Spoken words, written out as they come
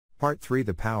Part 3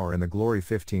 The Power and the Glory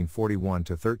 1541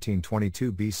 to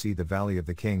 1322 BC The Valley of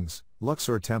the Kings,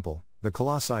 Luxor Temple, the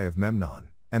Colossi of Memnon,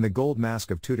 and the Gold Mask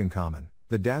of Tutankhamun.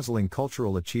 The dazzling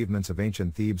cultural achievements of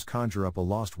ancient Thebes conjure up a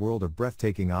lost world of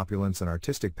breathtaking opulence and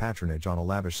artistic patronage on a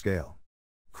lavish scale.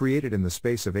 Created in the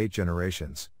space of 8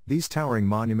 generations, these towering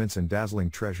monuments and dazzling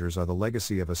treasures are the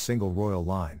legacy of a single royal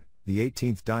line, the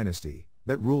 18th dynasty,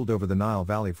 that ruled over the Nile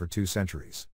Valley for 2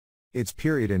 centuries. Its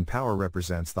period in power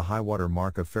represents the high-water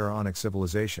mark of pharaonic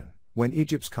civilization, when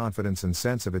Egypt's confidence and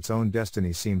sense of its own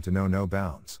destiny seemed to know no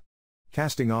bounds.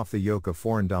 Casting off the yoke of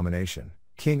foreign domination,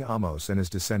 King Ahmose and his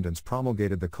descendants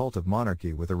promulgated the cult of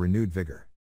monarchy with a renewed vigor.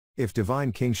 If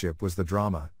divine kingship was the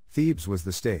drama, Thebes was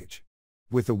the stage.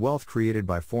 With the wealth created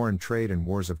by foreign trade and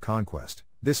wars of conquest,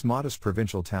 this modest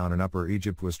provincial town in Upper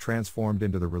Egypt was transformed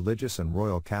into the religious and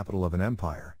royal capital of an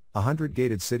empire, a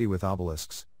 100-gated city with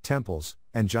obelisks, temples,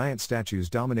 and giant statues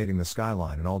dominating the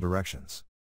skyline in all directions.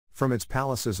 From its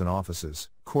palaces and offices,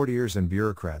 courtiers and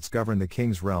bureaucrats governed the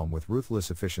king's realm with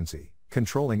ruthless efficiency,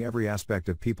 controlling every aspect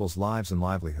of people's lives and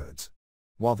livelihoods.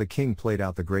 While the king played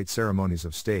out the great ceremonies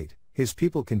of state, his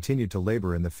people continued to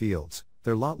labor in the fields,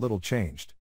 their lot little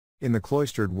changed. In the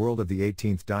cloistered world of the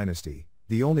 18th dynasty,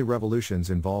 the only revolutions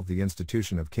involved the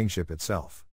institution of kingship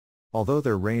itself. Although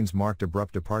their reigns marked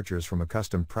abrupt departures from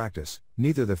accustomed practice,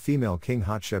 neither the female king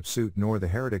Hatshepsut nor the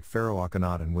heretic pharaoh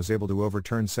Akhenaten was able to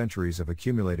overturn centuries of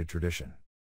accumulated tradition.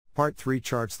 Part 3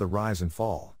 charts the rise and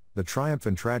fall, the triumph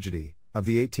and tragedy, of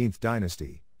the 18th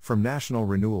dynasty, from national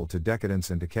renewal to decadence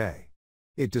and decay.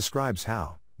 It describes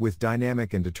how, with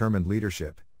dynamic and determined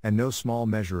leadership, and no small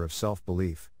measure of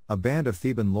self-belief, a band of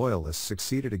Theban loyalists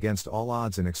succeeded against all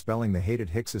odds in expelling the hated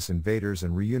Hyksos invaders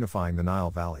and reunifying the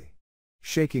Nile Valley.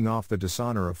 Shaking off the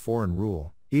dishonor of foreign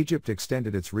rule, Egypt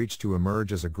extended its reach to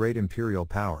emerge as a great imperial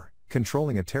power,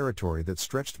 controlling a territory that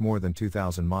stretched more than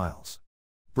 2,000 miles.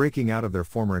 Breaking out of their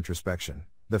former introspection,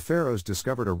 the pharaohs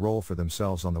discovered a role for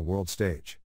themselves on the world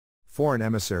stage. Foreign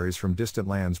emissaries from distant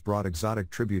lands brought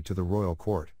exotic tribute to the royal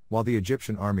court, while the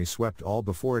Egyptian army swept all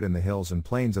before it in the hills and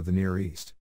plains of the Near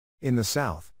East. In the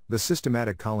south, the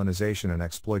systematic colonization and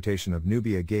exploitation of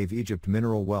Nubia gave Egypt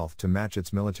mineral wealth to match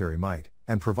its military might,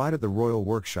 and provided the royal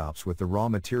workshops with the raw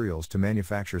materials to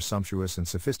manufacture sumptuous and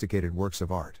sophisticated works of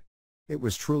art. It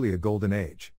was truly a golden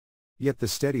age. Yet the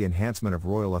steady enhancement of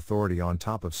royal authority on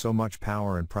top of so much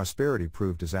power and prosperity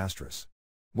proved disastrous.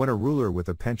 When a ruler with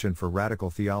a penchant for radical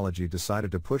theology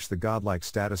decided to push the godlike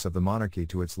status of the monarchy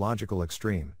to its logical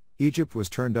extreme, Egypt was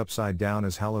turned upside down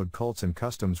as hallowed cults and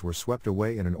customs were swept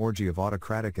away in an orgy of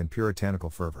autocratic and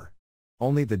puritanical fervor.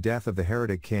 Only the death of the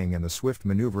heretic king and the swift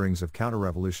maneuverings of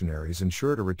counter-revolutionaries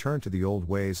ensured a return to the old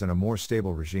ways and a more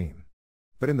stable regime.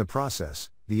 But in the process,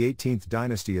 the 18th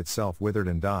dynasty itself withered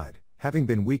and died, having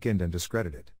been weakened and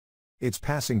discredited. Its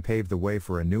passing paved the way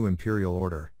for a new imperial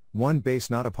order, one based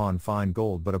not upon fine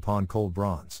gold but upon cold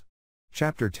bronze.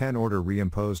 Chapter 10 Order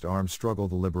Reimposed Armed Struggle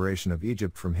The liberation of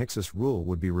Egypt from Hyksos rule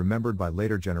would be remembered by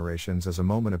later generations as a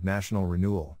moment of national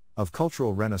renewal, of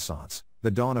cultural renaissance,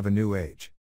 the dawn of a new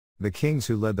age. The kings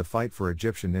who led the fight for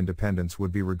Egyptian independence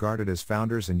would be regarded as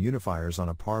founders and unifiers on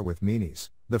a par with Menes,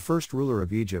 the first ruler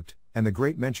of Egypt, and the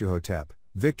great Mentuhotep,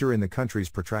 victor in the country's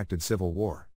protracted civil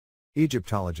war.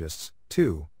 Egyptologists,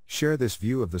 too, share this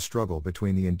view of the struggle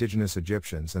between the indigenous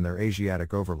Egyptians and their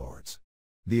Asiatic overlords.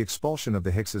 The expulsion of the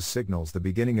Hyksos signals the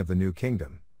beginning of the new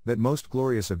kingdom, that most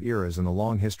glorious of eras in the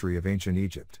long history of ancient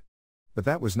Egypt. But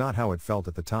that was not how it felt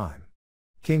at the time.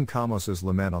 King Kamose's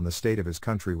lament on the state of his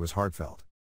country was heartfelt.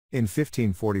 In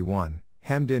 1541,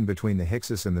 hemmed in between the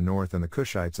Hyksos in the north and the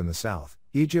Kushites in the south,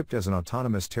 Egypt as an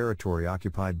autonomous territory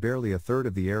occupied barely a third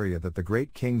of the area that the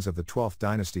great kings of the 12th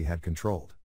dynasty had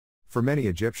controlled. For many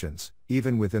Egyptians,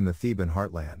 even within the Theban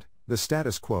heartland, the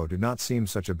status quo did not seem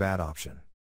such a bad option.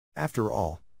 After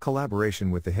all, collaboration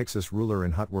with the Hyksos ruler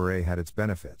in Hutware had its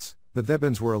benefits. The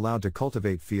Thebans were allowed to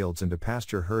cultivate fields and to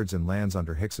pasture herds in lands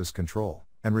under Hyksos control,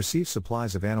 and receive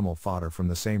supplies of animal fodder from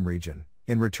the same region,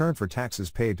 in return for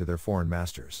taxes paid to their foreign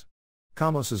masters.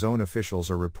 Kamose's own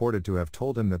officials are reported to have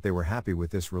told him that they were happy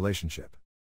with this relationship.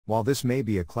 While this may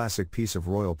be a classic piece of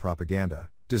royal propaganda,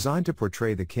 designed to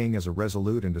portray the king as a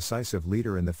resolute and decisive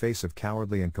leader in the face of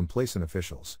cowardly and complacent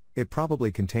officials, it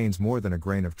probably contains more than a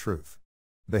grain of truth.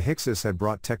 The Hyksos had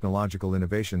brought technological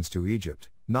innovations to Egypt,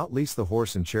 not least the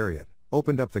horse and chariot,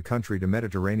 opened up the country to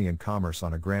Mediterranean commerce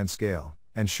on a grand scale,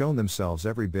 and shown themselves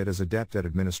every bit as adept at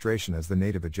administration as the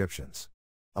native Egyptians.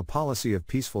 A policy of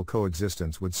peaceful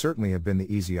coexistence would certainly have been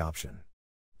the easy option.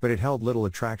 But it held little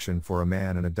attraction for a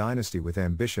man and a dynasty with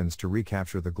ambitions to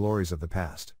recapture the glories of the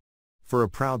past. For a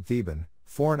proud Theban,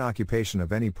 foreign occupation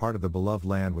of any part of the beloved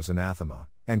land was anathema,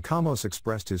 And Kamose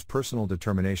expressed his personal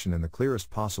determination in the clearest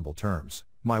possible terms.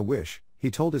 "My wish,"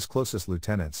 he told his closest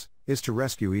lieutenants, "is to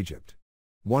rescue Egypt."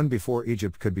 Before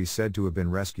Egypt could be said to have been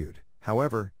rescued,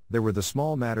 however, there were the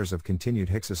small matters of continued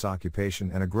Hyksos occupation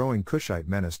and a growing Kushite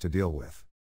menace to deal with.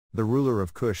 The ruler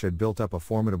of Kush had built up a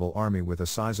formidable army with a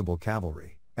sizable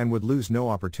cavalry, and would lose no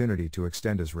opportunity to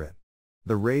extend his writ.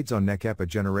 The raids on Nekep a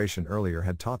generation earlier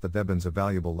had taught the Thebans a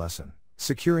valuable lesson.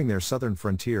 Securing their southern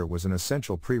frontier was an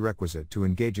essential prerequisite to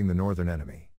engaging the northern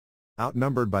enemy.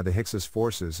 Outnumbered by the Hyksos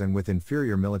forces and with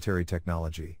inferior military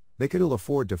technology, they could ill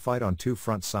afford to fight on two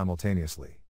fronts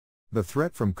simultaneously. The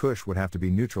threat from Kush would have to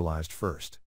be neutralized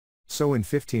first. So in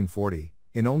 1540,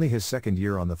 in only his second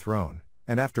year on the throne,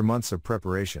 and after months of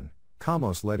preparation,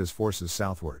 Kamose led his forces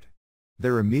southward.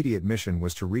 Their immediate mission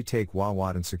was to retake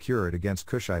Wawat and secure it against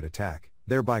Kushite attack,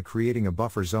 thereby creating a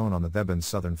buffer zone on the Thebans'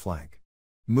 southern flank.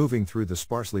 Moving through the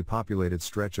sparsely populated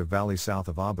stretch of valley south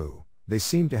of Abu, they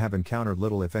seemed to have encountered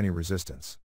little if any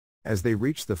resistance. As they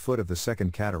reached the foot of the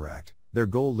second cataract, their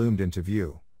goal loomed into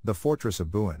view, the fortress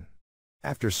of Buin.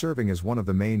 After serving as one of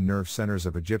the main nerve centers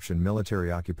of Egyptian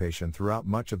military occupation throughout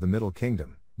much of the Middle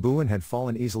Kingdom, Buin had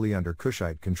fallen easily under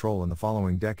Kushite control in the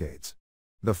following decades.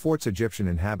 The fort's Egyptian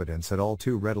inhabitants had all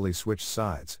too readily switched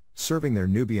sides, serving their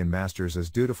Nubian masters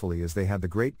as dutifully as they had the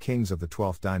great kings of the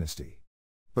 12th dynasty.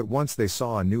 But once they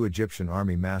saw a new Egyptian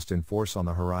army massed in force on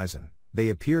the horizon, they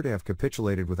appear to have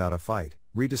capitulated without a fight,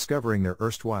 rediscovering their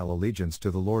erstwhile allegiance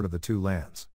to the Lord of the Two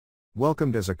Lands.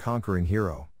 Welcomed as a conquering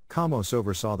hero, Kamose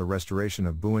oversaw the restoration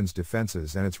of Buin's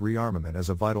defenses and its rearmament as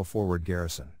a vital forward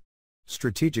garrison.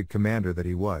 Strategic commander that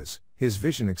he was, his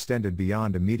vision extended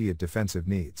beyond immediate defensive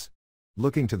needs.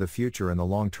 Looking to the future and the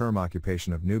long-term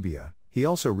occupation of Nubia, he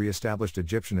also re-established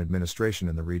Egyptian administration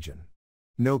in the region.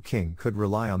 No king could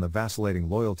rely on the vacillating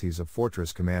loyalties of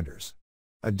fortress commanders.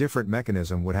 A different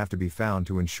mechanism would have to be found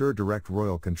to ensure direct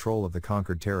royal control of the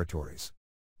conquered territories.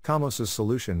 Kamose's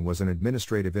solution was an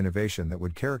administrative innovation that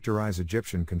would characterize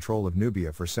Egyptian control of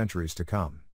Nubia for centuries to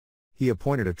come. He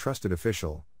appointed a trusted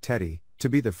official, Teti, to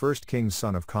be the first king's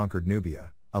son of conquered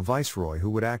Nubia, a viceroy who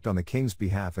would act on the king's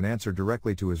behalf and answer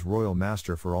directly to his royal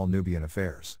master for all Nubian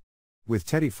affairs. With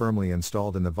Teti firmly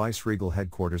installed in the viceregal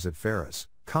headquarters at Pharos,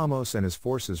 Kamose and his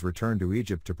forces returned to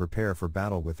Egypt to prepare for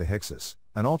battle with the Hyksos,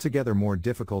 an altogether more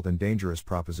difficult and dangerous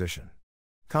proposition.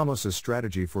 Kamose's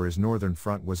strategy for his northern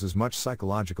front was as much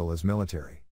psychological as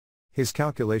military. His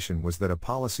calculation was that a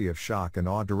policy of shock and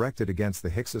awe directed against the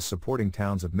Hyksos supporting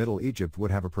towns of Middle Egypt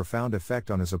would have a profound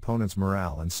effect on his opponent's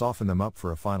morale and soften them up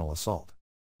for a final assault.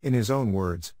 In his own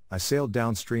words, "I sailed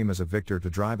downstream as a victor to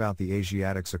drive out the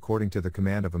Asiatics according to the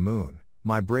command of Amun,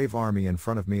 my brave army in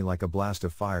front of me like a blast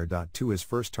of fire." His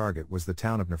first target was the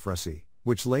town of Nefresi,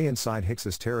 which lay inside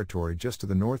Hyksos territory just to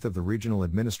the north of the regional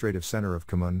administrative center of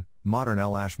Kamun, modern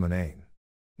El Ashmanain.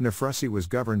 Nefresi was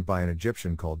governed by an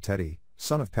Egyptian called Teti,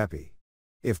 son of Pepi.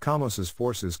 If Kamose's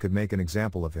forces could make an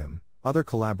example of him, other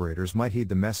collaborators might heed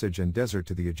the message and desert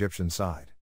to the Egyptian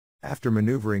side. After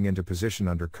maneuvering into position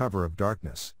under cover of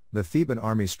darkness, the Theban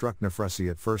army struck Nefresi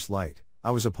at first light.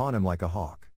 I was upon him like a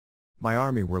hawk. My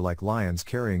army were like lions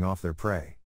carrying off their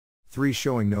prey.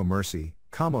 Showing no mercy,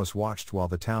 Kamose watched while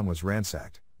the town was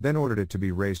ransacked, then ordered it to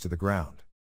be razed to the ground.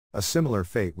 A similar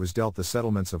fate was dealt the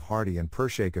settlements of Hardi and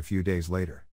Pershake a few days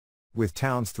later. With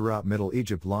towns throughout Middle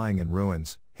Egypt lying in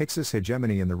ruins, Hyksos'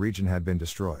 hegemony in the region had been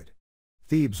destroyed.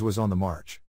 Thebes was on the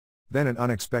march. Then an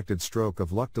unexpected stroke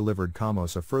of luck delivered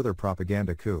Kamose a further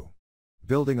propaganda coup.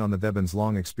 Building on the Thebans'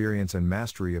 long experience and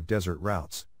mastery of desert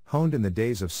routes, honed in the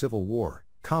days of civil war,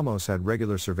 Kamose had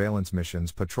regular surveillance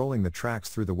missions patrolling the tracks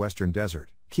through the western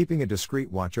desert, keeping a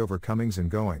discreet watch over comings and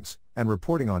goings, and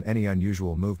reporting on any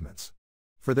unusual movements.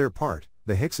 For their part,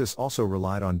 the Hyksos also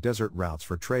relied on desert routes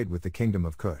for trade with the Kingdom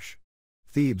of Kush.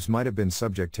 Thebes might have been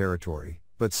subject territory,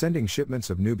 but sending shipments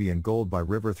of Nubian gold by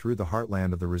river through the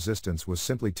heartland of the resistance was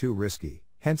simply too risky,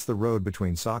 hence the road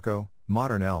between Sako,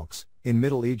 modern Elks, in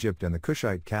Middle Egypt and the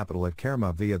Kushite capital at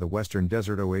Kerma via the western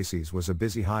desert oases was a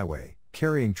busy highway,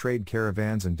 carrying trade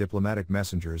caravans and diplomatic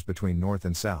messengers between north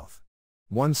and south.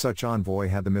 One such envoy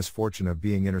had the misfortune of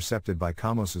being intercepted by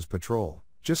Kamose's patrol,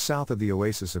 just south of the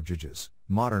oasis of Giza,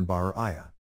 modern Bahr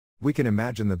Aya. We can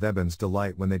imagine the Thebans'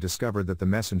 delight when they discovered that the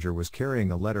messenger was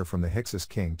carrying a letter from the Hyksos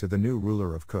king to the new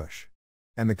ruler of Kush.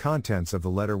 And the contents of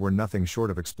the letter were nothing short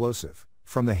of explosive,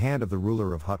 from the hand of the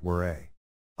ruler of Hutware.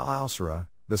 Al-Sara,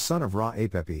 the son of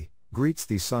Ra-Apepi, greets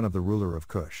thee, son of the ruler of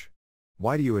Kush.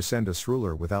 Why do you ascend us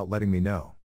ruler without letting me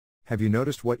know? Have you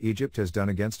noticed what Egypt has done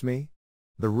against me?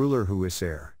 The ruler who is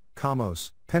heir,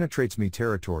 Kamose, penetrates me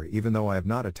territory even though I have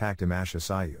not attacked him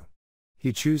Ashisayu.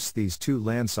 He chooses these two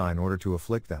lands in order to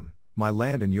afflict them, my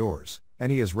land and yours,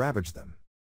 and he has ravaged them.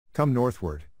 Come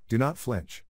northward, do not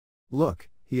flinch. Look,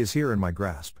 he is here in my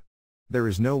grasp. There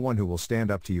is no one who will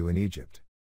stand up to you in Egypt.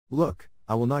 Look,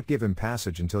 I will not give him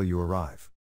passage until you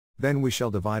arrive. Then we shall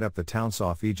divide up the towns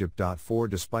off Egypt. For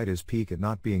despite his pique at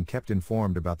not being kept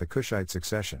informed about the Kushite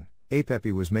succession,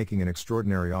 Apepi was making an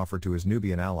extraordinary offer to his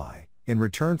Nubian ally. In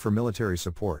return for military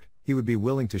support, he would be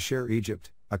willing to share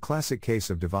Egypt, a classic case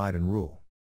of divide and rule.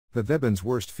 The Thebans'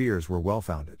 worst fears were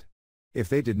well-founded. If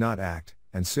they did not act,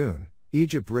 and soon,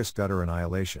 Egypt risked utter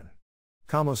annihilation.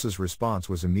 Kamos's response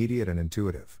was immediate and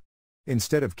intuitive.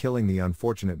 Instead of killing the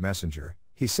unfortunate messenger,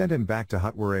 he sent him back to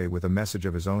Hutware with a message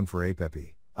of his own for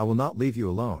Apepi: I will not leave you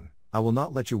alone, I will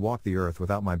not let you walk the earth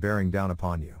without my bearing down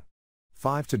upon you.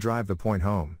 5. To drive the point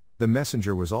home, the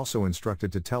messenger was also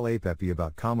instructed to tell Apepi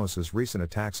about Kamos's recent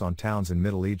attacks on towns in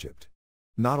Middle Egypt.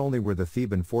 Not only were the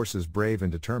Theban forces brave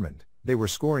and determined, they were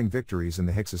scoring victories in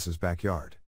the Hyksos'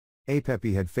 backyard.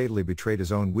 Apepi had fatally betrayed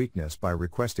his own weakness by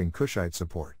requesting Kushite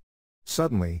support.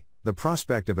 Suddenly, the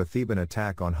prospect of a Theban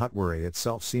attack on Hutware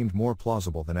itself seemed more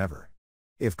plausible than ever.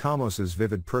 If Kamos's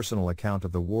vivid personal account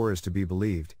of the war is to be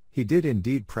believed, he did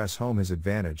indeed press home his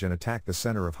advantage and attack the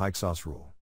center of Hyksos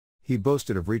rule. He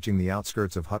boasted of reaching the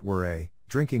outskirts of Hutware,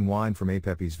 drinking wine from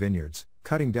Apepi's vineyards,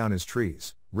 cutting down his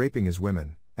trees, raping his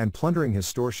women, and plundering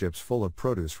his storeships full of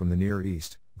produce from the Near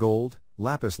East: gold,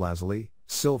 lapis lazuli,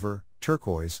 silver,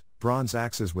 turquoise, bronze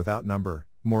axes without number,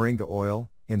 moringa oil,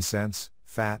 incense,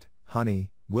 fat, honey,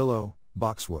 willow,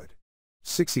 boxwood.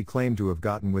 6. He claimed to have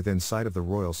gotten within sight of the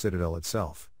royal citadel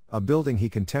itself, a building he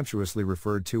contemptuously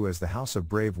referred to as the House of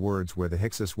Brave Words, where the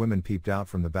Hyksos women peeped out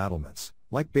from the battlements,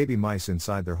 like baby mice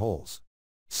inside their holes.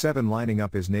 7. Lining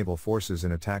up his naval forces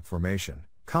in attack formation,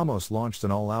 Kamos launched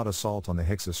an all-out assault on the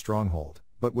Hyksos stronghold,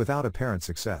 but without apparent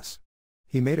success.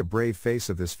 He made a brave face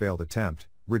of this failed attempt,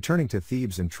 returning to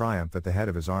Thebes in triumph at the head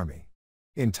of his army.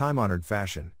 In time-honored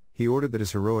fashion, he ordered that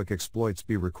his heroic exploits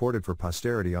be recorded for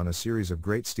posterity on a series of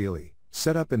great stelae,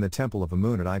 set up in the temple of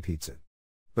Amun at Ipizit.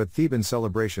 But Theban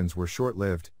celebrations were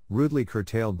short-lived, rudely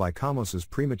curtailed by Kamos's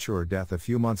premature death a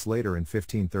few months later in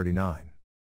 1539.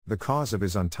 The cause of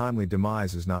his untimely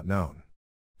demise is not known.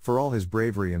 For all his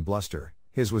bravery and bluster,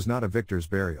 his was not a victor's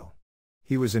burial.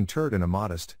 He was interred in a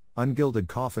modest, ungilded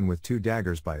coffin with 2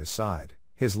 daggers by his side,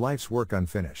 his life's work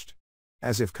unfinished.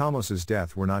 As if Kamos's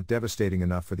death were not devastating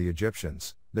enough for the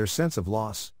Egyptians, their sense of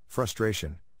loss,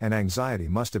 frustration, and anxiety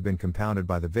must have been compounded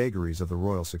by the vagaries of the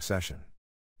royal succession.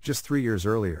 Just 3 years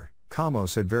earlier,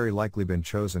 Kamos had very likely been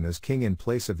chosen as king in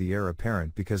place of the heir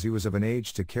apparent because he was of an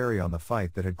age to carry on the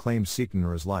fight that had claimed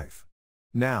Seqenenra's life.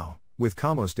 Now, with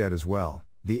Kamos dead as well,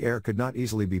 the heir could not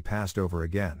easily be passed over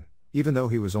again, even though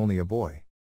he was only a boy.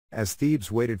 As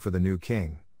Thebes waited for the new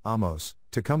king, Ahmose,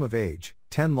 to come of age,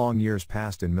 10 long years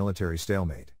passed in military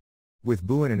stalemate. With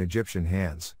Buin in Egyptian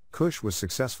hands, Kush was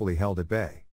successfully held at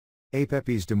bay.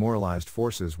 Apepi's demoralized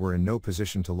forces were in no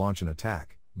position to launch an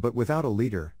attack, but without a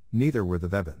leader, neither were the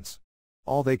Thebans.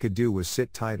 All they could do was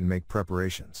sit tight and make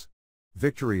preparations.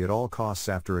 Victory at all costs.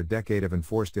 After a decade of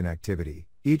enforced inactivity,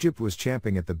 Egypt was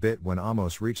champing at the bit when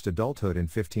Ahmose reached adulthood in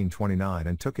 1529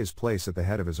 and took his place at the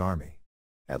head of his army.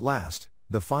 At last,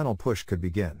 the final push could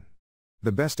begin.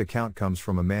 The best account comes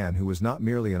from a man who was not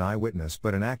merely an eyewitness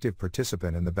but an active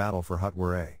participant in the battle for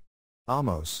Hutware.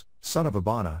 Ahmose, son of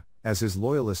Abana, as his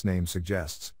loyalist name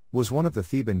suggests, was one of the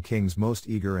Theban king's most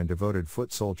eager and devoted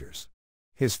foot soldiers.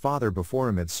 His father before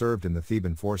him had served in the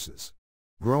Theban forces.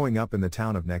 Growing up in the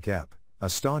town of Nekep, a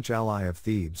staunch ally of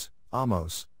Thebes,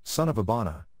 Ahmose, son of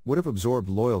Abana, would have absorbed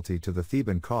loyalty to the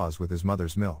Theban cause with his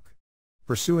mother's milk.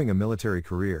 Pursuing a military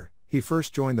career, he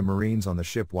first joined the Marines on the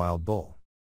ship Wild Bull.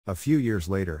 A few years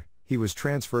later, he was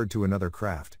transferred to another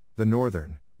craft, the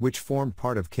Northern, which formed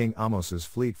part of King Ahmose's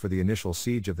fleet for the initial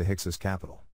siege of the Hyksos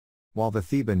capital. While the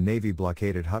Theban navy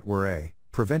blockaded Hutware,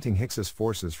 preventing Hyksos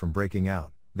forces from breaking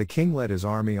out, the king led his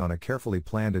army on a carefully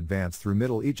planned advance through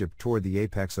Middle Egypt toward the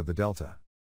apex of the delta.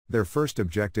 Their first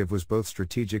objective was both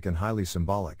strategic and highly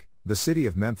symbolic: the city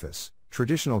of Memphis,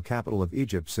 traditional capital of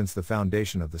Egypt since the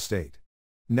foundation of the state.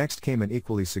 Next came an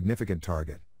equally significant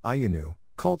target, Ayunu,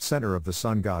 cult center of the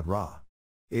sun god Ra.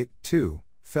 It, too,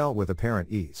 fell with apparent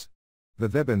ease. The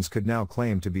Thebans could now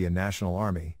claim to be a national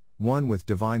army, one with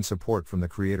divine support from the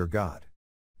creator god.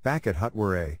 Back at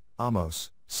Hutware,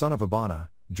 Ahmose, son of Abana,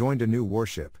 joined a new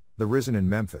warship, the Risen in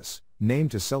Memphis,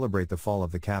 named to celebrate the fall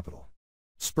of the capital.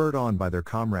 Spurred on by their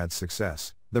comrades'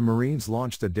 success, the Marines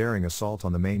launched a daring assault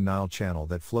on the main Nile channel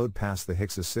that flowed past the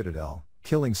Hyksos citadel,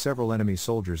 killing several enemy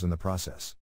soldiers in the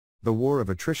process. The war of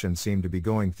attrition seemed to be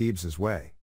going Thebes'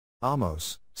 way.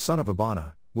 Ahmose, son of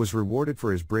Abana, was rewarded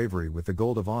for his bravery with the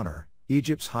Gold of Honor,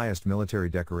 Egypt's highest military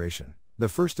decoration, the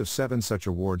first of 7 such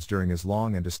awards during his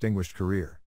long and distinguished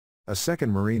career. A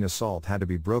second marine assault had to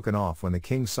be broken off when the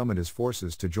king summoned his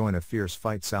forces to join a fierce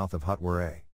fight south of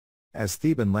Hutware. As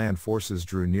Theban land forces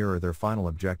drew nearer their final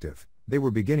objective, they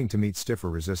were beginning to meet stiffer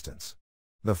resistance.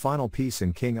 The final piece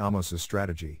in King Ahmos's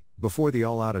strategy, before the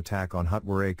all-out attack on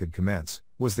Hutware could commence,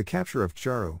 was the capture of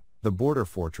Charu, the border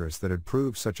fortress that had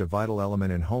proved such a vital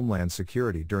element in homeland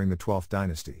security during the 12th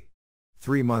dynasty.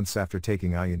 3 months after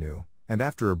taking Ayunu, and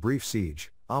after a brief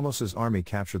siege, Ahmos's army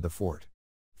captured the fort.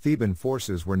 Theban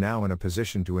forces were now in a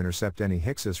position to intercept any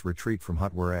Hyksos retreat from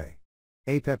Hutware.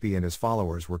 Apepi and his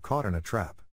followers were caught in a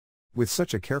trap. With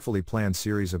such a carefully planned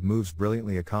series of moves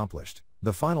brilliantly accomplished,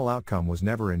 the final outcome was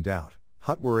never in doubt: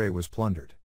 Hutware was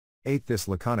plundered. 8. This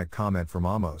laconic comment from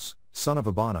Ahmos, son of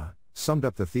Abana, summed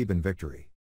up the Theban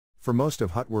victory. For most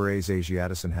of Hutware's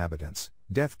Asiatic inhabitants,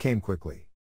 death came quickly.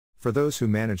 For those who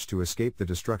managed to escape the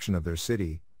destruction of their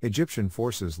city, Egyptian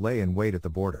forces lay in wait at the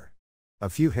border. A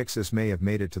few Hyksos may have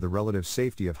made it to the relative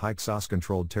safety of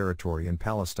Hyksos-controlled territory in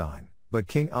Palestine, but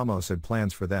King Ahmos had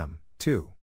plans for them, too.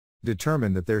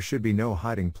 Determined that there should be no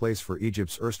hiding place for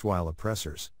Egypt's erstwhile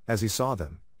oppressors, as he saw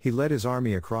them, he led his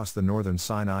army across the northern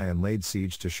Sinai and laid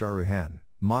siege to Sharuhan,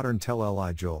 modern Tel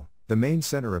El-Ijul, the main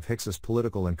center of Hyksos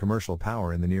political and commercial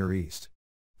power in the Near East.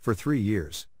 For 3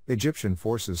 years, Egyptian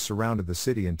forces surrounded the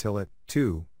city until it,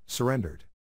 too, surrendered.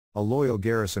 A loyal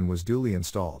garrison was duly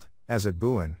installed, as at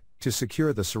Buin, to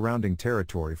secure the surrounding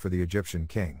territory for the Egyptian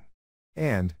king.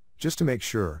 And, just to make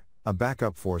sure, a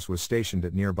backup force was stationed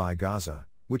at nearby Gaza,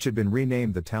 which had been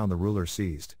renamed the town the ruler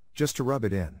seized, just to rub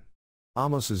it in.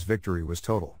 Ahmos's victory was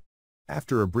total.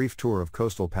 After a brief tour of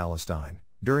coastal Palestine,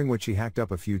 during which he hacked up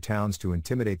a few towns to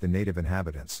intimidate the native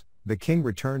inhabitants, the king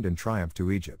returned in triumph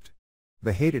to Egypt.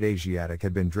 The hated Asiatic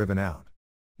had been driven out.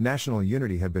 National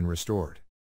unity had been restored.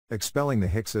 Expelling the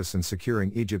Hyksos and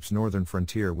securing Egypt's northern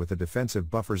frontier with a defensive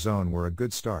buffer zone were a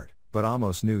good start, but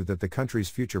Ahmos knew that the country's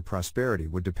future prosperity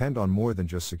would depend on more than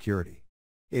just security.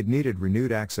 It needed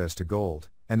renewed access to gold,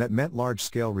 and that meant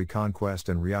large-scale reconquest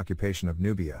and reoccupation of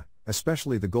Nubia,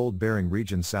 especially the gold-bearing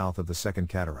region south of the Second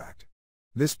Cataract.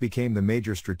 This became the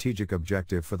major strategic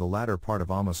objective for the latter part of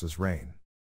Ahmos's reign.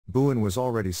 Buin was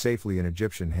already safely in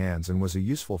Egyptian hands and was a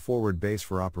useful forward base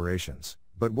for operations,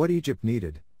 but what Egypt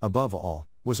needed, above all,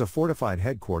 was a fortified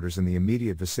headquarters in the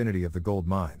immediate vicinity of the gold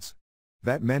mines.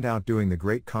 That meant outdoing the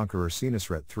great conqueror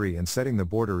Senusret III and setting the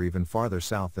border even farther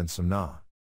south than Sumnah.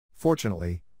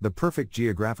 Fortunately, the perfect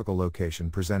geographical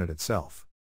location presented itself.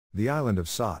 The island of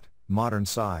Sot, modern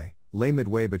Sai, lay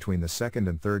midway between the Second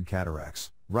and Third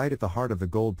Cataracts, right at the heart of the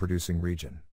gold-producing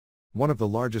region. One of the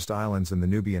largest islands in the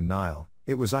Nubian Nile,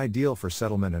 it was ideal for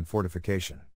settlement and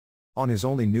fortification. On his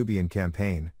only Nubian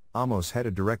campaign, Ahmos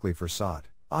headed directly for Sot,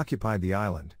 occupied the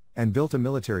island, and built a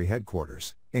military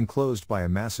headquarters, enclosed by a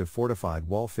massive fortified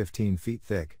wall 15 feet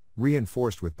thick,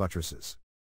 reinforced with buttresses.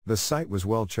 The site was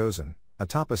well chosen,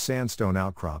 atop a sandstone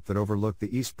outcrop that overlooked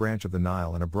the east branch of the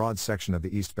Nile and a broad section of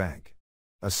the east bank.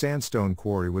 A sandstone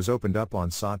quarry was opened up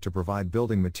on Sot to provide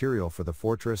building material for the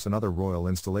fortress and other royal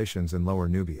installations in Lower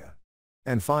Nubia.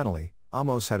 And finally,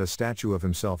 Ahmos had a statue of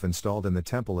himself installed in the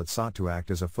temple at Sot to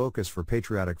act as a focus for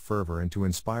patriotic fervor and to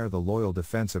inspire the loyal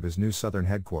defense of his new southern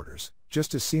headquarters,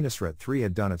 just as Senusret III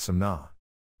had done at Sumnah.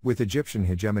 With Egyptian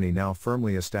hegemony now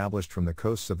firmly established from the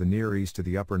coasts of the Near East to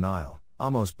the Upper Nile,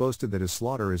 Ahmos boasted that his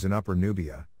slaughter is in Upper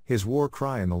Nubia, his war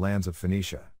cry in the lands of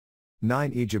Phoenicia.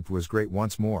 9. Egypt was great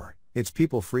once more, its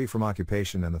people free from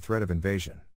occupation and the threat of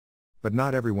invasion. But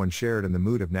not everyone shared in the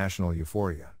mood of national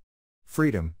euphoria.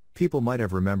 Freedom, people might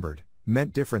have remembered,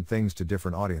 meant different things to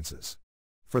different audiences.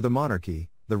 For the monarchy,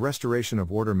 the restoration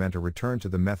of order meant a return to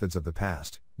the methods of the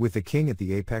past, with the king at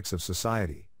the apex of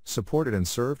society, supported and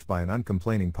served by an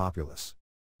uncomplaining populace.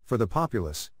 For the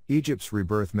populace, Egypt's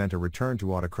rebirth meant a return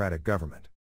to autocratic government.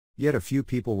 Yet a few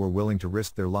people were willing to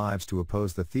risk their lives to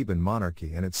oppose the Theban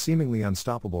monarchy and its seemingly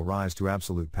unstoppable rise to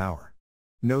absolute power.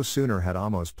 No sooner had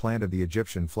Ahmos planted the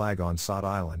Egyptian flag on Sot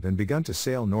Island and begun to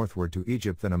sail northward to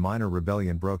Egypt than a minor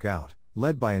rebellion broke out,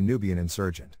 led by a Nubian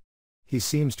insurgent. He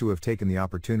seems to have taken the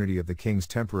opportunity of the king's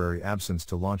temporary absence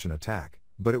to launch an attack,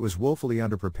 but it was woefully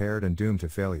underprepared and doomed to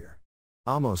failure.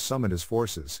 Ahmos summoned his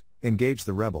forces, engaged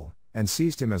the rebel, and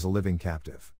seized him as a living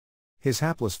captive. His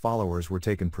hapless followers were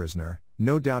taken prisoner,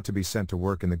 no doubt to be sent to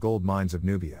work in the gold mines of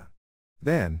Nubia.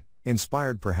 Then,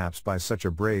 inspired perhaps by such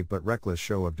a brave but reckless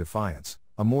show of defiance,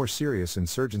 a more serious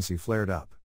insurgency flared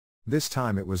up. This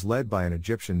time it was led by an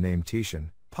Egyptian named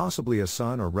Titian, possibly a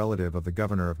son or relative of the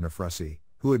governor of Nefrusi,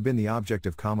 who had been the object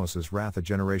of Kamos's wrath a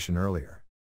generation earlier.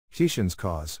 Titian's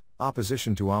cause,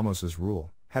 opposition to Ahmos's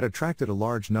rule, had attracted a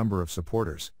large number of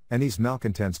supporters, and these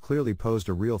malcontents clearly posed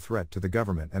a real threat to the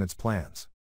government and its plans.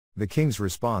 The king's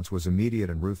response was immediate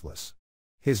and ruthless.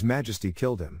 His Majesty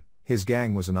killed him, his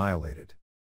gang was annihilated.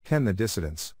 Ken the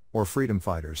dissidents, or freedom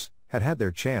fighters, had had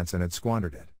their chance and had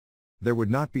squandered it. There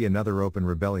would not be another open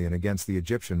rebellion against the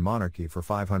Egyptian monarchy for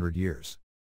 500 years.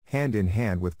 Hand in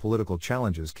hand with political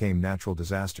challenges came natural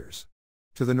disasters.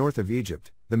 To the north of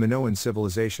Egypt, the Minoan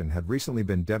civilization had recently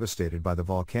been devastated by the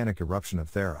volcanic eruption of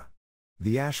Thera.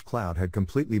 The ash cloud had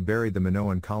completely buried the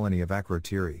Minoan colony of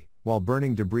Akrotiri, while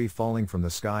burning debris falling from the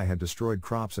sky had destroyed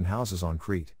crops and houses on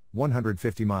Crete,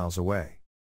 150 miles away.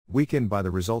 Weakened by the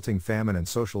resulting famine and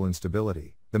social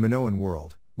instability, the Minoan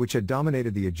world, which had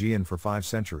dominated the Aegean for 5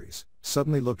 centuries,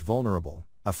 suddenly looked vulnerable,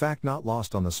 a fact not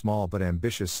lost on the small but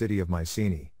ambitious city of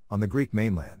Mycenae, on the Greek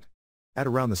mainland. At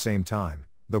around the same time,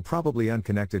 though probably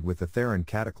unconnected with the Theran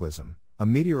cataclysm, a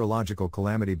meteorological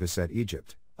calamity beset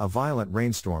Egypt. A violent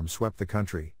rainstorm swept the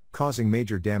country, causing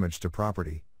major damage to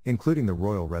property, including the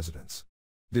royal residence.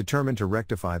 Determined to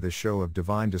rectify this show of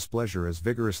divine displeasure as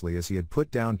vigorously as he had put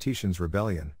down Titian's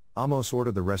rebellion, Ahmose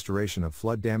ordered the restoration of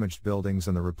flood-damaged buildings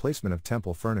and the replacement of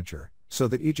temple furniture, so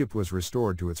that Egypt was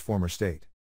restored to its former state.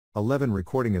 11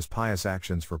 Recording his pious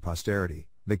actions for posterity,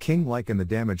 the king likened the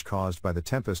damage caused by the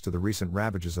tempest to the recent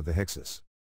ravages of the Hyksos.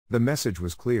 The message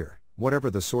was clear: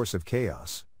 whatever the source of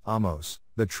chaos, Ahmose,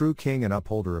 the true king and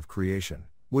upholder of creation,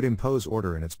 would impose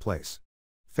order in its place.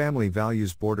 Family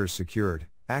values, borders secured,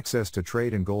 access to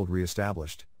trade and gold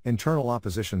re-established, internal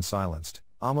opposition silenced,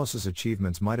 Ahmose's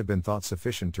achievements might have been thought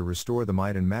sufficient to restore the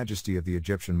might and majesty of the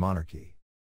Egyptian monarchy.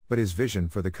 But his vision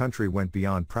for the country went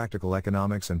beyond practical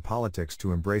economics and politics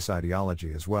to embrace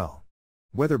ideology as well.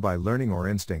 Whether by learning or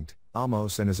instinct,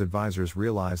 Ahmose and his advisors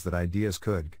realized that ideas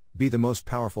could be the most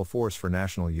powerful force for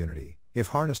national unity, if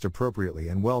harnessed appropriately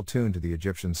and well tuned to the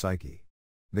Egyptian psyche.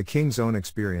 The king's own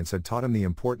experience had taught him the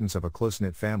importance of a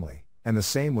close-knit family, and the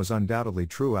same was undoubtedly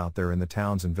true out there in the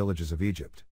towns and villages of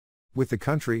Egypt. With the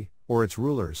country, or its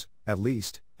rulers, at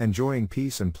least, enjoying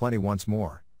peace and plenty once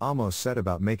more, Ahmose set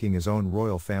about making his own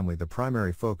royal family the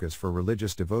primary focus for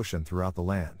religious devotion throughout the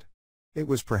land. It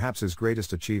was perhaps his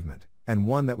greatest achievement, and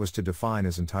one that was to define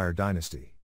his entire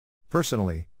dynasty.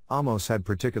 Personally, Ahmose had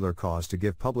particular cause to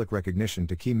give public recognition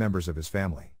to key members of his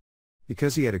family.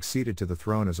 Because he had acceded to the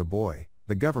throne as a boy,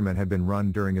 the government had been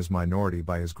run during his minority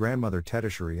by his grandmother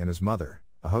Tetisheri and his mother,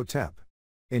 Ahotep.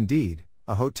 Indeed,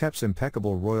 Ahotep's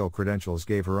impeccable royal credentials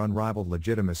gave her unrivaled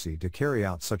legitimacy to carry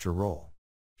out such a role.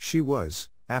 She was,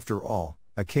 after all,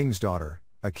 a king's daughter,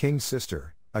 a king's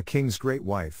sister, a king's great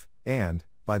wife, and,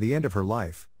 by the end of her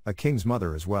life, a king's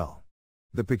mother as well.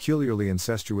 The peculiarly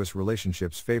incestuous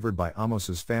relationships favored by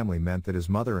Ahmose's family meant that his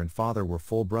mother and father were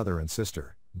full brother and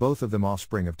sister, both of them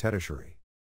offspring of Tetisheri.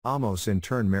 Ahmose in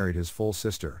turn married his full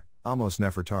sister, Ahmose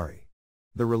Nefertari.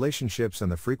 The relationships and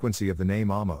the frequency of the name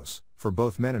Ahmose, for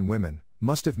both men and women,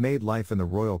 must have made life in the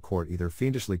royal court either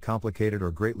fiendishly complicated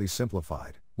or greatly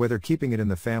simplified, whether keeping it in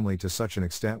the family to such an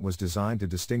extent was designed to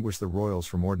distinguish the royals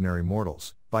from ordinary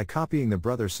mortals, by copying the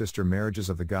brother-sister marriages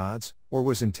of the gods, or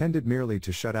was intended merely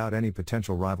to shut out any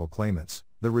potential rival claimants.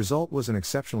 The result was an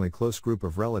exceptionally close group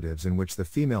of relatives in which the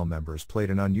female members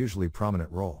played an unusually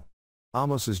prominent role.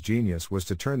 Ahmose's genius was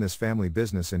to turn this family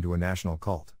business into a national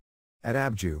cult. At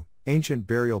Abju, ancient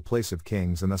burial place of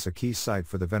kings and thus a key site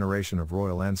for the veneration of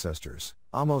royal ancestors,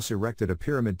 Ahmose erected a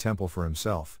pyramid temple for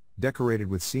himself, decorated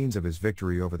with scenes of his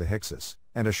victory over the Hyksos,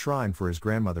 and a shrine for his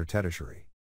grandmother Tetisheri.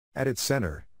 At its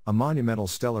center, a monumental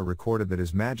stela recorded that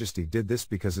His Majesty did this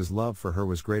because his love for her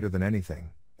was greater than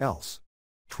anything else.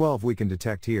 12 We can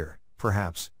detect here,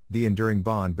 perhaps, the enduring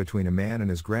bond between a man and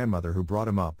his grandmother who brought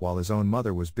him up while his own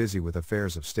mother was busy with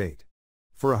affairs of state.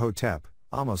 For Ahotep,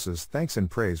 Ahmose's thanks and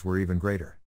praise were even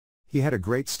greater. He had a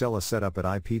great stela set up at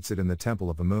Ipizit in the Temple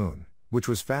of Amun, which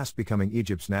was fast becoming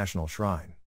Egypt's national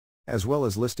shrine. As well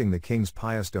as listing the king's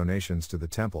pious donations to the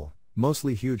temple,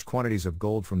 mostly huge quantities of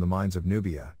gold from the mines of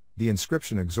Nubia, the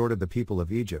inscription exhorted the people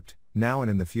of Egypt, now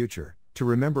and in the future, to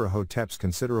remember Ahotep's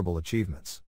considerable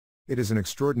achievements. It is an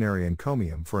extraordinary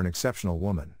encomium for an exceptional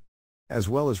woman. As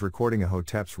well as recording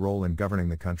Ahotep's role in governing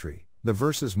the country, the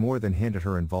verses more than hint at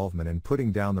her involvement in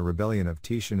putting down the rebellion of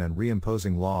Titian and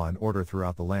reimposing law and order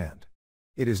throughout the land.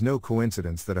 It is no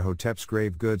coincidence that Ahotep's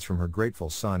grave goods from her grateful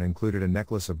son included a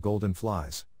necklace of golden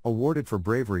flies, awarded for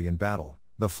bravery in battle.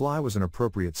 The fly was an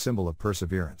appropriate symbol of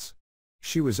perseverance.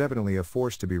 She was evidently a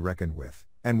force to be reckoned with,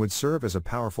 and would serve as a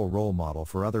powerful role model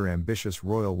for other ambitious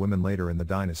royal women later in the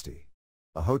dynasty.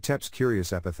 Ahotep's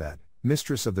curious epithet,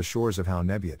 mistress of the shores of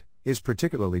Haunebiut, is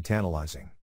particularly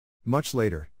tantalizing. Much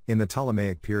later, in the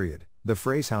Ptolemaic period, the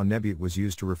phrase Haunebiut was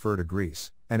used to refer to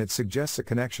Greece, and it suggests a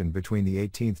connection between the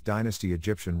 18th dynasty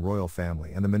Egyptian royal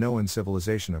family and the Minoan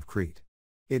civilization of Crete.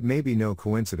 It may be no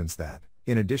coincidence that,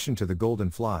 in addition to the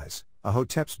golden flies,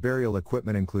 Hotep's burial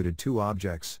equipment included two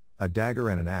objects, a dagger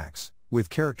and an axe,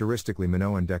 with characteristically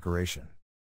Minoan decoration.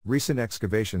 Recent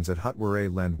excavations at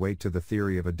Hutware lend weight to the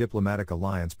theory of a diplomatic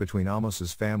alliance between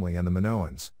Ahmos's family and the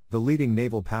Minoans, the leading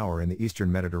naval power in the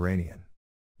eastern Mediterranean.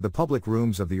 The public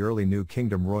rooms of the early New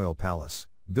Kingdom royal palace,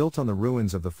 built on the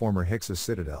ruins of the former Hyksos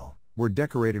citadel, were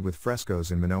decorated with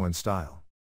frescoes in Minoan style.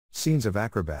 Scenes of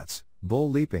acrobats, bull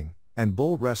leaping, and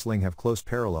bull wrestling have close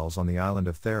parallels on the island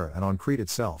of Thera and on Crete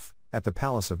itself, at the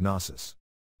Palace of Knossos.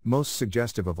 Most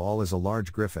suggestive of all is a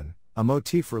large griffin, a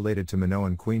motif related to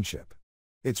Minoan queenship.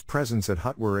 Its presence at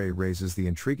Hutware raises the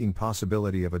intriguing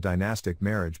possibility of a dynastic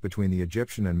marriage between the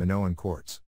Egyptian and Minoan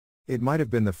courts. It might have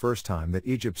been the first time that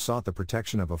Egypt sought the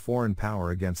protection of a foreign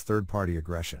power against third-party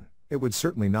aggression. It would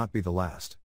certainly not be the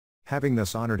last. Having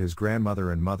thus honored his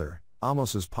grandmother and mother,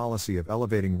 Ahmos's policy of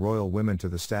elevating royal women to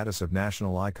the status of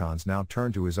national icons now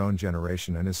turned to his own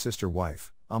generation and his sister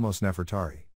wife, Ahmos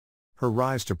Nefertari. Her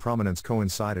rise to prominence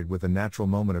coincided with a natural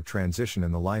moment of transition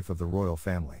in the life of the royal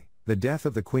family, the death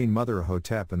of the Queen Mother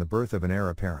Hotep and the birth of an heir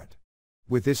apparent.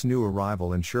 With this new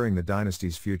arrival ensuring the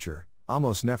dynasty's future,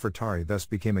 Ahmos Nefertari thus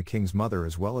became a king's mother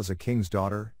as well as a king's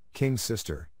daughter, king's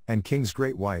sister, and king's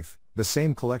great wife, the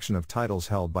same collection of titles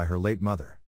held by her late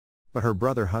mother. But her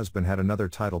brother husband had another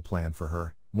title planned for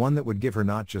her, one that would give her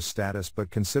not just status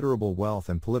but considerable wealth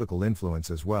and political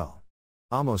influence as well.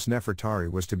 Ahmos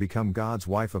Nefertari was to become God's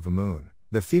wife of Amun,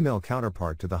 the female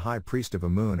counterpart to the high priest of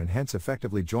Amun and hence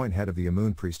effectively joint head of the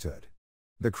Amun priesthood.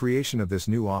 The creation of this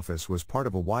new office was part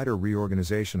of a wider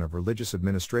reorganization of religious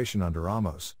administration under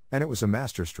Ahmos, and it was a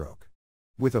masterstroke.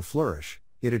 With a flourish,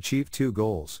 it achieved two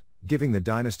goals: giving the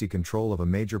dynasty control of a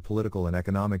major political and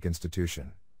economic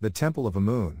institution, the Temple of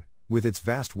Amun, with its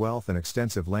vast wealth and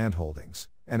extensive landholdings,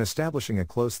 and establishing a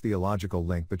close theological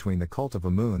link between the cult of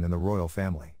Amun and the royal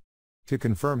family. To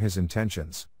confirm his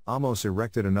intentions, Ahmos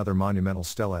erected another monumental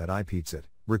stela at Ipizit,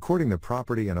 recording the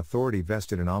property and authority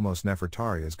vested in Ahmos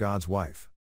Nefertari as God's wife.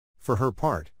 For her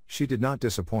part, she did not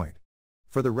disappoint.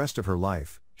 For the rest of her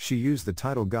life, she used the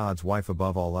title God's wife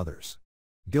above all others.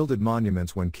 Gilded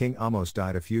monuments when King Ahmos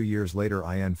died a few years later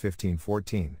in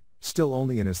 1514, still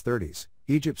only in his 30s,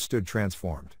 Egypt stood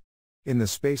transformed. In the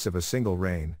space of a single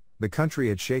reign, the country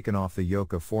had shaken off the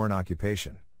yoke of foreign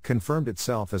occupation, confirmed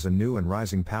itself as a new and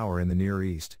rising power in the Near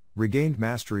East, regained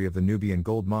mastery of the Nubian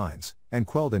gold mines, and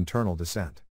quelled internal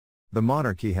dissent. The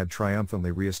monarchy had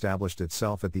triumphantly re-established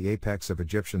itself at the apex of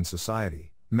Egyptian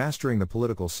society, mastering the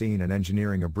political scene and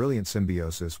engineering a brilliant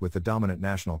symbiosis with the dominant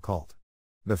national cult.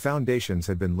 The foundations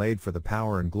had been laid for the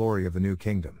power and glory of the new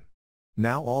kingdom.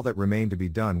 Now all that remained to be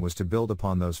done was to build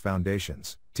upon those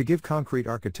foundations, to give concrete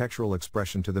architectural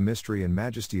expression to the mystery and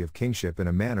majesty of kingship in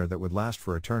a manner that would last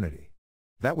for eternity.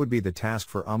 That would be the task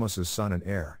for Ahmos's son and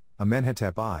heir,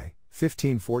 Amenhotep I,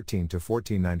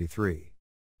 1514–1493.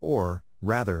 Or,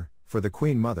 rather, for the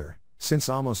Queen Mother, since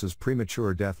Ahmos's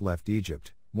premature death left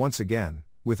Egypt, once again,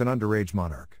 with an underage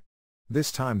monarch.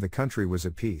 This time the country was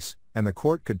at peace, and the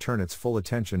court could turn its full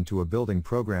attention to a building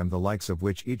program the likes of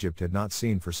which Egypt had not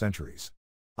seen for centuries.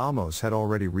 Ahmos had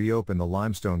already reopened the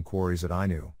limestone quarries at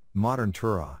Ainu, modern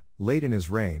Tura, late in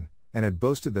his reign, and had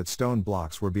boasted that stone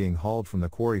blocks were being hauled from the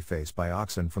quarry face by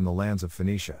oxen from the lands of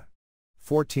Phoenicia.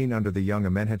 14 Under the young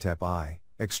Amenhotep I,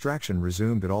 extraction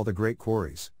resumed at all the great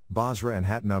quarries, Basra and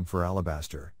Hatnub for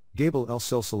alabaster, Gabel el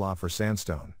Silsilah for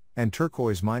sandstone, and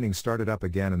turquoise mining started up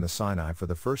again in the Sinai for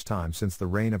the first time since the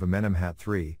reign of Amenemhat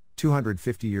III,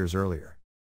 250 years earlier.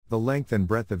 The length and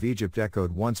breadth of Egypt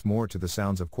echoed once more to the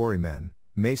sounds of quarrymen,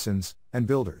 masons, and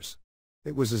builders.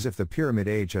 It was as if the Pyramid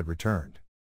Age had returned.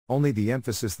 Only the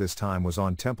emphasis this time was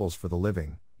on temples for the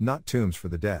living, not tombs for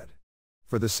the dead.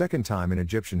 For the second time in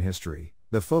Egyptian history,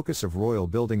 the focus of royal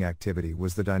building activity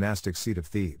was the dynastic seat of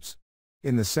Thebes.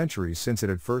 In the centuries since it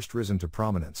had first risen to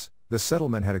prominence, the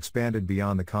settlement had expanded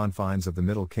beyond the confines of the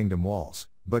Middle Kingdom walls,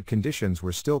 but conditions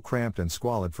were still cramped and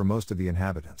squalid for most of the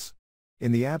inhabitants.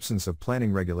 In the absence of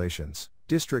planning regulations,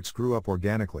 districts grew up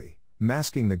organically,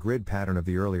 masking the grid pattern of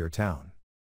the earlier town.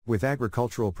 With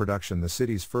agricultural production the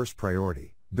city's first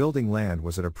priority, building land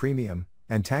was at a premium,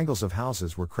 and tangles of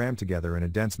houses were crammed together in a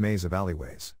dense maze of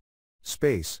alleyways.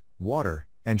 Space, water,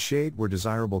 and shade were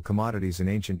desirable commodities in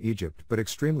ancient Egypt but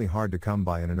extremely hard to come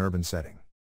by in an urban setting.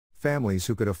 Families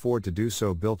who could afford to do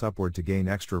so built upward to gain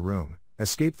extra room,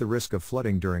 escape the risk of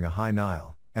flooding during a high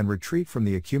Nile, and retreat from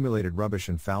the accumulated rubbish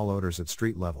and foul odors at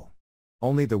street level.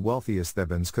 Only the wealthiest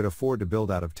Thebans could afford to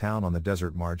build out of town on the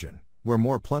desert margin, where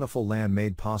more plentiful land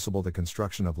made possible the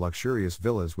construction of luxurious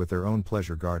villas with their own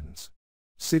pleasure gardens.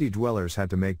 City dwellers had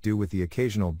to make do with the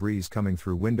occasional breeze coming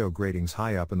through window gratings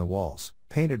high up in the walls,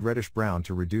 painted reddish-brown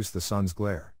to reduce the sun's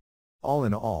glare. All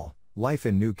in all, life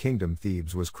in New Kingdom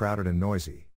Thebes was crowded and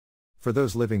noisy. For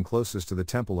those living closest to the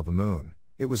Temple of Amun,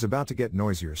 it was about to get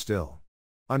noisier still.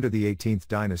 Under the 18th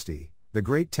dynasty, the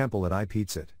Great Temple at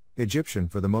Ipizit, Egyptian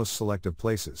for the most select of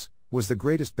places, was the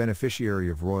greatest beneficiary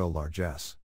of royal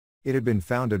largesse. It had been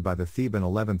founded by the Theban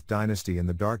 11th dynasty in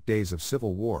the dark days of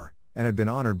civil war, and had been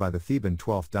honored by the Theban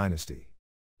 12th dynasty.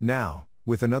 Now,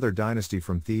 with another dynasty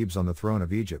from Thebes on the throne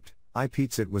of Egypt,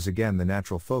 Ipizit was again the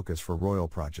natural focus for royal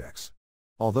projects.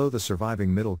 Although the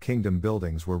surviving Middle Kingdom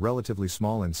buildings were relatively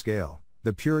small in scale,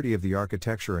 the purity of the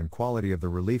architecture and quality of the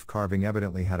relief carving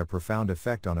evidently had a profound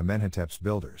effect on Amenhotep's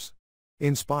builders.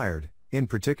 Inspired, in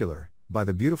particular, by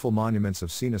the beautiful monuments of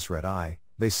Senusret I,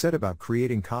 they set about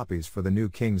creating copies for the new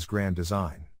king's grand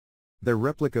design. Their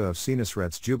replica of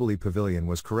Senusret's Jubilee Pavilion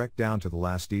was correct down to the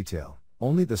last detail,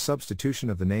 only the substitution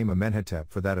of the name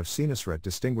Amenhotep for that of Senusret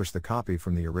distinguished the copy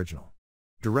from the original.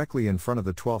 Directly in front of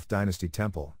the 12th dynasty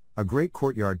temple, a great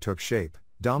courtyard took shape,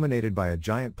 dominated by a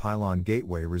giant pylon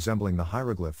gateway resembling the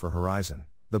hieroglyph for horizon,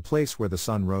 the place where the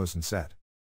sun rose and set.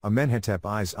 Amenhotep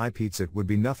I's Ipizit would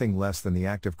be nothing less than the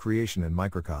act of creation in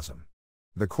microcosm.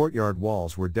 The courtyard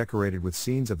walls were decorated with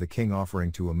scenes of the king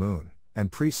offering to Amun,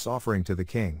 and priests offering to the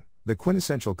king, the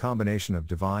quintessential combination of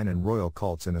divine and royal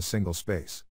cults in a single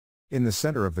space. In the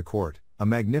center of the court, a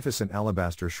magnificent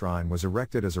alabaster shrine was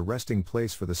erected as a resting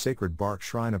place for the sacred bark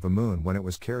shrine of Amun when it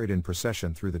was carried in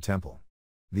procession through the temple.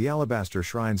 The alabaster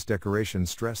shrine's decoration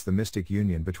stressed the mystic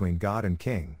union between God and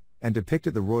king, and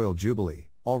depicted the royal jubilee,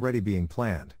 already being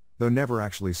planned, though never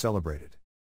actually celebrated.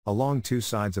 Along two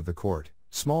sides of the court,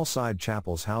 small side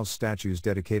chapels housed statues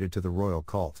dedicated to the royal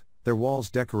cult, their walls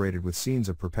decorated with scenes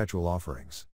of perpetual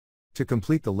offerings. To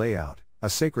complete the layout, a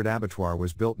sacred abattoir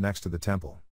was built next to the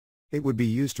temple. It would be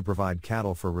used to provide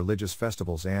cattle for religious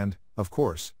festivals and, of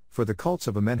course, for the cults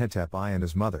of Amenhotep I and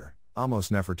his mother, Amos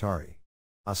Nefertari.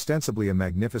 Ostensibly a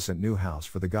magnificent new house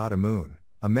for the god Amun,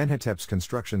 Amenhotep's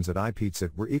constructions at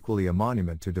Ipizit were equally a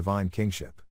monument to divine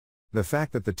kingship. The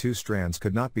fact that the two strands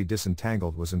could not be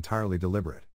disentangled was entirely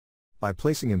deliberate. By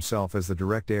placing himself as the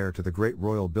direct heir to the great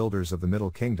royal builders of the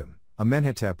Middle Kingdom,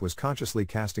 Amenhotep was consciously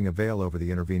casting a veil over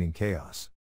the intervening chaos.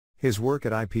 His work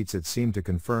at Ipizit seemed to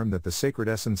confirm that the sacred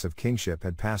essence of kingship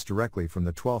had passed directly from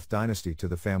the 12th dynasty to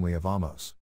the family of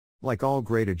Amos. Like all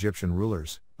great Egyptian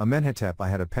rulers, Amenhotep I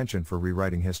had a penchant for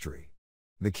rewriting history.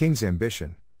 The king's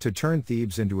ambition, to turn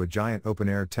Thebes into a giant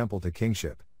open-air temple to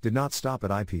kingship, did not stop at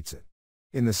Ipizit.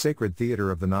 In the sacred theater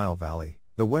of the Nile Valley,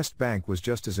 the West Bank was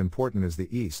just as important as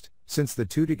the East, since the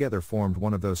two together formed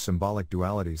one of those symbolic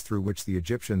dualities through which the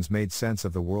Egyptians made sense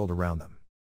of the world around them.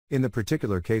 In the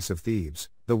particular case of Thebes,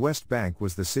 the West Bank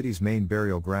was the city's main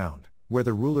burial ground, where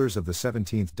the rulers of the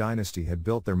 17th dynasty had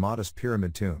built their modest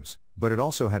pyramid tombs, but it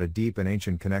also had a deep and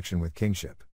ancient connection with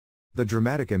kingship. The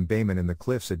dramatic embayment in the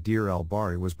cliffs at Deir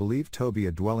el-Bahri was believed to be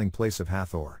a dwelling place of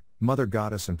Hathor, mother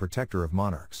goddess and protector of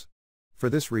monarchs. For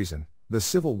this reason, the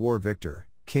Civil War victor,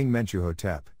 King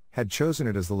Mentuhotep, had chosen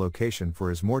it as the location for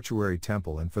his mortuary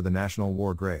temple and for the national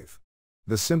war grave.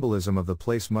 The symbolism of the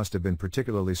place must have been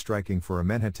particularly striking for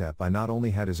Amenhotep I. Not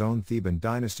only had his own Theban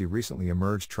dynasty recently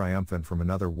emerged triumphant from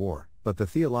another war, but the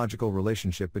theological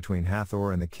relationship between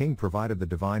Hathor and the king provided the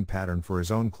divine pattern for his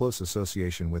own close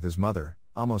association with his mother,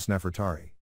 Amos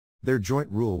Nefertari. Their joint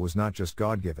rule was not just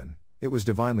God-given, it was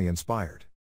divinely inspired.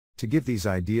 To give these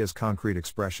ideas concrete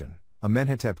expression,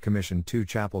 Amenhotep commissioned two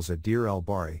chapels at Deir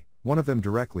el-Bahri, one of them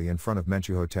directly in front of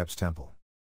Mentuhotep's temple.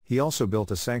 He also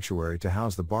built a sanctuary to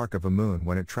house the bark of Amun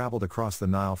when it traveled across the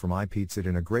Nile from Ipizit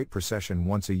in a great procession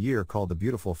once a year called the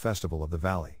Beautiful Festival of the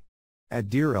Valley. At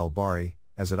Deir el-Bahri,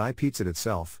 as at Ipizit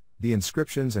itself, the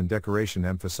inscriptions and decoration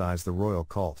emphasized the royal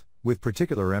cult, with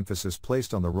particular emphasis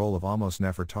placed on the role of Amos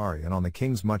Nefertari and on the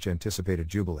king's much-anticipated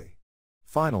jubilee.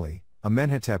 Finally,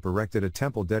 Amenhotep erected a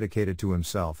temple dedicated to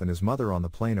himself and his mother on the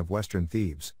plain of western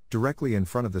Thebes, directly in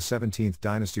front of the 17th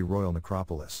dynasty royal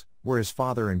necropolis, where his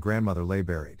father and grandmother lay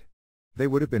buried. They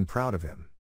would have been proud of him.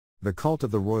 The cult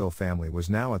of the royal family was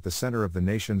now at the center of the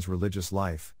nation's religious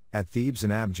life, at Thebes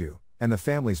and Abju, and the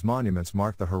family's monuments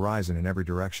marked the horizon in every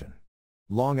direction.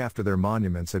 Long after their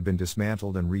monuments had been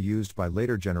dismantled and reused by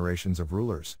later generations of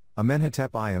rulers,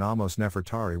 Amenhotep I and Amos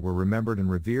Nefertari were remembered and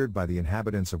revered by the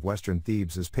inhabitants of western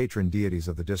Thebes as patron deities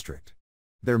of the district.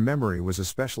 Their memory was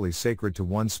especially sacred to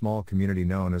one small community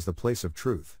known as the Place of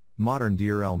Truth, modern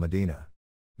Deir el-Medina.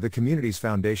 The community's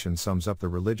foundation sums up the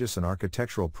religious and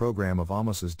architectural program of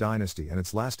Amos's dynasty and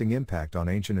its lasting impact on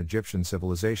ancient Egyptian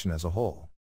civilization as a whole.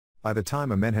 By the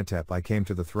time Amenhotep I came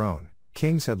to the throne,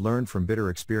 kings had learned from bitter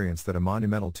experience that a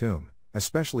monumental tomb,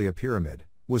 especially a pyramid,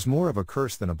 was more of a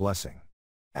curse than a blessing.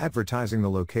 Advertising the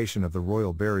location of the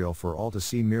royal burial for all to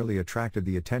see merely attracted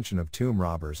the attention of tomb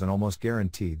robbers and almost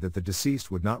guaranteed that the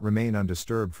deceased would not remain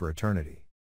undisturbed for eternity.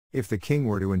 If the king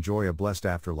were to enjoy a blessed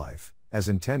afterlife, as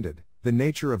intended, the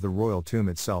nature of the royal tomb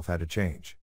itself had to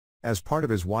change. As part of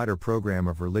his wider program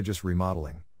of religious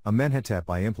remodeling, Amenhotep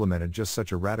I implemented just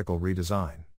such a radical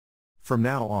redesign. From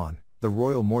now on, the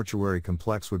royal mortuary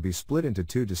complex would be split into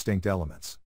two distinct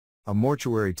elements. A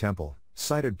mortuary temple,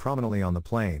 sited prominently on the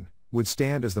plain, would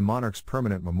stand as the monarch's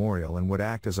permanent memorial and would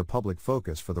act as a public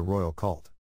focus for the royal cult.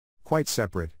 Quite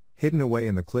separate, hidden away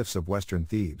in the cliffs of western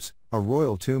Thebes, a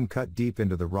royal tomb cut deep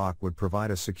into the rock would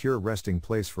provide a secure resting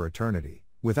place for eternity,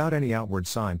 without any outward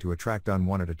sign to attract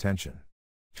unwanted attention.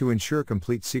 To ensure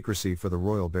complete secrecy for the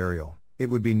royal burial, it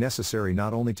would be necessary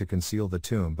not only to conceal the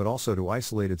tomb but also to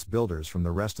isolate its builders from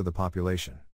the rest of the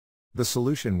population. The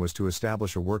solution was to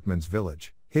establish a workman's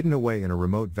village, hidden away in a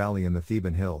remote valley in the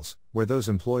Theban hills, where those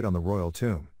employed on the royal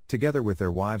tomb, together with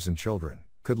their wives and children,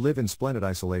 could live in splendid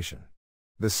isolation.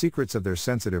 The secrets of their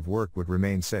sensitive work would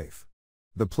remain safe.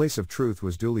 The place of truth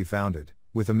was duly founded,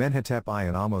 with Amenhotep I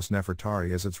and Ahmose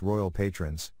Nefertari as its royal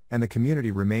patrons, and the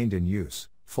community remained in use,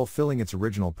 fulfilling its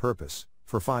original purpose,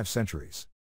 for 5 centuries.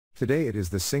 Today it is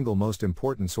the single most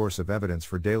important source of evidence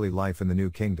for daily life in the New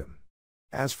Kingdom.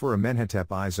 As for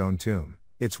Amenhotep I's own tomb,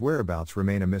 its whereabouts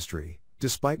remain a mystery,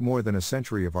 despite more than a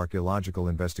century of archaeological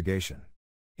investigation.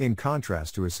 In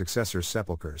contrast to his successor's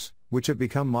sepulchres, which have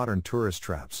become modern tourist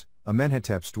traps,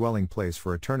 Amenhotep's dwelling place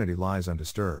for eternity lies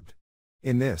undisturbed.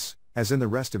 In this, as in the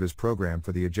rest of his program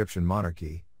for the Egyptian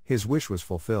monarchy, his wish was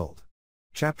fulfilled.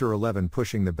 Chapter 11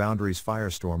 Pushing the Boundaries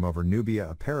Firestorm over Nubia.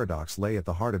 A paradox lay at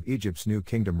the heart of Egypt's New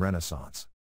Kingdom Renaissance.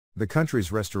 The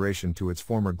country's restoration to its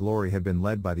former glory had been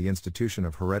led by the institution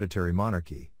of hereditary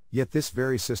monarchy, yet this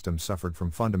very system suffered from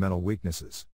fundamental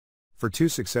weaknesses. For 2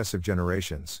 successive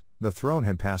generations, the throne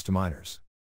had passed to minors.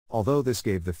 Although this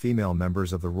gave the female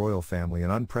members of the royal family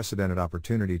an unprecedented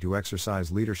opportunity to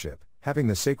exercise leadership, having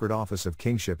the sacred office of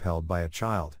kingship held by a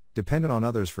child, dependent on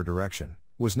others for direction,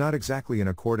 was not exactly in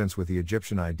accordance with the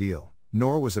Egyptian ideal,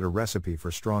 nor was it a recipe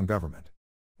for strong government.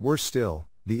 Worse still,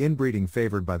 the inbreeding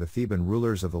favored by the Theban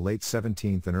rulers of the late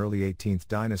 17th and early 18th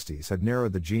dynasties had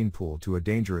narrowed the gene pool to a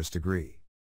dangerous degree.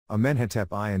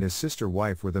 Amenhotep I and his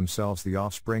sister-wife were themselves the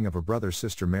offspring of a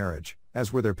brother-sister marriage,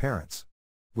 as were their parents.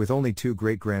 With only 2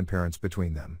 great-grandparents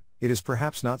between them, it is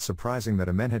perhaps not surprising that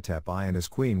Amenhotep I and his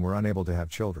queen were unable to have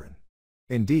children.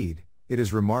 Indeed, it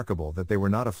is remarkable that they were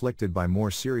not afflicted by more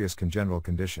serious congenital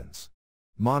conditions.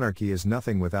 Monarchy is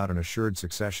nothing without an assured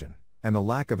succession, and the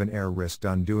lack of an heir risked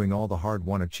undoing all the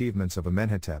hard-won achievements of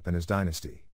Amenhotep and his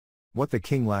dynasty. What the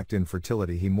king lacked in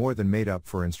fertility he more than made up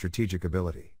for in strategic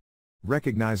ability.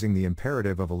 Recognizing the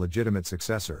imperative of a legitimate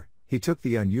successor, he took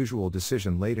the unusual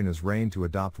decision late in his reign to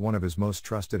adopt one of his most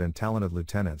trusted and talented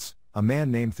lieutenants, a man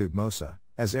named Thutmose,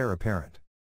 as heir apparent.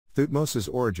 Thutmose's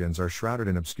origins are shrouded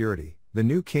in obscurity. The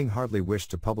new king hardly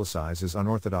wished to publicize his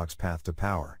unorthodox path to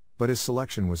power, but his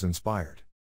selection was inspired.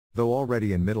 Though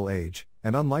already in middle age,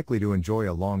 and unlikely to enjoy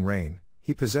a long reign,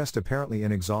 he possessed apparently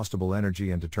inexhaustible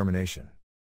energy and determination.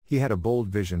 He had a bold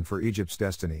vision for Egypt's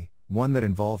destiny, one that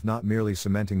involved not merely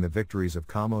cementing the victories of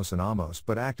Kamose and Ahmose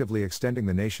but actively extending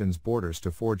the nation's borders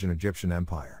to forge an Egyptian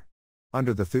empire.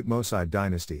 Under the Thutmoside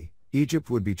dynasty, Egypt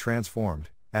would be transformed,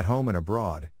 at home and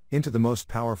abroad, into the most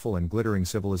powerful and glittering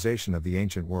civilization of the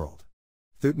ancient world.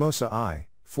 Thutmose I,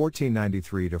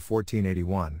 1493 to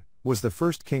 1481, was the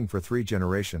first king for 3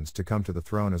 generations to come to the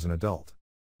throne as an adult.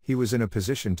 He was in a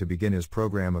position to begin his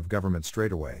program of government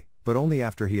straightaway, but only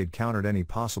after he had countered any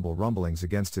possible rumblings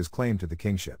against his claim to the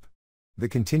kingship. The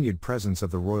continued presence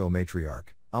of the royal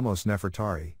matriarch, Ahmose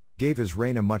Nefertari, gave his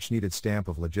reign a much-needed stamp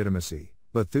of legitimacy,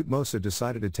 but Thutmose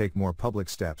decided to take more public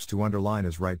steps to underline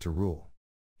his right to rule.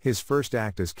 His first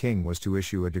act as king was to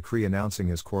issue a decree announcing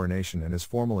his coronation and his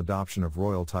formal adoption of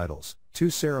royal titles, 2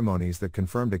 ceremonies that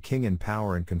confirmed a king in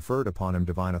power and conferred upon him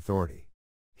divine authority.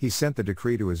 He sent the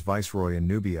decree to his viceroy in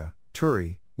Nubia,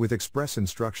 Turi, with express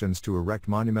instructions to erect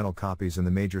monumental copies in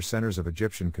the major centers of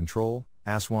Egyptian control,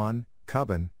 Aswan,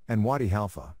 Kuban, and Wadi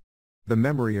Halfa. The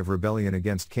memory of rebellion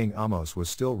against King Ahmose was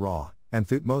still raw, and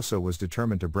Thutmose was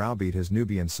determined to browbeat his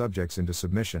Nubian subjects into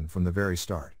submission from the very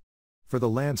start. For the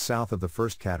land south of the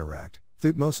First Cataract,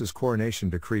 Thutmose's coronation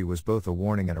decree was both a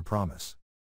warning and a promise.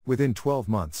 Within 12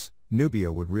 months,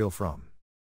 Nubia would reel from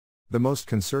the most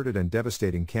concerted and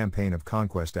devastating campaign of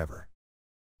conquest ever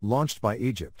launched by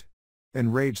Egypt.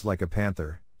 Enraged like a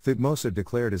panther, Thutmose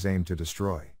declared his aim to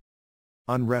destroy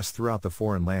unrest throughout the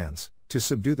foreign lands, to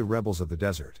subdue the rebels of the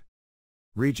desert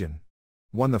region.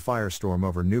 The firestorm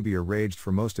over Nubia raged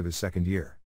for most of his second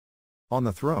year on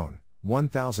the throne,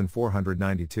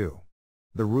 1492.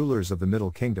 The rulers of the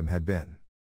Middle Kingdom had been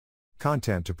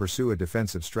content to pursue a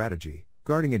defensive strategy,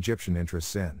 guarding Egyptian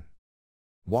interests in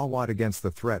Wawat against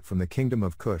the threat from the Kingdom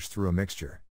of Kush through a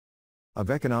mixture of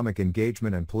economic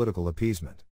engagement and political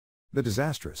appeasement. The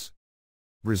disastrous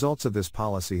results of this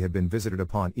policy had been visited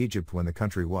upon Egypt when the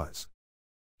country was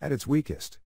at its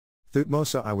weakest.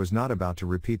 Thutmose I was not about to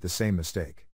repeat the same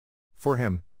mistake. For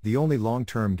him, the only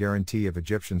long-term guarantee of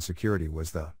Egyptian security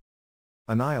was the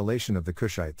annihilation of the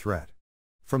Kushite threat.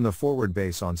 From the forward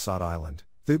base on Sot Island,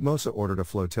 Thutmose ordered a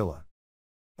flotilla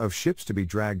of ships to be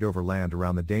dragged overland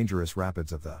around the dangerous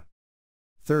rapids of the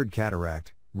Third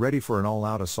Cataract, ready for an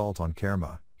all-out assault on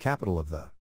Kerma, capital of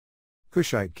the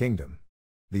Kushite kingdom.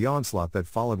 The onslaught that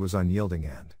followed was unyielding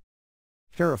and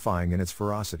terrifying in its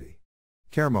ferocity.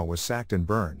 Kerma was sacked and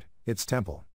burned, its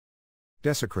temple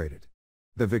desecrated.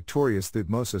 The victorious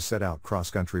Thutmose set out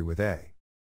cross-country with a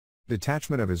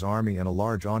detachment of his army and a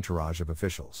large entourage of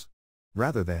officials.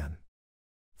 Rather than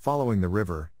following the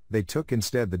river, they took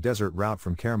instead the desert route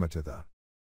from Kerma to the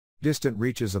distant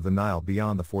reaches of the Nile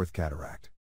beyond the Fourth Cataract.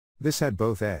 This had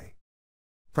both a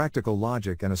practical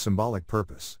logic and a symbolic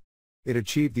purpose. It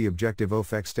achieved the objective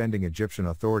of extending Egyptian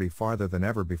authority farther than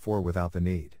ever before without the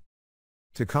need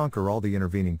to conquer all the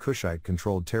intervening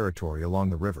Kushite-controlled territory along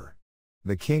the river.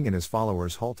 The king and his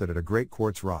followers halted at a great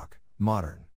quartz rock,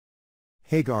 modern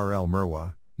Hagar el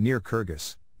Merwa, near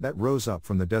Kirgis, that rose up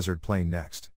from the desert plain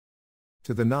next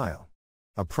to the Nile.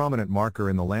 A prominent marker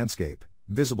in the landscape,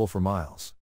 visible for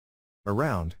miles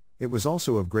around, it was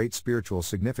also of great spiritual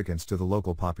significance to the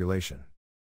local population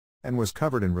and was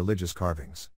covered in religious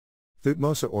carvings.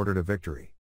 Thutmose ordered a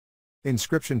victory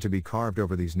inscription to be carved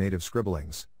over these native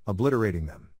scribblings, obliterating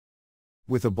them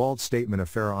with a bald statement of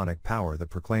pharaonic power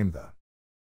that proclaimed the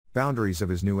boundaries of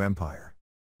his new empire.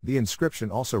 The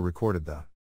inscription also recorded the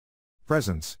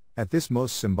presence, at this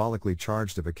most symbolically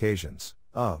charged of occasions,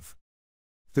 of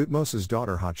Thutmose's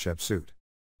daughter Hatshepsut.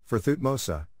 For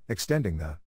Thutmose, extending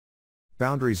the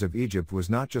boundaries of Egypt was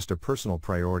not just a personal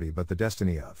priority but the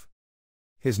destiny of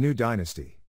his new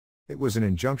dynasty. It was an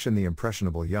injunction the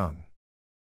impressionable young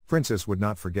princess would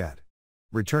not forget.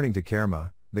 Returning to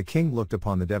Kerma, the king looked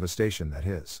upon the devastation that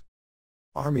his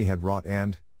army had wrought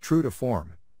and, true to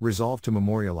form, resolved to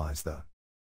memorialize the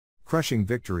crushing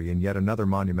victory in yet another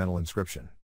monumental inscription.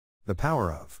 The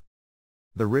power of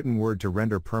the written word to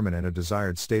render permanent a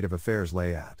desired state of affairs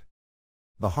lay at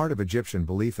the heart of Egyptian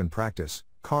belief and practice,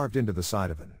 carved into the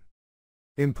side of an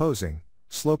imposing,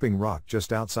 sloping rock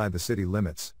just outside the city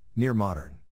limits, near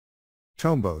modern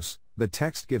Tombos. The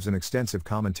text gives an extensive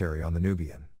commentary on the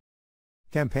Nubian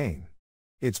campaign.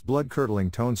 Its blood-curdling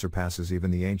tone surpasses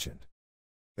even the ancient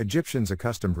Egyptians'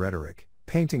 accustomed rhetoric,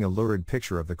 painting a lurid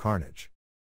picture of the carnage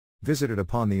visited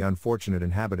upon the unfortunate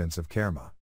inhabitants of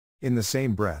Kerma. In the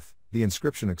same breath, the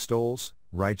inscription extols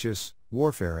righteous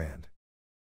warfare and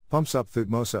pumps up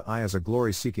Thutmose I as a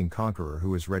glory-seeking conqueror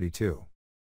who is ready to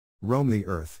roam the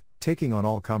earth, taking on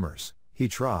all comers. He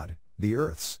trod the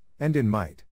earth's end in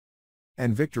might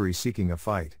and victory, seeking a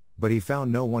fight, but he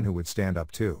found no one who would stand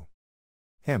up to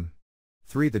him.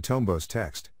 3. The Tombos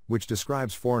text, which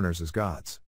describes foreigners as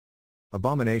gods'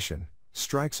 abomination,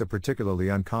 strikes a particularly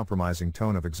uncompromising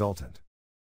tone of exultant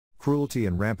cruelty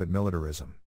and rampant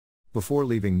militarism. Before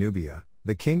leaving Nubia,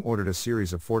 the king ordered a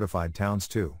series of fortified towns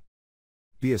to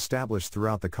be established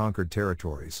throughout the conquered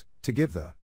territories, to give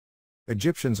the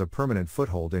Egyptians a permanent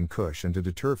foothold in Kush and to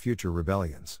deter future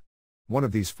rebellions. One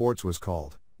of these forts was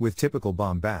called, with typical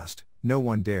bombast, "No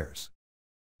one dares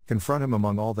confront him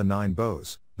among all the 9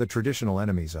 bows," the traditional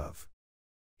enemies of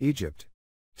Egypt.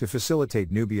 To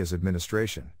facilitate Nubia's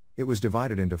administration, it was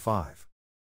divided into 5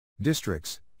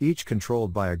 districts, each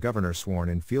controlled by a governor sworn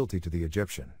in fealty to the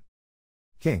Egyptian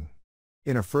king.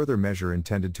 In a further measure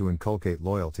intended to inculcate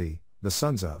loyalty, the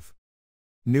sons of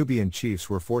Nubian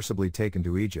chiefs were forcibly taken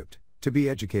to Egypt, to be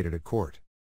educated at court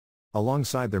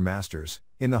alongside their masters,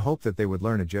 in the hope that they would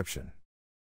learn Egyptian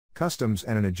customs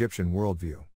and an Egyptian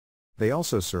worldview. They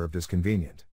also served as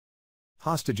convenient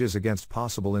hostages against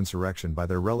possible insurrection by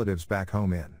their relatives back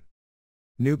home in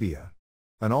Nubia.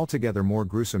 An altogether more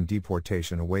gruesome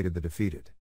deportation awaited the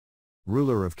defeated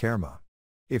ruler of Kerma.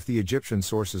 If the Egyptian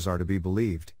sources are to be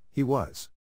believed, he was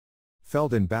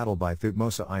felled in battle by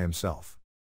Thutmose I himself.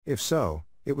 If so,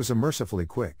 it was a mercifully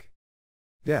quick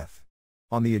death.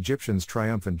 On the Egyptians'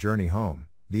 triumphant journey home,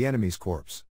 the enemy's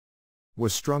corpse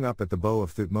was strung up at the bow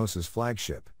of Thutmose's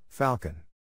flagship, Falcon.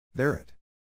 There it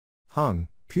hung,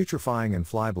 putrefying and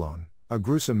flyblown, a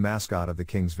gruesome mascot of the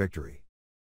king's victory,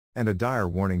 and a dire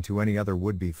warning to any other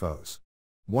would-be foes.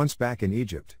 Once back in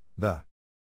Egypt, the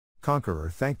conqueror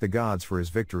thanked the gods for his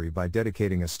victory by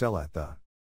dedicating a stela at the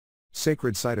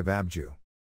sacred site of Abju.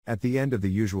 At the end of the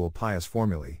usual pious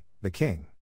formulae, the king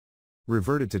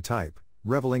reverted to type,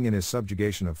 reveling in his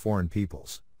subjugation of foreign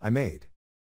peoples. I made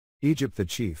Egypt the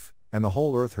chief, and the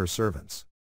whole earth her servants.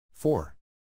 4.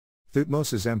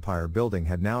 Thutmose's empire building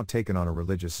had now taken on a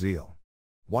religious zeal.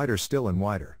 Wider still and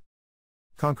wider.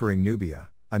 Conquering Nubia,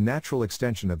 a natural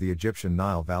extension of the Egyptian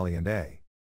Nile Valley and a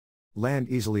land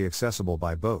easily accessible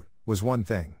by boat, was one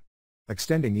thing.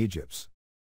 Extending Egypt's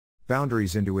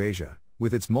boundaries into Asia,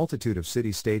 with its multitude of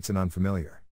city-states and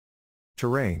unfamiliar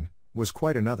terrain, was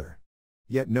quite another.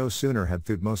 Yet no sooner had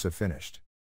Thutmose finished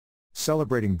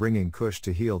celebrating bringing Kush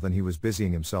to heel than he was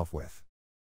busying himself with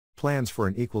plans for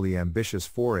an equally ambitious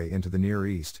foray into the Near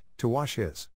East, to wash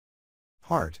his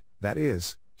heart, that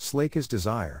is, slake his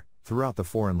desire, throughout the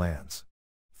foreign lands.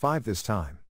 5. This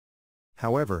time,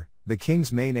 however, the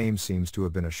king's main aim seems to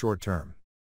have been a short-term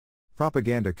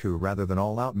propaganda coup rather than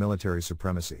all-out military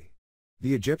supremacy.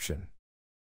 The Egyptian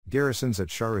garrisons at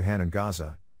Sharuhan and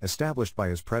Gaza, established by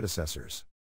his predecessors,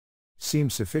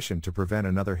 seemed sufficient to prevent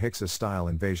another Hyksos-style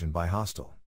invasion by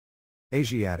hostile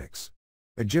Asiatics.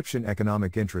 Egyptian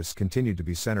economic interests continued to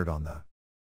be centered on the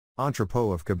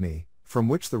entrepot of Khabni, from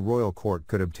which the royal court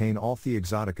could obtain all the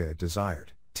exotica it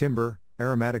desired: timber,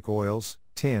 aromatic oils,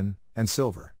 tin, and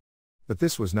silver. But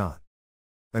this was not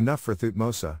enough for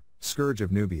Thutmose, scourge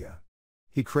of Nubia.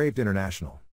 He craved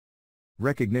international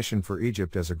recognition for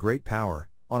Egypt as a great power,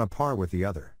 on a par with the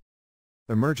other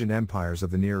emergent empires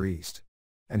of the Near East.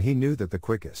 And he knew that the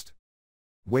quickest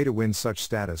way to win such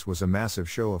status was a massive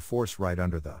show of force right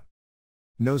under the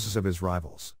noses of his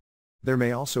rivals. There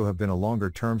may also have been a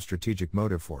longer-term strategic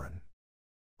motive for an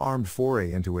armed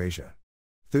foray into Asia.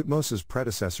 Thutmose's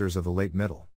predecessors of the late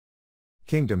Middle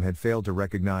Kingdom had failed to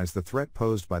recognize the threat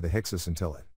posed by the Hyksos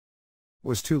until it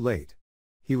was too late.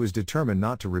 He was determined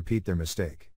not to repeat their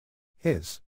mistake.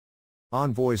 His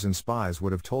envoys and spies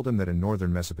would have told him that in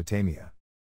northern Mesopotamia,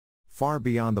 far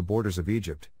beyond the borders of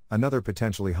Egypt, another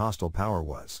potentially hostile power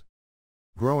was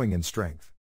growing in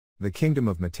strength. The kingdom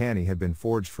of Mitanni had been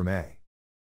forged from a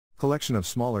collection of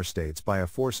smaller states by a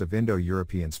force of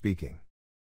Indo-European speaking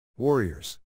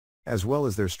warriors, as well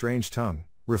as their strange tongue,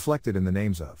 reflected in the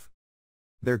names of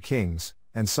their kings,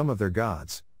 and some of their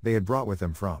gods, they had brought with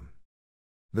them from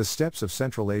the steppes of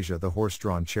Central Asia the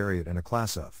horse-drawn chariot and a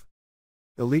class of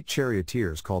elite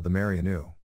charioteers called the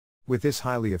Marianu. With this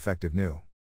highly effective new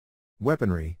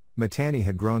weaponry, Mitanni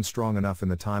had grown strong enough in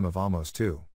the time of Ahmose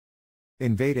to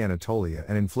invade Anatolia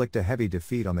and inflict a heavy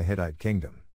defeat on the Hittite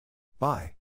kingdom.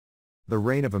 By the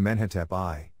reign of Amenhotep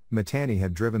I, Mitanni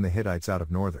had driven the Hittites out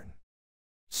of northern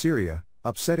Syria,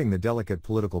 upsetting the delicate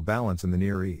political balance in the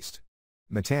Near East.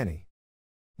 Mitanni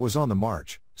was on the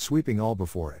march, sweeping all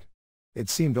before it. It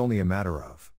seemed only a matter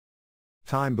of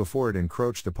time before it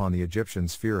encroached upon the Egyptian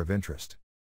sphere of interest.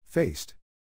 Faced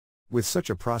with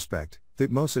such a prospect,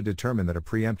 Thutmose determined that a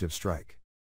preemptive strike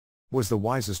was the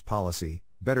wisest policy,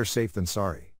 better safe than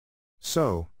sorry.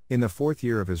 So, in the 4th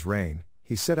year of his reign,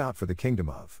 he set out for the kingdom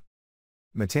of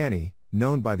Mitanni,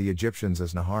 known by the Egyptians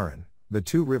as Naharan, the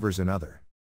two rivers in other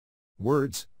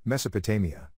words,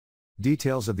 Mesopotamia.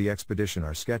 Details of the expedition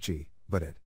are sketchy, but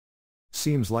it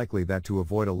seems likely that to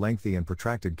avoid a lengthy and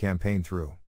protracted campaign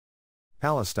through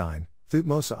Palestine,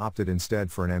 Thutmose opted instead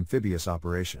for an amphibious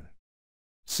operation,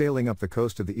 sailing up the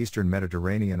coast of the eastern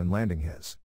Mediterranean and landing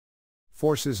his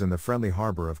forces in the friendly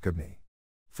harbor of Khabni.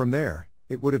 From there,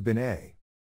 it would have been a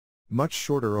much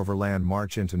shorter overland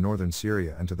march into northern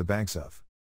Syria and to the banks of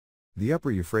the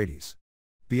upper Euphrates.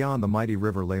 Beyond the mighty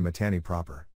river lay Mitanni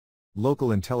proper.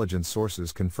 Local intelligence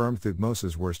sources confirmed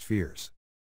Thutmose's worst fears.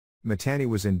 Mitanni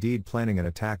was indeed planning an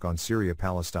attack on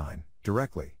Syria-Palestine,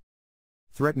 directly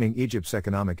threatening Egypt's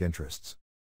economic interests.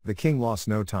 The king lost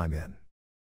no time in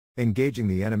engaging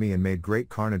the enemy and made great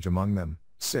carnage among them.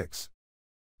 6.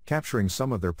 Capturing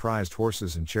some of their prized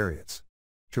horses and chariots.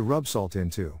 To rub salt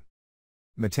into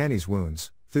Mitanni's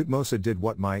wounds, Thutmose did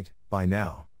what might, by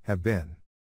now, have been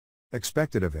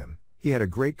expected of him. He had a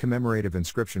great commemorative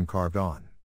inscription carved on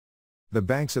the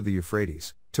banks of the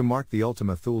Euphrates, to mark the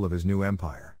Ultima Thule of his new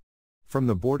empire. From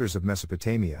the borders of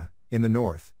Mesopotamia, in the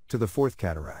north, to the Fourth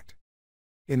Cataract.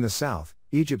 In the south,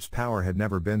 Egypt's power had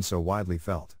never been so widely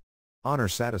felt. Honor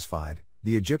satisfied,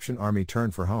 the Egyptian army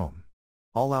turned for home.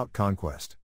 All-out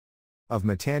conquest of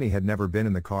Mitanni had never been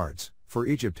in the cards, for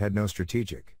Egypt had no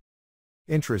strategic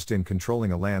interest in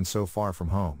controlling a land so far from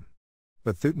home.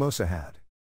 But Thutmose had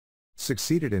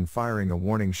succeeded in firing a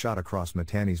warning shot across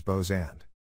Mitanni's bows and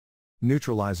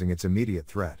neutralizing its immediate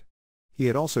threat. He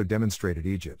had also demonstrated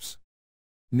Egypt's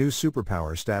new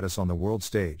superpower status on the world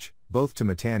stage, both to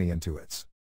Mitanni and to its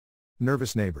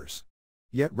nervous neighbors.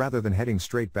 Yet rather than heading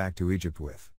straight back to Egypt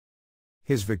with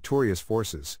His victorious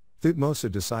forces,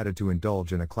 Thutmose decided to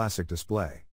indulge in a classic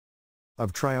display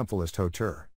of triumphalist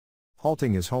hauteur,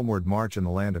 halting his homeward march in the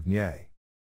land of Nye.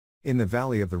 In the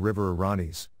valley of the river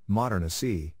Orontes, modern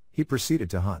Assi, he proceeded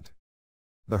to hunt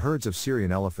the herds of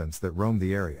Syrian elephants that roamed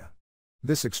the area.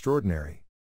 This extraordinary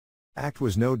act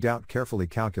was no doubt carefully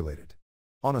calculated.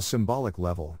 On a symbolic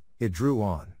level, it drew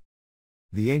on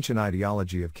the ancient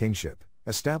ideology of kingship,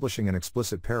 establishing an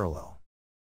explicit parallel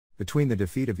between the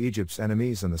defeat of Egypt's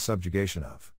enemies and the subjugation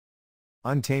of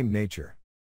untamed nature.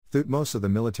 Thutmose the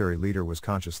military leader was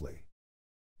consciously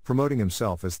promoting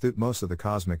himself as Thutmose the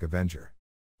cosmic avenger.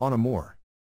 On a more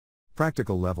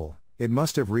practical level, it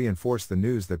must have reinforced the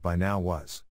news that by now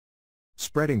was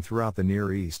spreading throughout the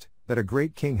Near East, that a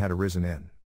great king had arisen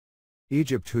in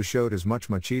Egypt who showed as much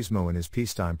machismo in his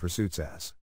peacetime pursuits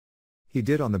as he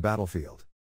did on the battlefield.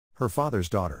 Her father's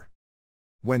daughter.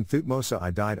 When Thutmose I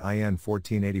died in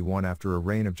 1481 after a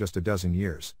reign of just a dozen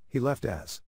years, he left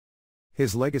as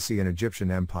his legacy an Egyptian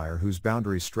empire whose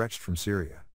boundaries stretched from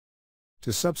Syria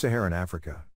to sub-Saharan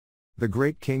Africa. The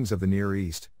great kings of the Near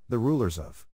East, the rulers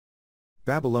of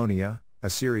Babylonia,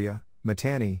 Assyria,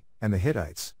 Mitanni, and the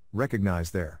Hittites,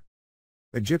 recognized their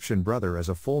Egyptian brother as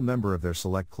a full member of their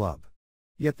select club.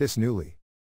 Yet this newly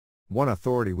won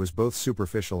authority was both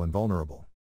superficial and vulnerable.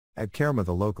 At Kerma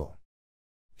the local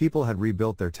people had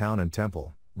rebuilt their town and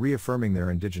temple, reaffirming their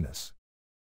indigenous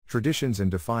traditions in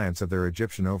defiance of their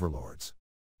Egyptian overlords.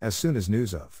 As soon as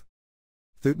news of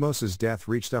Thutmose's death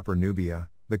reached Upper Nubia,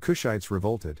 the Kushites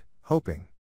revolted, hoping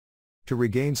to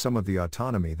regain some of the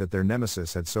autonomy that their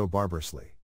nemesis had so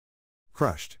barbarously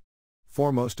crushed.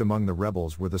 Foremost among the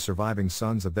rebels were the surviving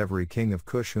sons of every king of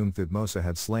Kush whom Thutmose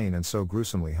had slain and so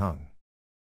gruesomely hung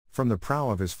from the prow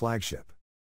of his flagship.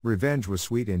 Revenge was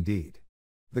sweet indeed.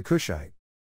 The Kushite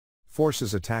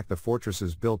forces attacked the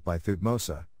fortresses built by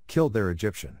Thutmose, killed their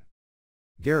Egyptian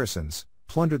garrisons,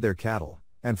 plundered their cattle,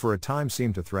 and for a time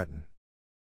seemed to threaten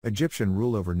Egyptian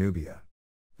rule over Nubia.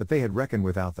 But they had reckoned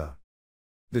without the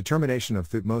determination of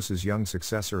Thutmose's young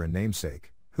successor and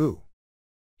namesake, who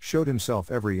showed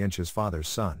himself every inch his father's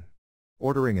son.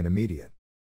 Ordering an immediate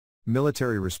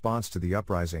military response to the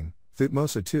uprising,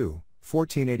 Thutmose II,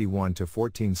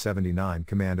 1481-1479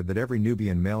 commanded that every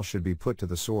Nubian male should be put to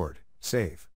the sword,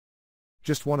 save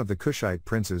just one of the Kushite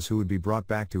princes who would be brought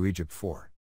back to Egypt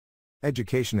for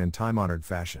education in time-honored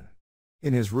fashion.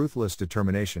 In his ruthless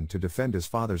determination to defend his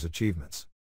father's achievements,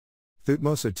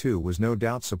 Thutmose II was no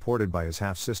doubt supported by his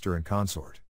half-sister and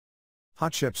consort,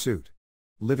 Hatshepsut.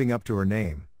 Living up to her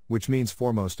name, which means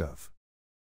foremost of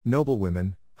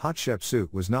noblewomen,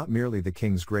 Hatshepsut was not merely the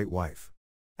king's great wife.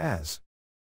 As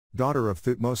daughter of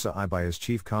Thutmose I by his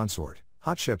chief consort,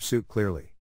 Hatshepsut clearly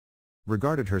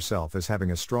regarded herself as having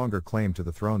a stronger claim to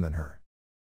the throne than her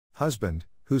husband,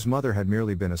 whose mother had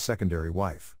merely been a secondary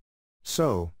wife.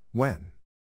 So, when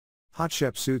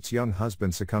Hatshepsut's young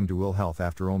husband succumbed to ill health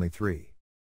after only 3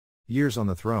 years on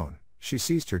the throne, she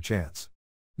seized her chance.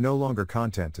 No longer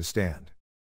content to stand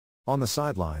on the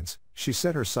sidelines, she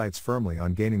set her sights firmly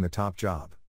on gaining the top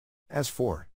job. As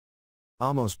for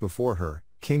Ahmose before her,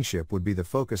 kingship would be the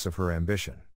focus of her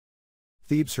ambition.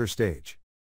 Thebes her stage.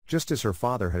 Just as her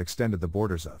father had extended the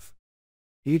borders of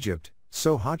Egypt,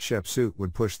 so Hatshepsut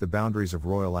would push the boundaries of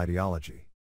royal ideology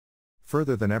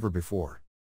further than ever before.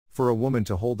 For a woman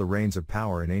to hold the reins of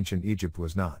power in ancient Egypt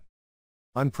was not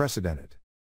unprecedented.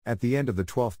 At the end of the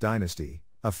 12th dynasty,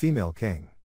 a female king,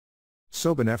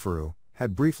 Sobeneferu,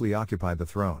 had briefly occupied the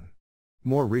throne.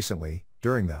 More recently,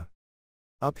 during the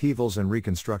upheavals and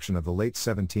reconstruction of the late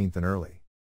 17th and early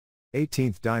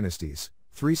 18th dynasties,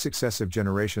 3 successive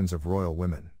generations of royal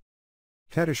women,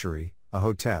 Ketesheri,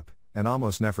 Ahotep, and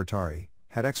Ahmose Nefertari,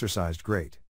 had exercised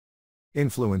great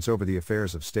influence over the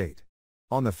affairs of state.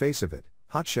 On the face of it,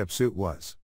 Hatshepsut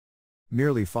was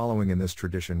merely following in this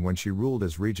tradition when she ruled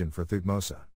as regent for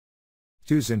Thutmose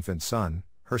II's infant son,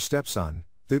 her stepson,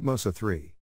 Thutmose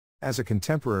III. As a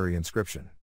contemporary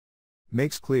inscription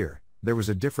makes clear, there was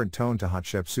a different tone to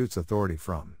Hatshepsut's authority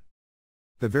from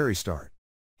the very start.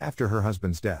 After her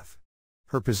husband's death,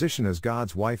 her position as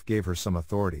God's wife gave her some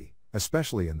authority,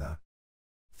 especially in the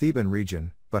Theban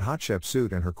region, but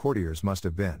Hatshepsut and her courtiers must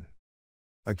have been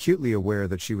acutely aware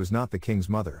that she was not the king's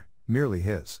mother, merely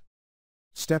his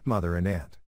stepmother and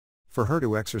aunt. For her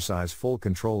to exercise full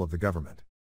control of the government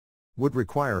would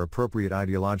require appropriate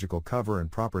ideological cover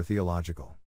and proper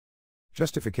theological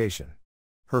justification.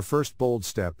 Her first bold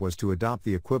step was to adopt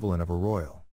the equivalent of a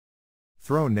royal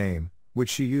throne name, which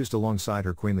she used alongside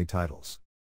her queenly titles.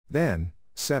 Then,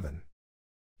 7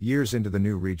 years into the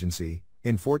new regency,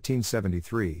 in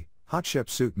 1473,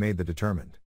 Hatshepsut made the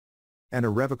determined An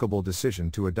irrevocable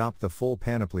decision to adopt the full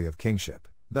panoply of kingship,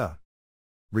 the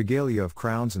regalia of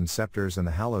crowns and scepters and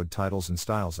the hallowed titles and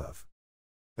styles of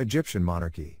Egyptian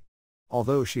monarchy.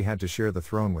 Although she had to share the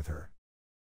throne with her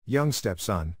young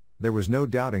stepson, there was no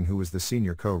doubting who was the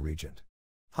senior co-regent.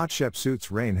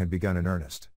 Hatshepsut's reign had begun in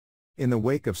earnest. In the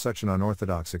wake of such an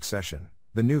unorthodox succession,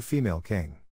 the new female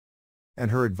king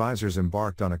and her advisors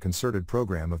embarked on a concerted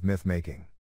program of myth-making.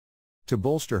 To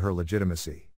bolster her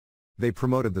legitimacy, they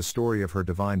promoted the story of her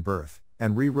divine birth,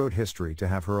 and rewrote history to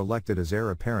have her elected as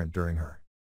heir apparent during her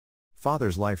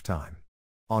father's lifetime.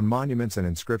 On monuments and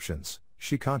inscriptions,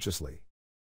 she consciously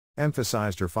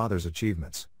emphasized her father's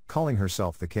achievements, calling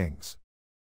herself the king's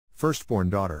firstborn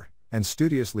daughter, and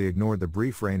studiously ignored the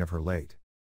brief reign of her late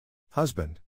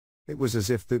husband. It was as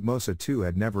if Thutmose II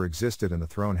had never existed and the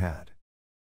throne had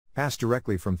passed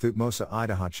directly from Thutmose I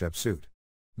to Hatshepsut.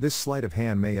 This sleight of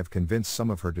hand may have convinced some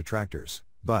of her detractors,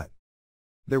 but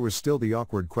there was still the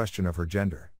awkward question of her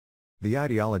gender. The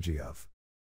ideology of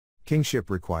kingship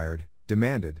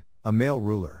demanded, a male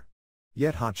ruler.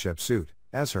 Yet Hatshepsut,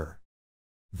 as her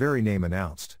very name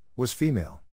announced, was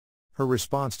female. Her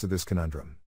response to this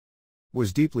conundrum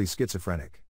was deeply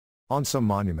schizophrenic. On some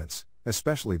monuments,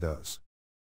 especially those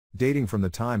dating from the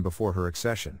time before her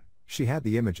accession, she had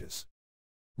the images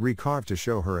recarved to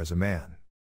show her as a man.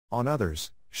 On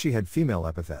others, she had female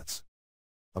epithets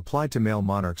applied to male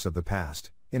monarchs of the past,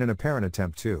 in an apparent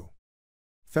attempt to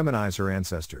feminize her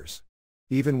ancestors.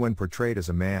 Even when portrayed as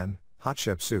a man,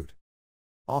 Hatshepsut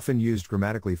often used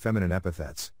grammatically feminine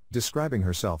epithets, describing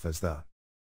herself as the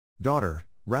daughter,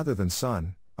 rather than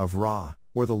son, of Ra,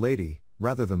 or the lady,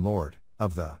 rather than lord,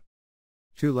 of the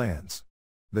two lands.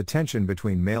 The tension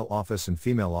between male office and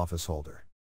female office holder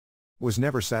was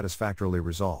never satisfactorily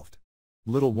resolved.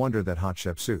 Little wonder that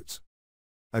Hatshepsut's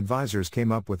advisors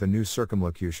came up with a new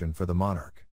circumlocution for the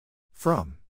monarch.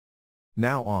 From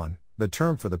now on, the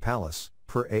term for the palace,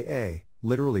 per-aa,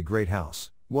 literally great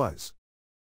house, was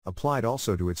applied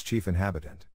also to its chief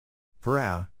inhabitant.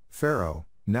 Pharaoh, pharaoh,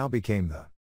 now became the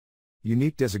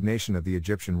unique designation of the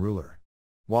Egyptian ruler.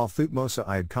 While Thutmose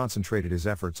I had concentrated his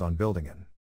efforts on building an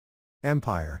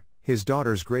empire, his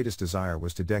daughter's greatest desire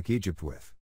was to deck Egypt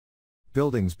with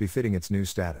buildings befitting its new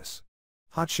status.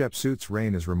 Hatshepsut's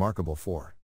reign is remarkable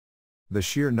for the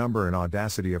sheer number and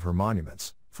audacity of her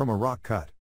monuments, from a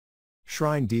rock-cut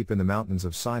shrine deep in the mountains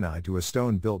of Sinai to a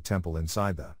stone-built temple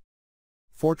inside the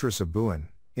fortress of Buin,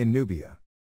 in Nubia.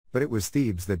 But it was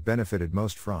Thebes that benefited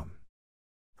most from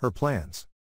her plans.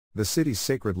 The city's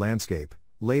sacred landscape,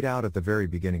 laid out at the very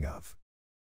beginning of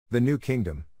the new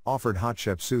kingdom, offered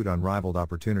Hatshepsut unrivaled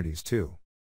opportunities to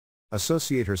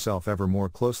associate herself ever more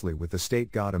closely with the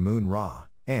state god Amun-Ra,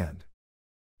 and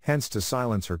hence to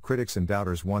silence her critics and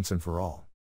doubters once and for all.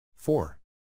 For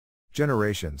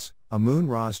generations,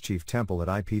 Amun-Ra's chief temple at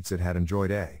Ipizit had enjoyed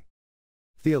a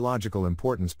theological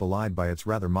importance belied by its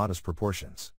rather modest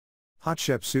proportions.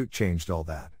 Hatshepsut changed all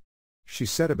that. She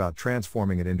set about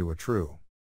transforming it into a true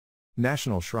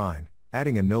national shrine,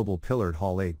 adding a noble pillared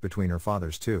hall 8 between her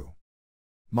father's two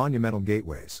monumental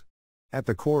gateways. At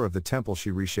the core of the temple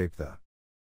she reshaped the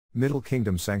Middle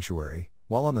Kingdom sanctuary,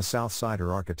 while on the south side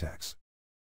her architects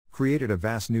created a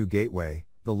vast new gateway,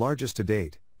 the largest to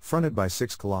date, fronted by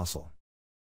 6 colossal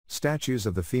statues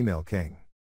of the female king.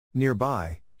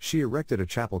 Nearby, she erected a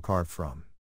chapel carved from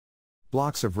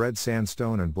blocks of red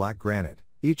sandstone and black granite,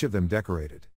 each of them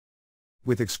decorated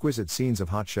with exquisite scenes of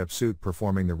Hatshepsut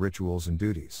performing the rituals and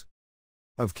duties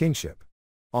of kingship.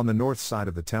 On the north side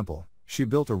of the temple, she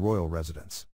built a royal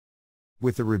residence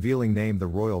with the revealing name the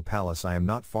Royal Palace. I am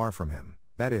not far from him,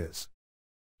 that is,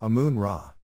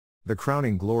 Amun-Ra. The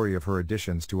crowning glory of her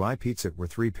additions to Ipizit were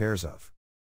 3 pairs of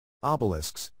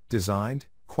obelisks, designed,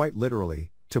 quite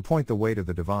literally, to point the way to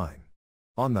the divine.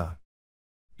 On the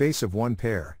base of one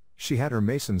pair, she had her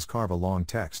masons carve a long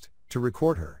text, to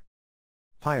record her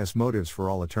pious motives for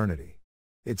all eternity.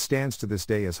 It stands to this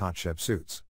day as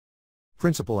Hatshepsut's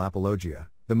principal apologia,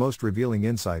 the most revealing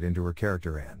insight into her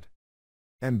character and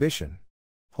ambition.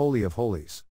 Holy of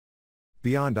Holies.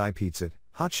 Beyond Ipizit,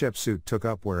 Hatshepsut took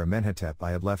up where Amenhotep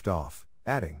I had left off,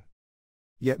 adding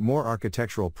yet more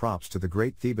architectural props to the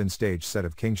great Theban stage set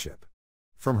of kingship.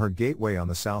 From her gateway on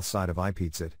the south side of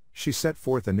Ipizit, she set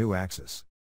forth a new axis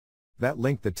that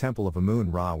linked the temple of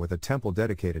Amun-Ra with a temple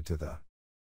dedicated to the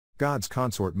god's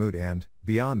consort Mut and,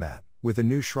 beyond that, with a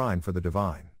new shrine for the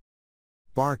divine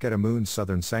bark at Amun's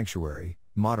southern sanctuary,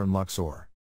 modern Luxor.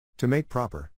 To make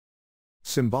proper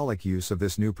symbolic use of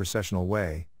this new processional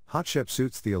way,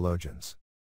 Hatshepsut's theologians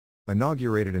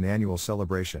inaugurated an annual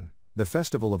celebration, the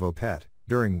Festival of Opet,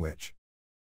 during which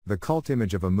the cult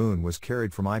image of Amun was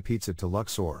carried from Ipizit to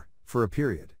Luxor, for a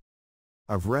period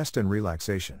of rest and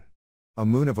relaxation. A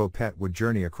moon of Opet would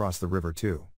journey across the river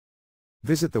to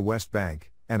visit the West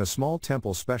Bank, and a small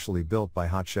temple specially built by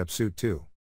Hatshepsut to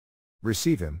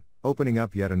receive him, opening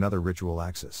up yet another ritual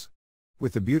axis.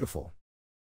 With the beautiful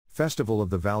Festival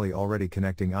of the Valley already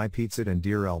connecting Ipizit and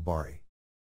Deir el-Bahri.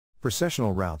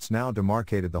 Processional routes now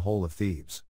demarcated the whole of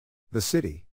Thebes. The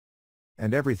city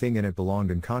and everything in it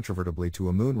belonged incontrovertibly to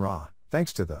Amun-Ra,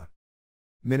 thanks to the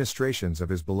ministrations of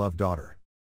his beloved daughter.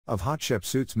 Of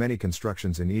Hatshepsut's many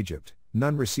constructions in Egypt,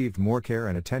 none received more care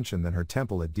and attention than her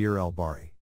temple at Deir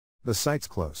el-Bahri. The site's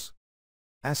close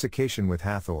association with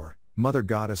Hathor, mother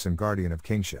goddess and guardian of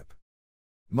kingship,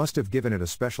 must have given it a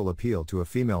special appeal to a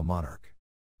female monarch.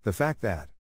 The fact that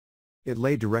it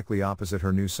lay directly opposite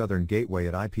her new southern gateway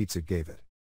at Ipizit gave it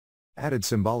added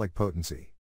symbolic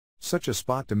potency. Such a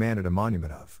spot demanded a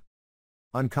monument of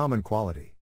uncommon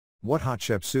quality. What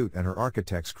Hatshepsut and her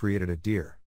architects created at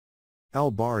Deir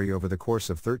el-Bahri over the course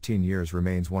of 13 years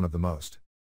remains one of the most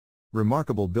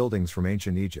remarkable buildings from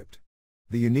ancient Egypt.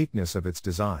 The uniqueness of its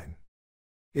design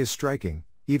is striking,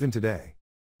 even today.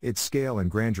 Its scale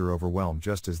and grandeur overwhelm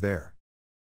just as their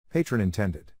patron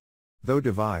intended. Though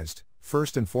devised,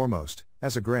 first and foremost,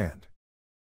 as a grand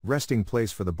resting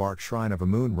place for the bark shrine of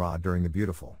Amun-Ra during the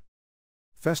beautiful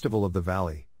Festival of the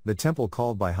Valley, the temple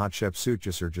called by Hatshepsut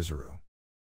Jisr-Jizru,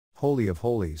 Holy of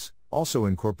Holies, also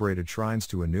incorporated shrines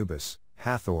to Anubis,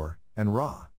 Hathor, and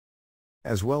Ra,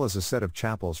 as well as a set of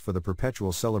chapels for the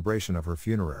perpetual celebration of her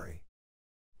funerary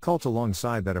cult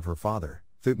alongside that of her father,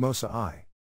 Thutmose I.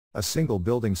 A single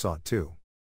building sought to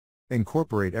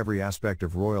incorporate every aspect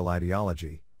of royal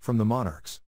ideology, from the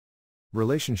monarch's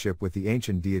relationship with the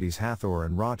ancient deities Hathor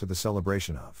and Ra to the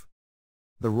celebration of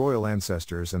the royal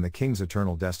ancestors and the king's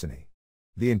eternal destiny.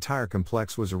 The entire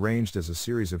complex was arranged as a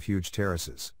series of huge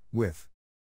terraces, with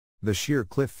the sheer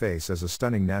cliff face as a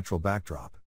stunning natural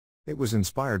backdrop. It was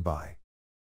inspired by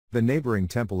the neighboring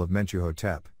temple of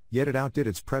Mentuhotep, yet it outdid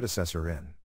its predecessor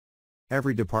in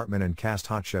every department and cast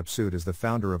Hatshepsut as the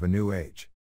founder of a new age.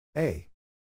 A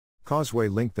causeway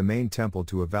linked the main temple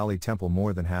to a valley temple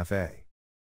more than half a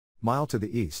mile to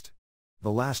the east.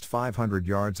 The last 500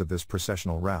 yards of this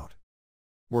processional route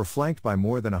were flanked by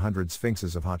more than 100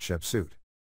 sphinxes of Hatshepsut.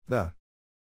 The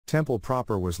temple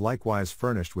proper was likewise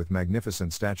furnished with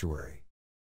magnificent statuary,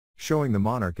 showing the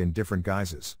monarch in different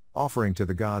guises, offering to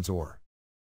the gods or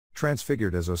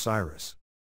transfigured as Osiris.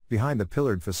 Behind the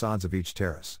pillared facades of each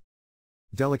terrace,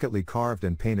 delicately carved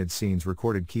and painted scenes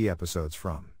recorded key episodes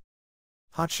from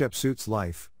Hatshepsut's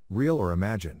life, real or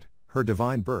imagined, her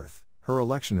divine birth, her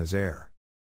election as heir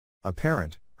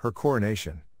apparent, her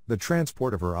coronation, the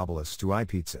transport of her obelisks to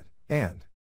Ipizit, and,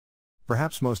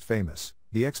 perhaps most famous,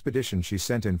 the expedition she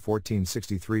sent in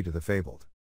 1463 to the fabled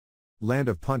land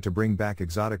of Punt to bring back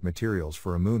exotic materials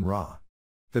for Amun-Ra.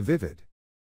 The vivid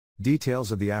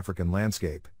details of the African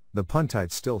landscape, the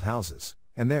Puntite stilt houses,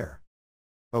 and their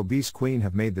obese queen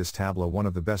have made this tableau one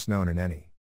of the best known in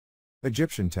any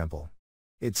Egyptian temple.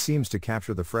 It seems to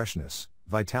capture the freshness,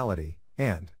 vitality,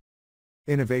 and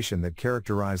innovation that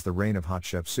characterize the reign of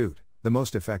Hatshepsut, the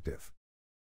most effective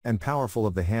and powerful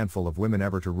of the handful of women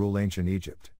ever to rule ancient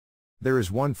Egypt. There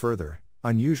is one further,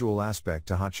 unusual aspect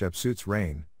to Hatshepsut's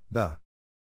reign, the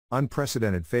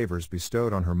unprecedented favors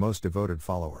bestowed on her most devoted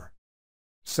follower.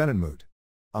 Senenmut.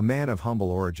 A man of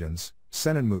humble origins,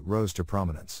 Senenmut rose to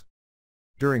prominence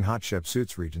during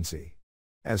Hatshepsut's regency.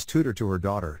 As tutor to her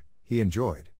daughter, he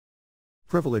enjoyed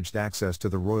privileged access to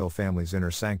the royal family's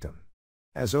inner sanctum.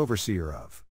 As overseer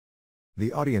of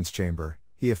the audience chamber,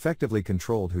 he effectively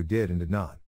controlled who did and did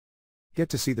not get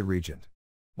to see the regent.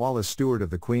 While as steward of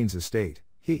the queen's estate,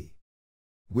 he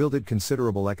wielded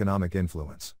considerable economic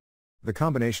influence. The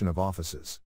combination of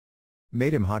offices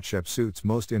made him Hatshepsut's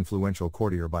most influential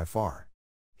courtier by far.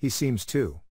 He seems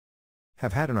to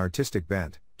have had an artistic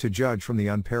bent, to judge from the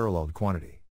unparalleled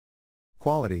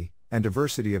quality, and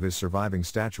diversity of his surviving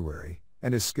statuary,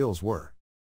 and his skills were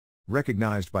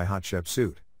recognized by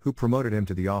Hatshepsut, who promoted him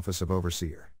to the office of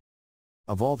overseer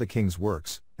of all the king's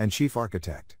works, and chief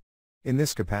architect. In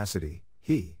this capacity,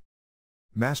 he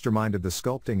masterminded the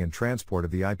sculpting and transport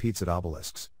of the Ipizit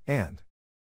obelisks, and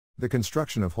the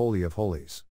construction of Holy of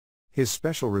Holies. His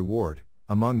special reward,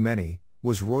 among many,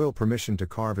 was royal permission to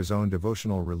carve his own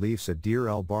devotional reliefs at Deir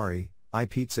el-Bahri,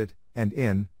 Ipizit, and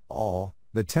in all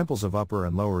the temples of Upper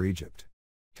and Lower Egypt.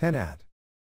 10 At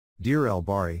Deir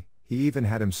el-Bahri, he even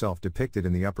had himself depicted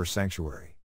in the upper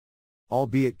sanctuary,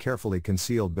 albeit carefully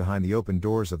concealed behind the open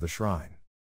doors of the shrine.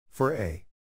 For a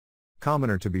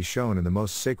commoner to be shown in the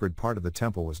most sacred part of the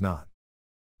temple was not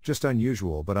just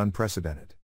unusual but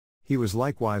unprecedented. He was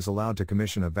likewise allowed to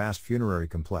commission a vast funerary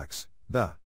complex,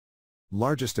 the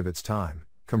largest of its time,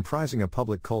 comprising a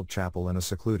public cult chapel and a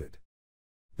secluded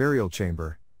burial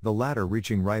chamber, the latter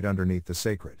reaching right underneath the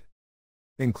sacred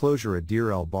enclosure at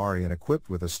Deir el-Bahri and equipped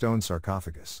with a stone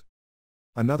sarcophagus.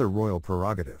 Another royal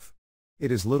prerogative.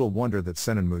 It is little wonder that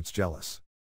Senenmut's jealous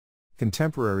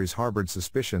contemporaries harbored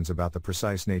suspicions about the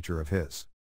precise nature of his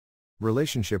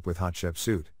relationship with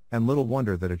Hatshepsut, and little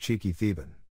wonder that a cheeky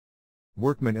Theban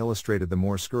workman illustrated the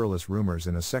more scurrilous rumors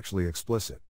in a sexually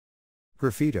explicit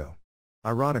graffito.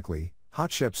 Ironically,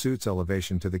 Hatshepsut's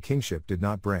elevation to the kingship did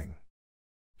not bring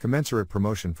commensurate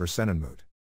promotion for Senenmut.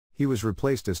 He was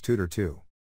replaced as tutor to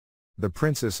the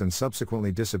princess and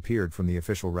subsequently disappeared from the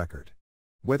official record.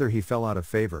 Whether he fell out of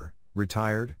favor,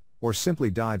 retired, or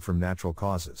simply died from natural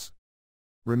causes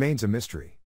remains a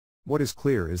mystery. What is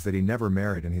clear is that he never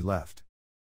married and he left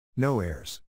no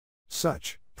heirs.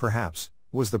 Such, perhaps,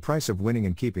 was the price of winning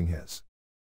and keeping his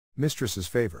mistress's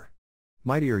favor.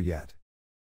 Mightier yet,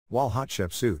 while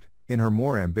Hatshepsut, in her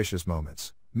more ambitious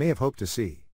moments, may have hoped to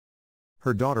see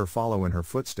her daughter follow in her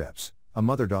footsteps, a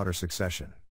mother-daughter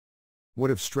succession would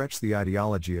have stretched the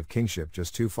ideology of kingship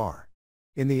just too far.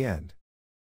 In the end,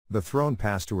 the throne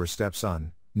passed to her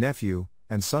stepson, nephew,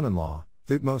 and son-in-law,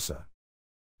 Thutmose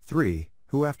III,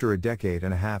 who after a decade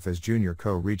and a half as junior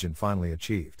co-regent finally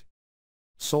achieved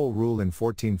sole rule in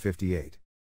 1458.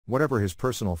 Whatever his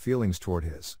personal feelings toward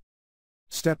his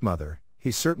stepmother,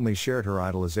 he certainly shared her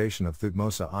idolization of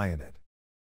Thutmose I, and it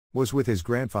was with his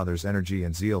grandfather's energy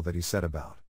and zeal that he set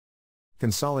about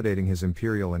consolidating his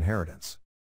imperial inheritance.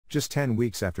 Just 10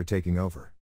 weeks after taking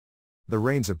over the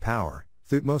reins of power,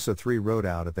 Thutmose III rode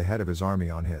out at the head of his army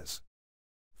on his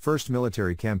first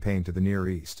military campaign to the Near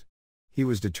East. He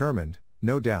was determined,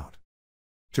 no doubt,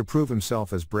 to prove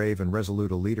himself as brave and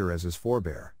resolute a leader as his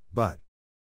forebear, but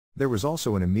there was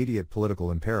also an immediate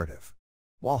political imperative.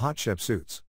 While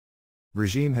Hatshepsut's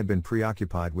regime had been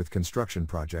preoccupied with construction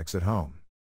projects at home,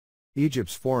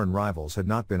 Egypt's foreign rivals had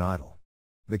not been idle.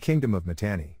 The kingdom of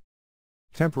Mitanni,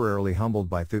 temporarily humbled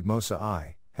by Thutmose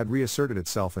I, had reasserted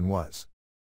itself and was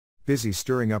busy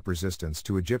stirring up resistance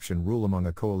to Egyptian rule among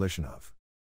a coalition of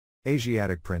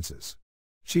Asiatic princes.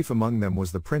 Chief among them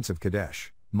was the Prince of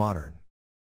Kadesh, modern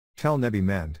Tel Nebi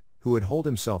Mend, who had holed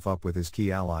himself up with his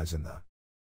key allies in the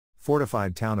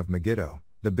fortified town of Megiddo,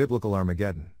 the biblical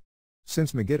Armageddon.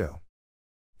 Since Megiddo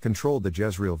controlled the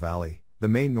Jezreel Valley, the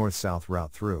main north-south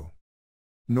route through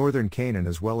northern Canaan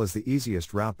as well as the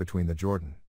easiest route between the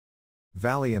Jordan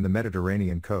Valley and the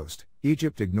Mediterranean coast,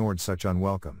 Egypt ignored such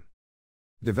unwelcome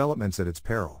developments at its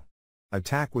peril.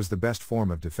 Attack was the best form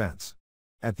of defense.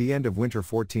 At the end of winter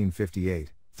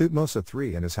 1458, Thutmose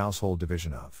III and his household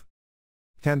division of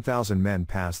 10,000 men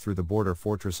passed through the border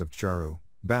fortress of Charu,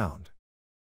 bound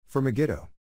for Megiddo.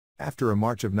 After a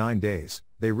march of 9 days,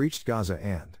 they reached Gaza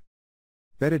and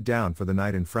bedded down for the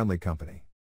night in friendly company.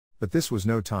 But this was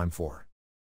no time for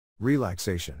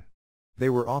relaxation. They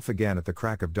were off again at the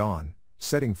crack of dawn,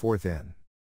 setting forth in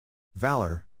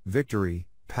valor, victory,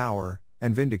 power,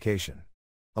 and vindication.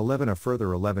 A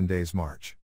further 11 days'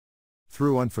 march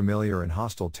through unfamiliar and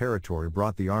hostile territory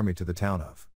brought the army to the town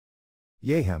of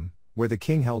Yehem, where the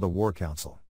king held a war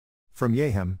council. From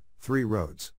Yehem, 3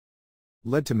 roads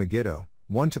led to Megiddo,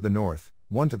 one to the north,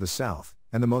 one to the south,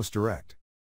 and the most direct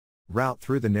route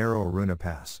through the narrow Aruna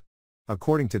Pass.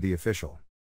 According to the official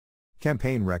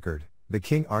campaign record, the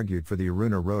king argued for the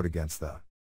Aruna road against the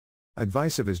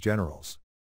advice of his generals.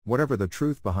 Whatever the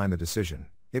truth behind the decision,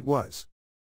 it was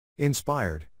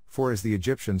inspired, for as the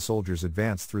Egyptian soldiers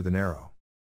advanced through the narrow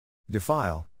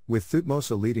defile, with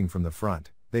Thutmose leading from the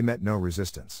front, they met no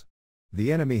resistance.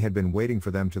 The enemy had been waiting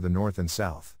for them to the north and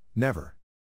south, never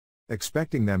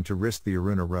expecting them to risk the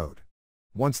Aruna road.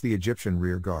 Once the Egyptian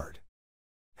rear guard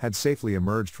had safely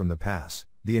emerged from the pass,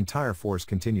 the entire force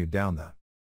continued down the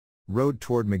road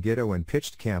toward Megiddo and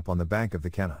pitched camp on the bank of the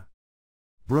Kenna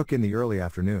Brook in the early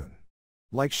afternoon.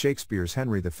 Like Shakespeare's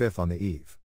Henry V on the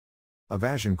eve of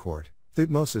Agincourt,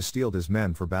 Thutmose steeled his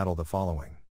men for battle the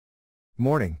following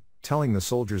morning, telling the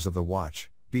soldiers of the watch,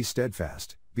 "Be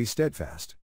steadfast, be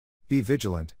steadfast. Be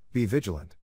vigilant, be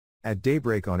vigilant." At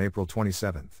daybreak on April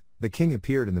 27, the king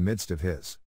appeared in the midst of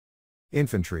his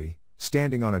infantry,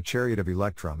 standing on a chariot of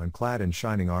electrum and clad in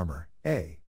shining armor,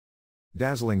 a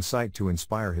dazzling sight to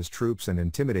inspire his troops and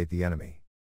intimidate the enemy.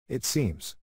 It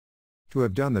seems to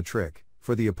have done the trick,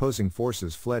 for the opposing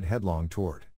forces fled headlong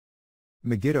toward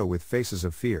Megiddo with faces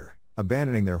of fear,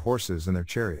 abandoning their horses and their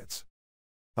chariots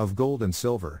of gold and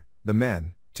silver, the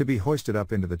men, to be hoisted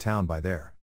up into the town by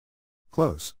their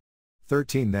clothes.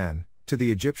 13 Then, to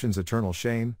the Egyptians' eternal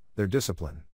shame, their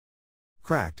discipline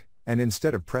cracked, and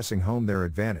instead of pressing home their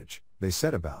advantage, they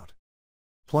set about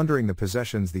plundering the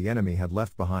possessions the enemy had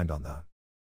left behind on the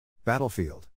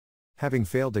battlefield. Having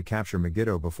failed to capture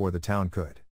Megiddo before the town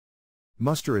could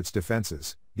muster its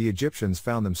defenses, the Egyptians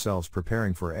found themselves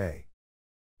preparing for a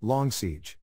long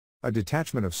siege. A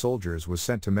detachment of soldiers was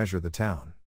sent to measure the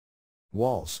town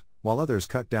walls, while others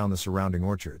cut down the surrounding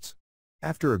orchards.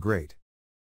 After a great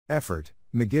effort,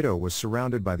 Megiddo was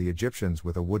surrounded by the Egyptians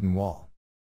with a wooden wall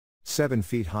 7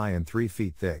 feet high and 3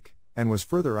 feet thick, and was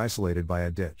further isolated by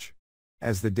a ditch.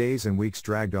 As the days and weeks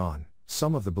dragged on,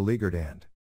 some of the beleaguered and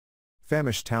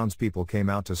famished townspeople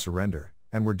came out to surrender,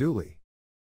 and were duly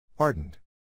pardoned.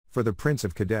 For the Prince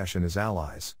of Kadesh and his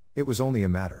allies, it was only a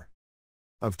matter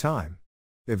of time.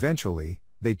 Eventually,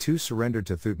 they too surrendered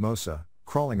to Thutmose,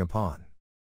 crawling upon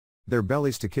their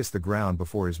bellies to kiss the ground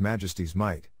before His Majesty's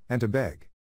might, and to beg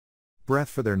breath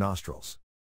for their nostrils.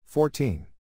 14.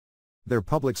 Their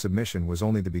public submission was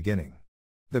only the beginning.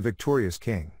 The victorious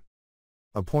king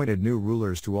appointed new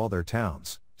rulers to all their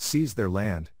towns, seized their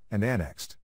land, and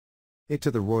annexed it to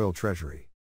the royal treasury.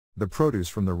 The produce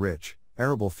from the rich,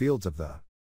 arable fields of the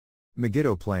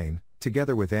Megiddo Plain,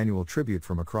 together with annual tribute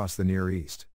from across the Near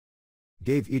East,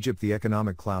 gave Egypt the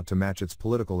economic clout to match its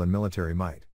political and military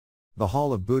might. The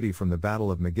haul of booty from the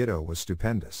Battle of Megiddo was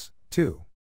stupendous: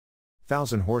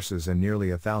 2,000 horses and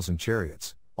nearly 1,000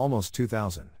 chariots, almost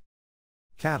 2,000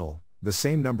 cattle, the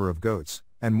same number of goats,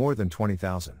 and more than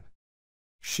 20,000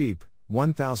 sheep,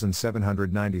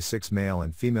 1,796 male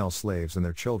and female slaves and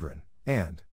their children,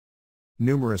 and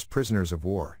numerous prisoners of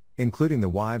war, including the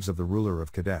wives of the ruler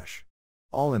of Kadesh.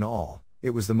 All in all, it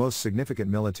was the most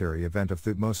significant military event of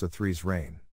Thutmose III's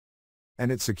reign.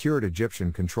 And it secured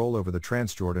Egyptian control over the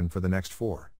Transjordan for the next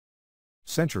 4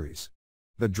 centuries.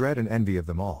 The dread and envy of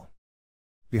them all.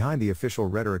 Behind the official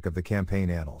rhetoric of the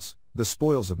campaign annals, the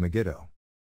spoils of Megiddo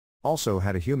also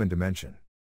had a human dimension.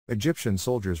 Egyptian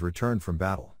soldiers returned from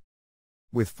battle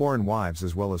with foreign wives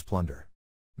as well as plunder.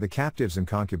 The captives and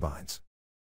concubines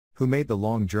who made the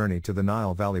long journey to the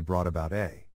Nile Valley brought about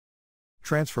a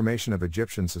transformation of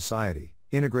Egyptian society,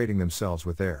 integrating themselves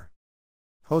with their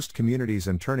host communities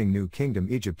and turning New Kingdom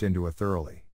Egypt into a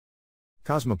thoroughly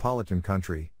cosmopolitan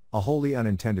country, a wholly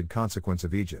unintended consequence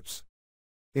of Egypt's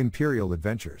imperial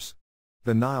adventures.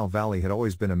 The Nile Valley had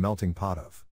always been a melting pot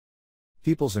of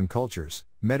peoples and cultures,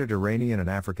 Mediterranean and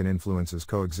African influences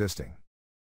coexisting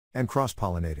and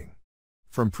cross-pollinating.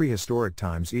 From prehistoric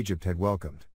times, Egypt had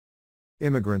welcomed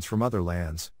immigrants from other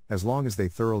lands, as long as they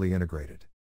thoroughly integrated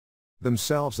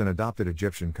themselves and adopted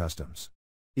Egyptian customs.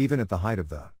 Even at the height of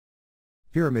the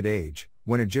Pyramid Age,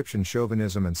 when Egyptian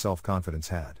chauvinism and self-confidence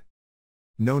had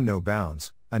known no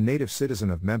bounds, a native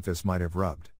citizen of Memphis might have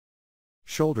rubbed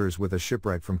shoulders with a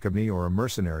shipwright from Kabni or a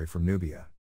mercenary from Nubia,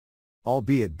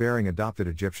 albeit bearing adopted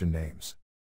Egyptian names.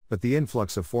 But the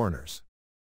influx of foreigners,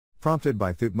 prompted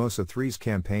by Thutmose III's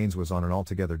campaigns, was on an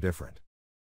altogether different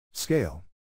scale.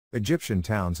 Egyptian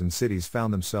towns and cities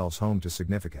found themselves home to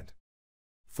significant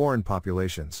foreign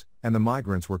populations, and the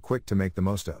migrants were quick to make the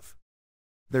most of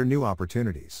their new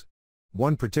opportunities.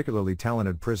 One particularly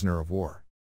talented prisoner of war,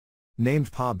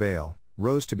 named Pa Baal,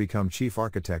 rose to become chief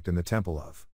architect in the Temple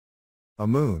of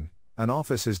Amun, an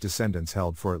office his descendants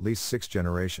held for at least 6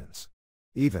 generations.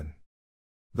 Even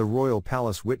the royal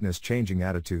palace witnessed changing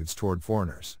attitudes toward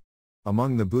foreigners.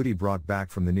 Among the booty brought back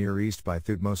from the Near East by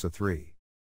Thutmose III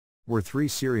were 3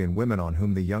 Syrian women on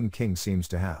whom the young king seems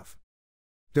to have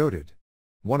doted.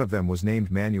 One of them was named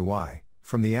Manuai,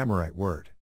 from the Amorite word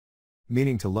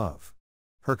meaning to love.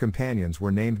 Her companions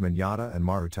were named Manyata and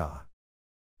Maruta,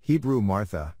 Hebrew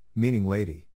Martha, meaning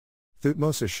lady.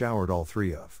 Thutmose showered all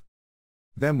 3 of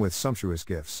them with sumptuous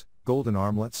gifts: golden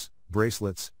armlets,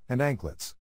 bracelets, and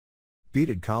anklets,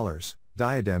 beaded collars,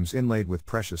 diadems inlaid with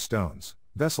precious stones,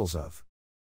 vessels of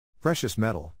precious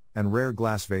metal, and rare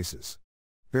glass vases.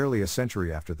 Barely a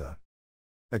century after the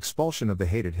expulsion of the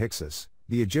hated Hyksos,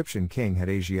 the Egyptian king had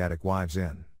Asiatic wives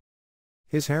in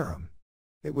his harem.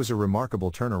 It was a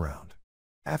remarkable turnaround.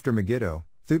 After Megiddo,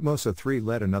 Thutmose III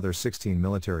led another 16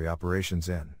 military operations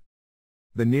in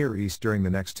the Near East during the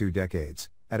next 2 decades,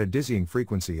 at a dizzying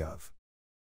frequency of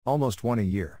almost 1 a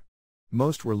year.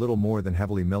 Most were little more than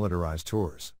heavily militarized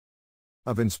tours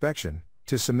of inspection,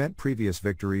 to cement previous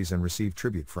victories and receive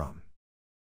tribute from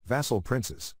vassal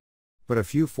princes. But a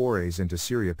few forays into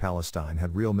Syria-Palestine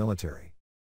had real military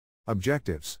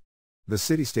objectives. The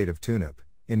city-state of Tunip,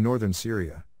 in northern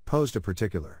Syria, posed a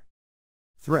particular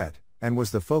threat, and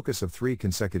was the focus of 3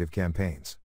 consecutive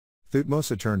campaigns.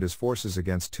 Thutmose turned his forces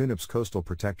against Tunip's coastal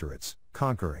protectorates,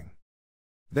 conquering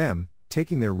them,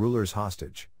 taking their rulers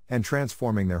hostage, and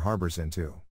transforming their harbors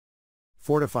into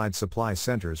fortified supply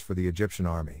centers for the Egyptian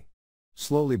army.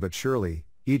 Slowly but surely,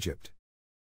 Egypt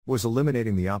was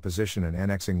eliminating the opposition and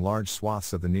annexing large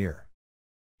swaths of the Near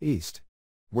East.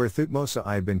 Where Thutmose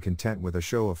I had been content with a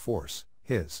show of force,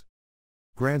 his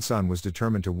grandson was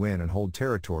determined to win and hold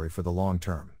territory for the long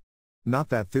term. Not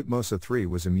that Thutmose III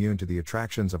was immune to the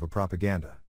attractions of a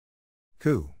propaganda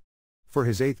coup. For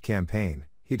his 8th campaign,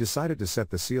 he decided to set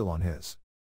the seal on his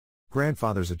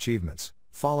grandfather's achievements,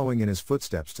 following in his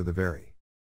footsteps to the very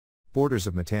borders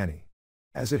of Mitanni.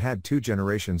 As it had 2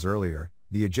 generations earlier,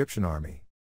 the Egyptian army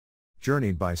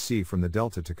journeyed by sea from the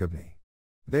delta to Kubni.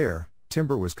 There,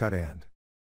 timber was cut and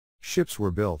ships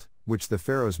were built, which the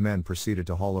pharaoh's men proceeded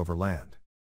to haul over land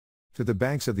to the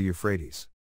banks of the Euphrates.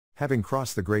 Having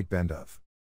crossed the great bend of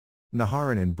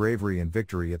Naharan in bravery and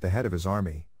victory at the head of his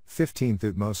army, 15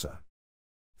 Thutmose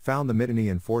found the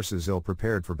Mitannian forces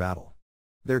ill-prepared for battle.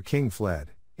 Their king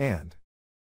fled, and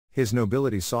his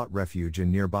nobility sought refuge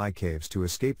in nearby caves to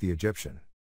escape the Egyptian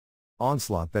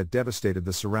onslaught that devastated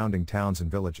the surrounding towns and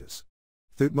villages.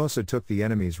 Thutmose took the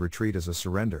enemy's retreat as a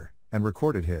surrender, and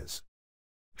recorded his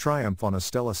triumph on a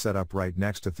stela set up right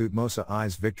next to Thutmose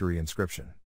I's victory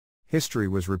inscription. History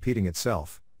was repeating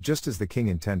itself, just as the king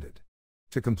intended.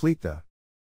 To complete the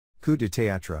coup de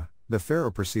théâtre, the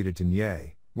pharaoh proceeded to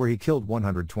Nye, where he killed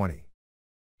 120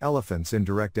 elephants in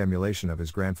direct emulation of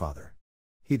his grandfather.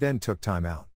 He then took time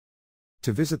out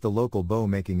to visit the local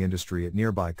bow-making industry at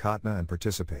nearby Khatna and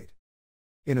participate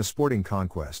in a sporting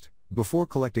conquest, before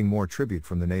collecting more tribute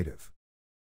from the native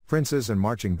princes and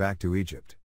marching back to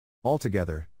Egypt.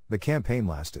 Altogether, the campaign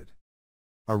lasted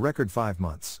a record 5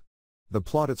 months. The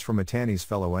plaudits from Mitanni's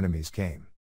fellow enemies came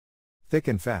thick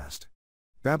and fast.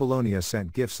 Babylonia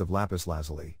sent gifts of lapis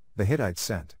lazuli, the Hittites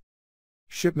sent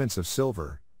shipments of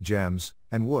silver, gems,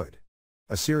 and wood.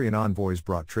 Assyrian envoys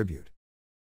brought tribute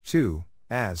too,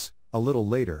 as, a little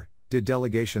later, did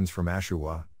delegations from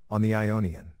Ashua, on the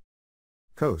Ionian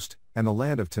coast, and the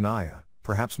land of Tanaya,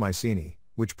 perhaps Mycenae,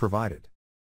 which provided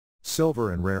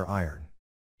silver and rare iron.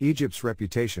 Egypt's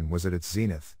reputation was at its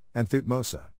zenith, and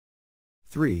Thutmose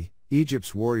III,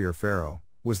 Egypt's warrior pharaoh,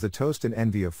 was the toast and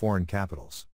envy of foreign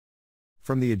capitals.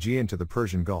 From the Aegean to the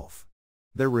Persian Gulf,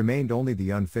 there remained only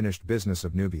the unfinished business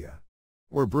of Nubia,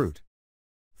 or brute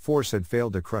force had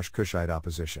failed to crush Kushite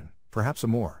opposition. Perhaps a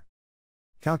more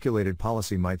calculated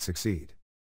policy might succeed.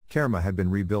 Kerma had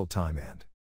been rebuilt time and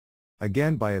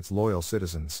again by its loyal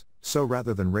citizens, so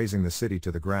rather than razing the city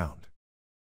to the ground,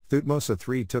 Thutmose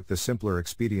III took the simpler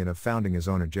expedient of founding his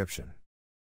own Egyptian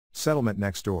settlement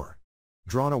next door.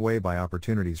 Drawn away by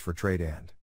opportunities for trade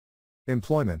and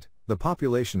employment, the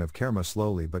population of Kerma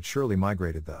slowly but surely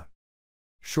migrated the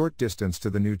short distance to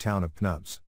the new town of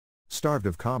Pnubs. Starved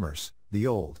of commerce, the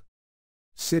old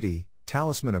city,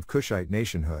 talisman of Kushite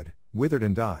nationhood, withered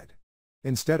and died.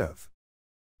 Instead of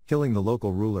killing the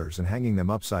local rulers and hanging them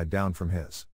upside down from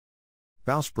his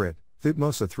bowsprit,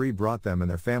 Thutmose III brought them and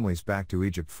their families back to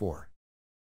Egypt for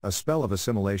a spell of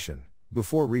assimilation,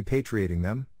 before repatriating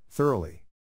them, thoroughly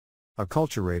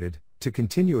acculturated, to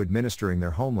continue administering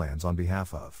their homelands on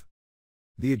behalf of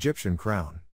the Egyptian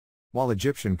crown. While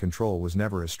Egyptian control was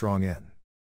never as strong in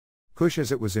Kush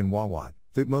as it was in Wawat,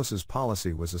 Thutmose's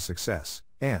policy was a success,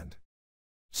 and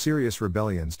serious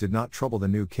rebellions did not trouble the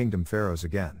new kingdom pharaohs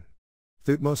again.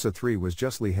 Thutmose III was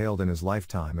justly hailed in his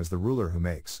lifetime as the ruler who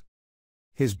makes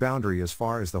his boundary as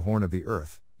far as the horn of the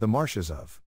earth, the marshes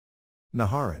of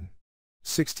Naharan.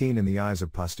 16 in the eyes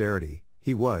of posterity,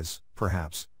 he was,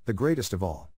 perhaps, the greatest of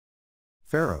all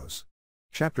pharaohs.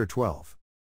 Chapter 12.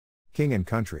 King and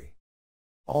Country.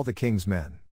 All the king's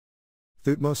men.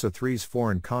 Thutmose III's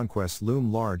foreign conquests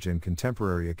loom large in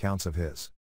contemporary accounts of his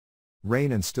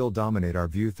reign and still dominate our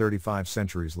view 35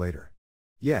 centuries later.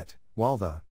 Yet, while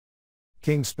the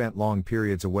king spent long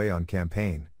periods away on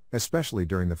campaign, especially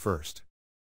during the first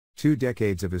 2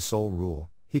 decades of his sole rule,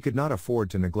 he could not afford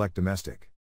to neglect domestic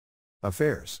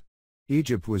affairs.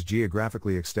 Egypt was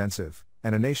geographically extensive,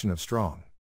 and a nation of strong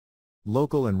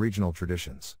local and regional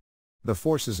traditions. The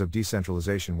forces of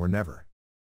decentralization were never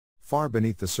far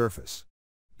beneath the surface.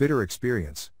 Bitter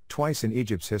experience, twice in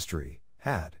Egypt's history,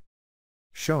 had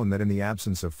shown that in the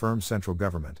absence of firm central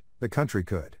government, the country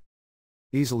could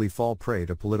easily fall prey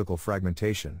to political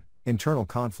fragmentation, internal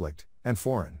conflict, and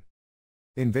foreign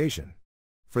invasion.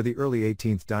 For the early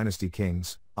 18th dynasty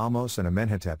kings, Ahmose and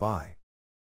Amenhotep I,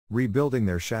 rebuilding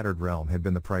their shattered realm had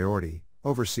been the priority,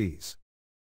 overseas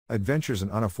adventures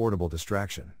and unaffordable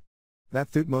distraction. That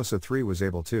Thutmose III was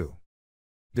able to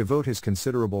devote his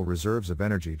considerable reserves of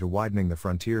energy to widening the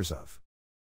frontiers of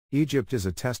Egypt is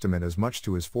a testament as much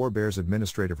to his forebears'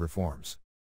 administrative reforms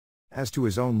as to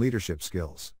his own leadership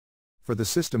skills. For the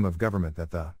system of government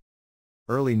that the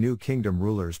early New Kingdom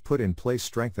rulers put in place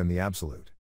strengthened the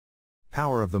absolute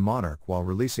Power of the monarch while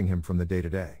releasing him from the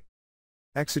day-to-day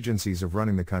exigencies of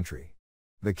running the country.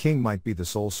 The king might be the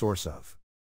sole source of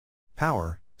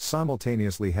power,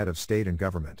 simultaneously head of state and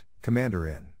government,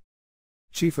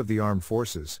 commander-in-chief of the armed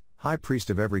forces, high priest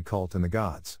of every cult and the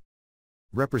gods,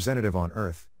 representative on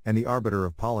earth, and the arbiter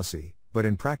of policy, but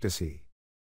in practice he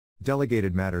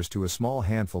delegated matters to a small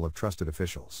handful of trusted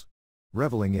officials.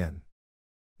 Reveling in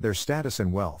their status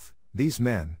and wealth, these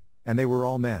men, and they were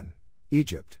all men,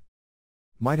 Egypt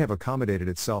might have accommodated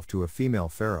itself to a female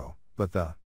pharaoh, but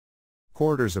the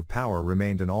corridors of power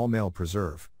remained an all-male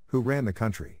preserve, who ran the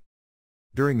country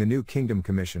during the New Kingdom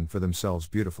commissioned for themselves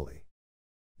beautifully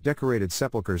decorated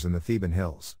sepulchres in the Theban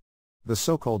hills. The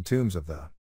so-called tombs of the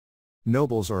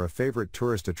nobles are a favorite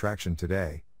tourist attraction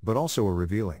today, but also a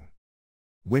revealing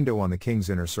window on the king's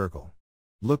inner circle.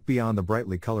 Look beyond the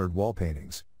brightly colored wall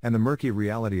paintings, and the murky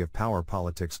reality of power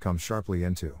politics comes sharply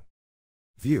into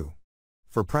view.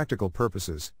 For practical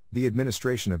purposes, the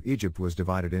administration of Egypt was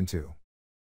divided into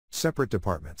separate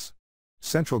departments.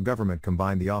 Central government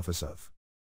combined the office of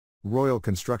royal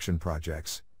construction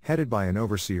projects, headed by an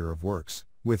overseer of works,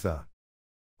 with a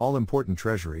all-important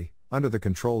treasury, under the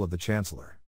control of the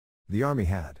chancellor. The army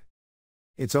had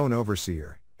its own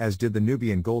overseer, as did the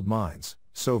Nubian gold mines,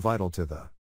 so vital to the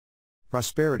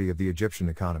prosperity of the Egyptian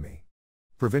economy.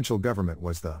 Provincial government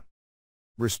was the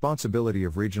responsibility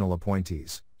of regional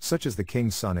appointees, such as the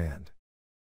king's son and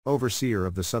overseer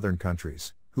of the southern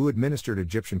countries, who administered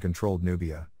Egyptian-controlled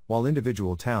Nubia, while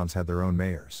individual towns had their own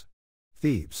mayors.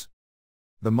 Thebes,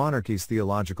 the monarchy's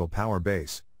theological power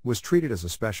base, was treated as a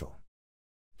special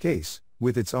case,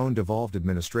 with its own devolved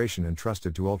administration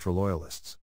entrusted to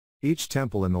ultra-loyalists. Each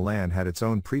temple in the land had its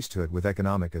own priesthood with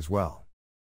economic as well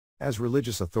as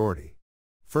religious authority.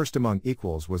 First among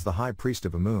equals was the high priest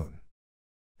of Amun,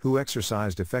 who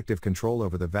exercised effective control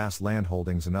over the vast land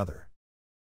holdings and other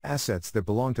assets that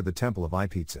belonged to the temple of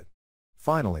Ipizit.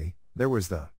 Finally, there was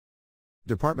the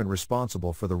department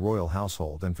responsible for the royal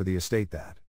household and for the estate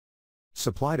that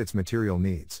supplied its material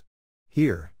needs.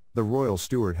 Here, the royal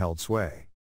steward held sway,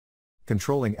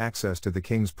 controlling access to the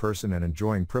king's person and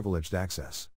enjoying privileged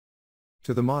access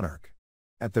to the monarch.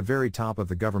 At the very top of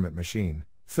the government machine,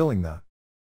 filling the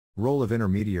role of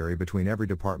intermediary between every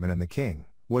department and the king,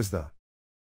 was the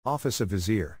office of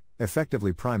vizier,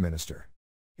 effectively prime minister.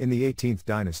 In the 18th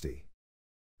dynasty,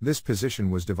 this position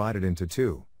was divided into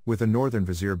two, with a northern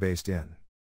vizier based in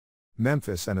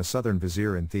Memphis and a southern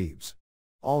vizier in Thebes.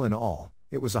 All in all,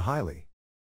 it was a highly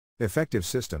effective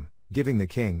system, giving the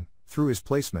king, through his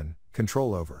placemen,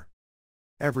 control over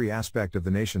every aspect of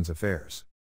the nation's affairs.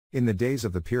 In the days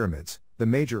of the pyramids, the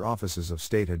major offices of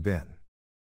state had been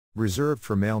reserved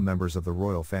for male members of the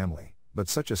royal family, but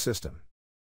such a system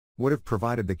would have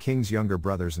provided the king's younger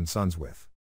brothers and sons with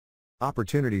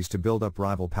opportunities to build up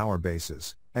rival power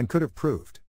bases, and could have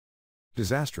proved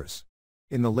disastrous.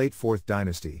 In the late 4th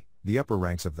dynasty, the upper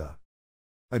ranks of the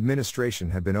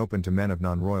administration had been open to men of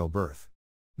non-royal birth.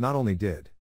 Not only did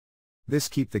this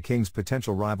keep the king's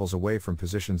potential rivals away from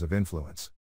positions of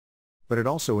influence, but it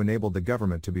also enabled the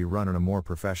government to be run in a more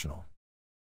professional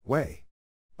way.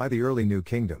 By the early New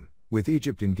Kingdom, with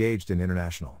Egypt engaged in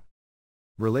international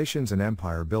relations and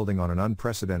empire building on an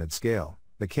unprecedented scale,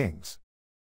 the king's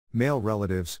male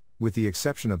relatives, with the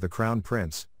exception of the crown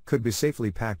prince, could be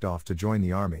safely packed off to join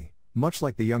the army, much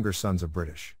like the younger sons of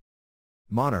British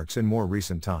monarchs in more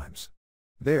recent times.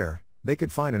 There, they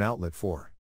could find an outlet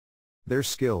for their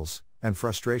skills and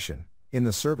frustration in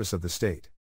the service of the state.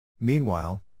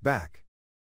 Meanwhile, back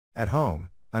at home,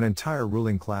 an entire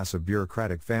ruling class of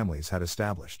bureaucratic families had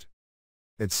established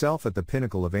itself at the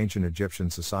pinnacle of ancient Egyptian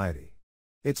society.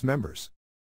 Its members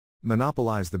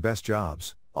monopolized the best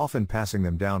jobs, often passing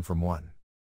them down from one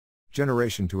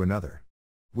generation to another.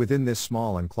 Within this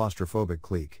small and claustrophobic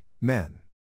clique, men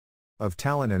of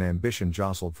talent and ambition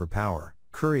jostled for power,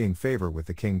 currying favor with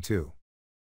the king to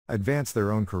advance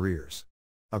their own careers.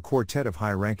 A quartet of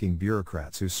high-ranking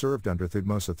bureaucrats who served under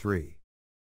Thutmose III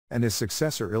and his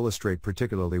successor illustrate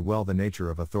particularly well the nature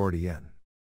of authority in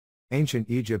ancient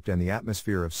Egypt and the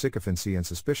atmosphere of sycophancy and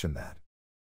suspicion that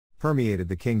permeated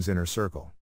the king's inner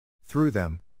circle. Through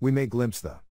them, we may glimpse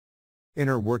the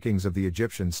inner workings of the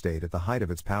Egyptian state at the height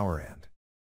of its power and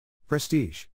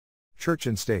prestige. Church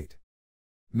and state.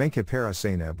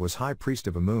 Menkaperra-Seneb was high priest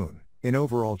of Amun, in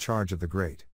overall charge of the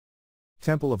great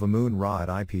Temple of Amun-Ra at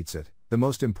Ipizit, the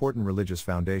most important religious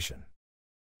foundation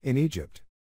in Egypt.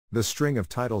 The string of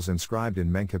titles inscribed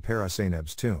in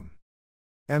Menkaperra-Seneb's tomb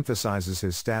emphasizes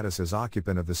his status as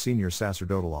occupant of the senior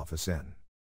sacerdotal office in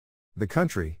the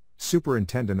country,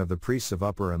 superintendent of the priests of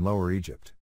Upper and Lower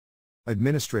Egypt,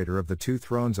 administrator of the two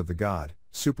thrones of the god,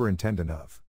 superintendent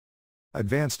of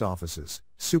Advanced offices,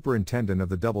 superintendent of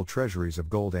the double treasuries of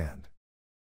gold and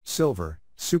silver,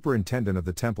 superintendent of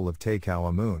the temple of Teikau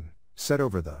Amun, set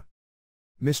over the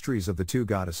mysteries of the two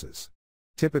goddesses.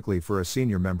 Typically for a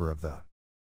senior member of the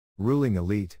ruling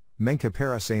elite,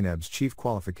 Menkaperra Seneb's chief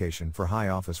qualification for high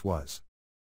office was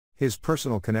his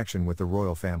personal connection with the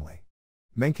royal family.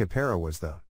 Menkaperra was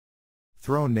the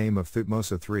throne name of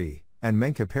Thutmose III, and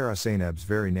Menkaperra Seneb's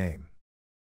very name.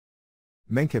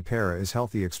 Menkaperra is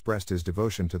healthy expressed his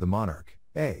devotion to the monarch,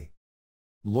 a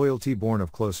loyalty born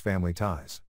of close family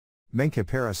ties.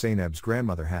 Menkaperra Seneb's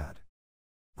grandmother had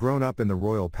grown up in the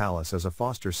royal palace as a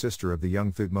foster sister of the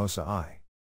young Thutmose I,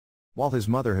 while his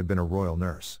mother had been a royal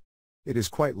nurse. It is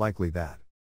quite likely that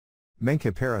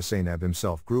Menkaperra Seneb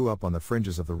himself grew up on the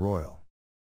fringes of the royal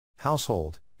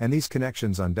household, and these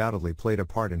connections undoubtedly played a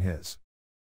part in his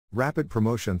rapid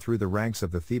promotion through the ranks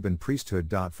of the Theban priesthood.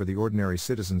 For the ordinary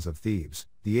citizens of Thebes,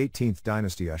 the 18th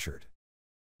dynasty ushered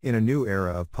in a new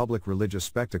era of public religious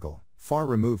spectacle, far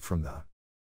removed from the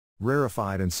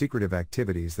rarefied and secretive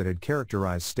activities that had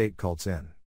characterized state cults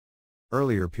in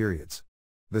earlier periods.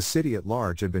 The city at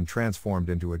large had been transformed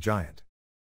into a giant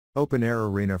open-air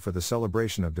arena for the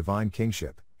celebration of divine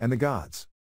kingship, and the gods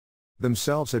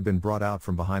themselves had been brought out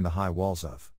from behind the high walls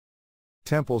of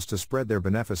temples to spread their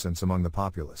beneficence among the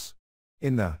populace.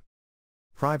 In the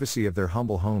privacy of their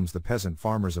humble homes, the peasant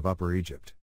farmers of Upper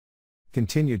Egypt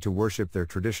continued to worship their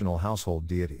traditional household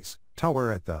deities,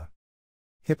 Taweret the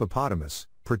hippopotamus,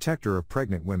 protector of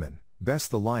pregnant women, Bes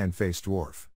the lion-faced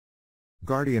dwarf,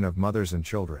 guardian of mothers and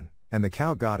children, and the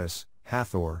cow goddess,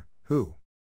 Hathor, who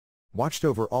watched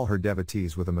over all her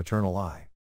devotees with a maternal eye.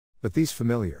 But these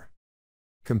familiar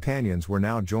companions were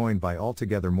now joined by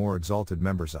altogether more exalted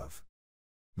members of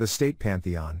the state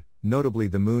pantheon, notably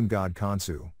the moon god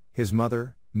Khonsu, his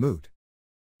mother, Mut,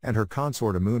 and her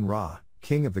consort Amun-Ra,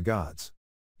 king of the gods.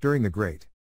 During the great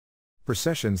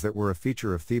processions that were a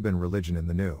feature of Theban religion in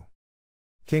the new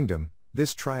kingdom,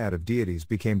 this triad of deities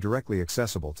became directly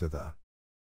accessible to the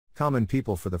common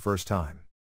people for the first time.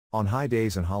 On high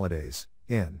days and holidays,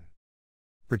 in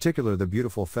particular the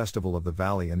beautiful festival of the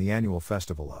valley and the annual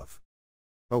festival of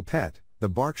Opet, the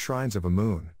bark shrines of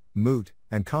Amun, Mut,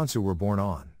 and Khonsu were borne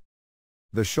on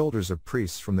the shoulders of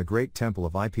priests from the great temple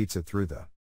of Ipizit through the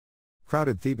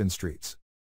crowded Theban streets.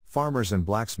 Farmers and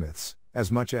blacksmiths,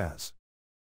 as much as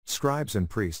scribes and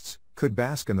priests, could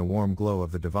bask in the warm glow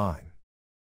of the divine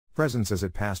presence as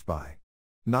it passed by.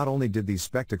 Not only did these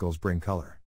spectacles bring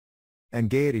color and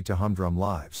gaiety to humdrum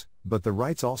lives, but the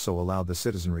rites also allowed the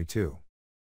citizenry to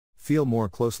feel more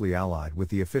closely allied with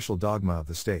the official dogma of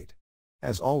the state.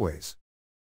 As always,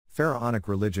 pharaonic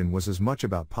religion was as much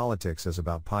about politics as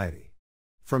about piety.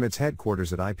 From its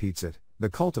headquarters at Ipizit, the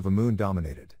cult of Amun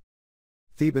dominated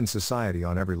Theban society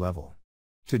on every level.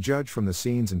 To judge from the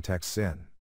scenes and texts in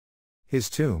his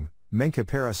tomb,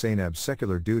 Menkaperra Seneb's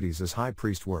secular duties as high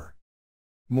priest were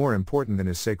more important than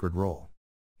his sacred role.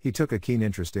 He took a keen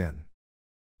interest in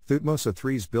Thutmose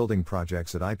III's building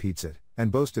projects at Ipizit,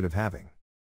 and boasted of having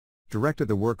directed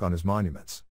the work on his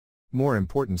monuments. More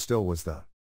important still was the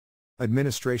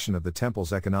administration of the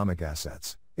temple's economic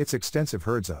assets, its extensive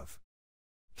herds of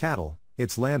cattle,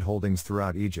 its land holdings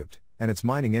throughout Egypt, and its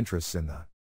mining interests in the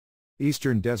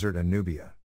eastern desert and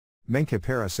Nubia.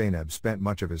 Menkaperra Seneb spent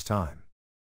much of his time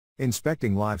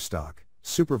inspecting livestock,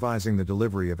 supervising the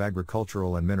delivery of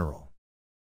agricultural and mineral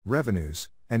revenues,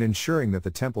 and ensuring that the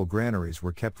temple granaries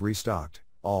were kept restocked,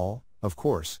 all, of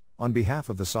course, on behalf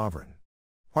of the sovereign.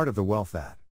 Part of the wealth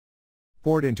that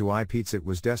poured into Ipizit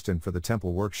was destined for the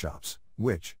temple workshops,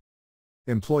 which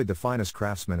employed the finest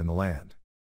craftsmen in the land.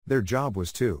 Their job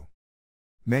was to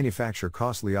manufacture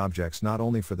costly objects not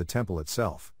only for the temple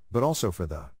itself, but also for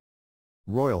the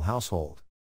royal household.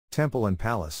 Temple and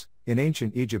palace, in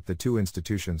ancient Egypt the two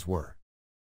institutions were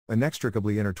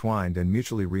inextricably intertwined and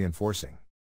mutually reinforcing.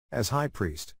 As high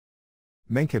priest,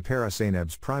 Menkaperra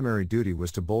Seneb's primary duty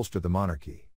was to bolster the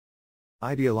monarchy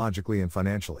ideologically and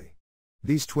financially.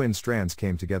 These twin strands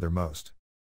came together most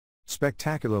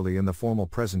spectacularly in the formal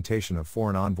presentation of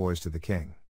foreign envoys to the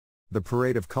king. The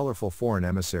parade of colorful foreign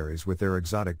emissaries with their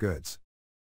exotic goods.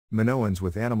 Minoans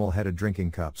with animal-headed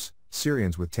drinking cups,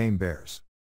 Syrians with tame bears,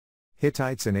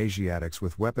 Hittites and Asiatics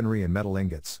with weaponry and metal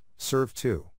ingots, served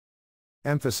to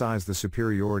emphasize the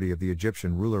superiority of the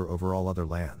Egyptian ruler over all other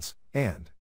lands,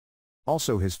 and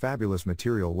also his fabulous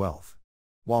material wealth.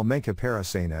 While Menkaperra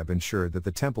Seneb ensured that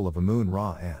the temple of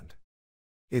Amun-Ra and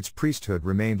its priesthood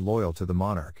remained loyal to the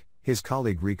monarch, his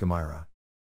colleague Reimposed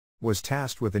was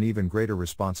tasked with an even greater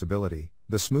responsibility,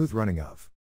 the smooth running of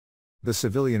the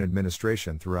civilian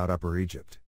administration throughout Upper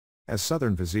Egypt. As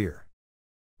southern vizier,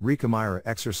 Rekhmire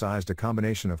exercised a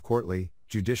combination of courtly,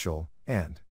 judicial,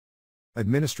 and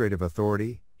administrative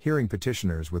authority, hearing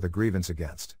petitioners with a grievance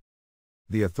against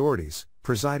the authorities,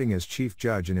 presiding as chief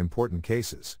judge in important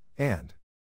cases, and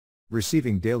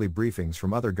receiving daily briefings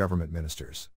from other government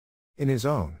ministers. In his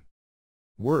own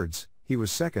words, he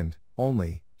was second,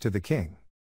 only, to the king.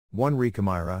 1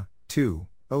 Rekhmire, 2,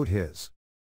 owed his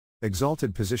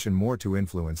exalted position more to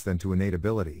influence than to innate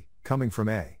ability, coming from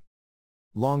a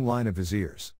long line of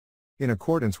viziers. In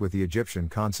accordance with the Egyptian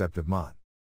concept of Ma'at,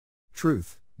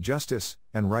 truth, justice,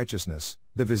 and righteousness,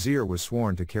 the vizier was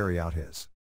sworn to carry out his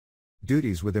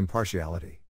duties with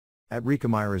impartiality. At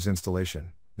Rekhmire's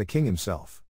installation, the king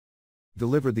himself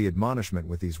delivered the admonishment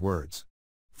with these words.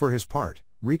 For his part,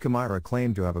 Rekhmire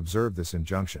claimed to have observed this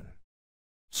injunction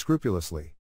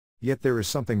scrupulously. Yet there is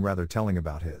something rather telling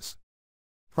about his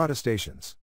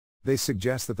protestations. They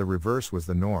suggest that the reverse was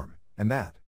the norm, and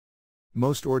that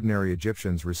most ordinary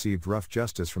Egyptians received rough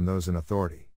justice from those in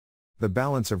authority. The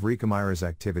balance of Rekhmire's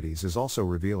activities is also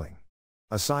revealing.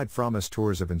 Aside from his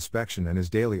tours of inspection and his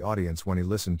daily audience when he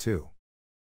listened to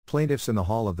plaintiffs in the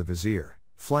hall of the vizier,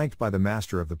 flanked by the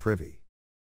master of the privy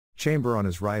chamber on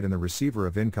his right and the receiver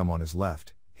of income on his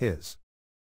left, his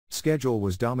schedule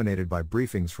was dominated by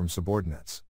briefings from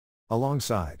subordinates.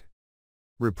 Alongside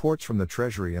reports from the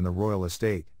treasury and the royal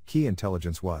estate, key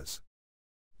intelligence was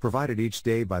provided each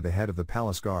day by the head of the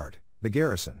palace guard, the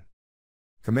garrison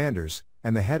commanders,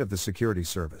 and the head of the security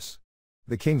service.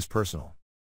 The king's personal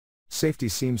safety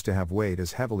seems to have weighed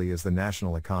as heavily as the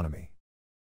national economy,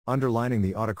 underlining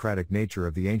the autocratic nature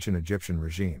of the ancient Egyptian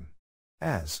regime.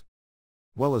 As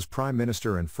well as prime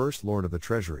minister and first lord of the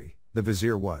treasury, the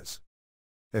vizier was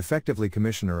effectively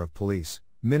commissioner of police,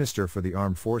 minister for the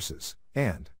armed forces,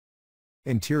 and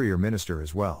interior minister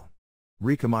as well.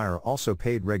 Rekhmire also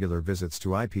paid regular visits to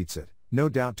Reimposed, no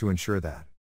doubt to ensure that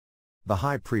the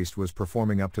high priest was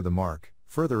performing up to the mark,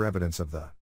 further evidence of the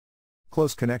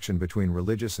close connection between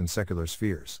religious and secular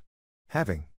spheres.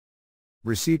 Having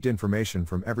received information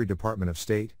from every department of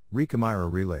state,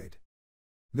 Rekhmire relayed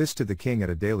this to the king at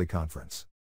a daily conference.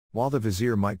 While the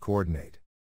vizier might coordinate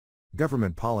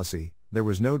government policy, there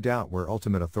was no doubt where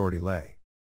ultimate authority lay,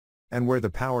 and where the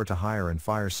power to hire and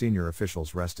fire senior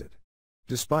officials rested.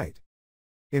 Despite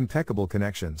impeccable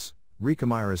connections,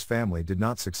 Rekhmire's family did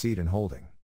not succeed in holding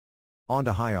on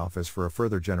to high office for a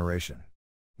further generation.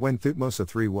 When Thutmose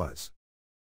III was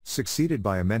succeeded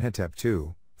by Amenhotep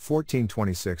II,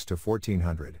 1426 to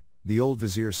 1400, the old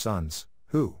vizier's sons,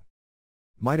 who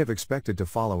might have expected to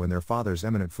follow in their father's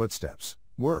eminent footsteps,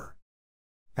 were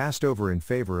passed over in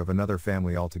favor of another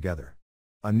family altogether.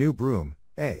 A new broom,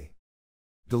 a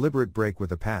deliberate break with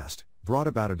the past, brought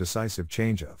about a decisive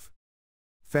change of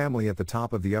family at the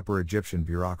top of the upper Egyptian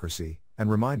bureaucracy,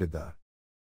 and reminded the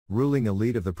ruling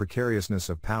elite of the precariousness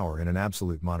of power in an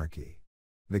absolute monarchy.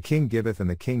 The king giveth and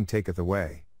the king taketh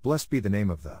away, blessed be the name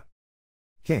of the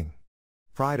king.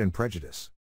 Pride and prejudice.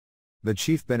 The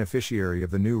chief beneficiary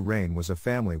of the new reign was a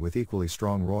family with equally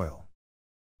strong royal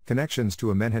connections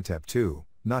to Amenhotep II,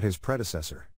 not his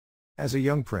predecessor. As a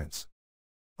young prince,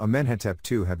 Amenhotep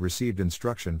II had received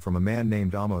instruction from a man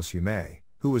named Ahmose-Hume,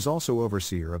 who was also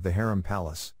overseer of the harem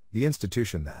palace, the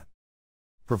institution that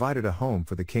provided a home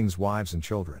for the king's wives and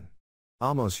children.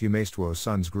 Ahmose-Hume's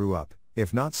sons grew up,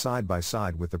 if not side by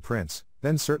side with the prince,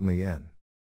 then certainly in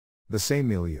the same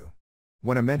milieu.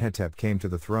 When Amenhotep came to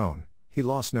the throne, he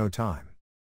lost no time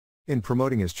in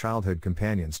promoting his childhood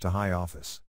companions to high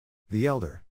office. The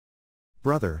elder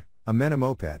brother,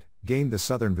 Amenemopet, gained the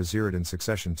southern vizierate in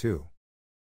succession to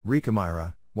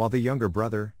Rekhmire, while the younger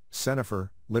brother, Senefer,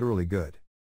 literally good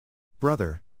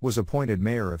brother, was appointed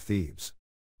mayor of Thebes.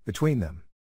 Between them,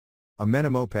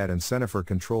 Amenemopet and Senefer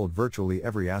controlled virtually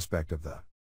every aspect of the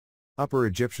upper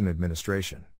Egyptian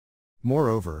administration.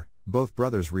 Moreover, both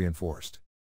brothers reinforced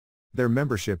their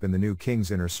membership in the new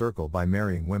king's inner circle by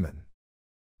marrying women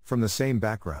from the same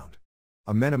background.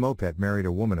 Amenemopet married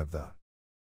a woman of the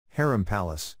harem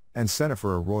palace, and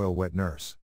Senefer a royal wet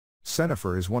nurse.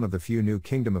 Senefer is one of the few new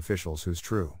kingdom officials whose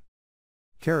true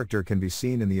character can be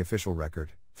seen in the official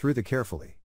record, through the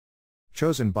carefully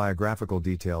chosen biographical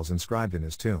details inscribed in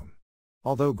his tomb.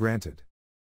 Although granted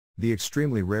the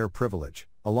extremely rare privilege,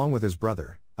 along with his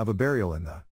brother, of a burial in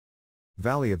the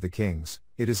Valley of the Kings,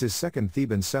 it is his second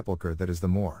Theban sepulchre that is the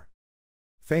more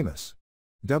famous.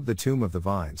 Dubbed the Tomb of the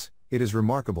Vines, it is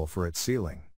remarkable for its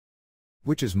ceiling,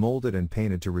 which is molded and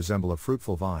painted to resemble a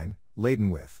fruitful vine, laden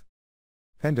with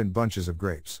pendant bunches of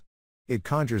grapes. It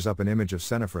conjures up an image of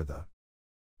Senefer the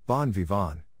bon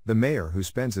vivant, the mayor who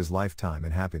spends his lifetime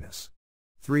in happiness.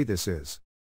 3. This is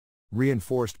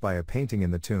reinforced by a painting in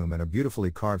the tomb and a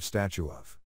beautifully carved statue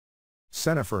of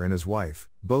Senefer and his wife,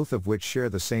 both of which share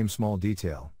the same small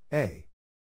detail, a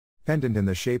pendant in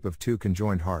the shape of two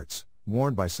conjoined hearts,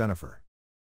 worn by Senefer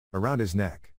around his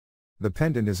neck. The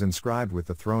pendant is inscribed with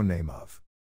the throne name of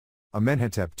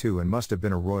Amenhotep II and must have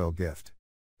been a royal gift.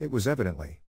 It was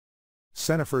evidently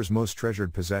Senefer's most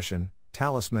treasured possession,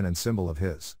 talisman and symbol of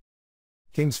his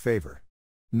king's favor.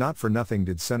 Not for nothing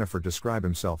did Senefer describe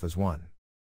himself as one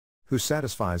who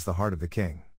satisfies the heart of the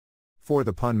king. For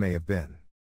the pun may have been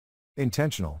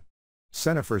intentional.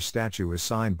 Senefer's statue is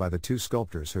signed by the two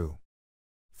sculptors who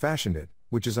fashioned it,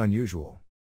 which is unusual.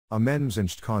 Amenms and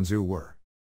Khonsu were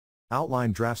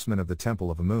outline draftsmen of the Temple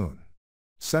of Amun.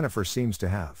 Senefer seems to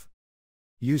have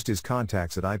used his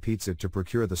contacts at Ipizit to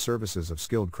procure the services of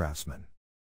skilled craftsmen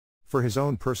for his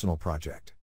own personal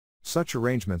project. Such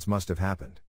arrangements must have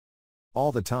happened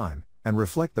all the time, and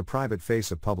reflect the private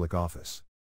face of public office.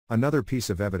 Another piece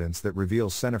of evidence that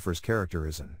reveals Senefer's character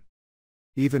is an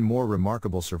even more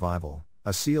remarkable survival,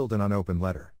 a sealed and unopened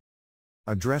letter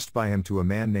addressed by him to a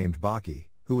man named Baki,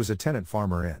 who was a tenant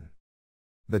farmer in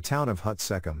the town of Hut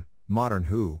Sekum, modern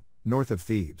Hu, north of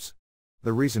Thebes.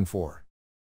 The reason for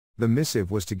the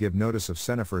missive was to give notice of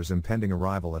Senefer's impending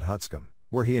arrival at Hutscom,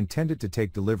 where he intended to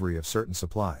take delivery of certain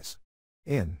supplies.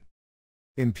 In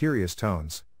imperious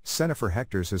tones, Senefer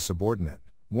hectors his subordinate,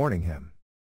 warning him.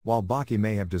 While Baki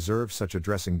may have deserved such a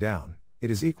dressing down, it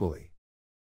is equally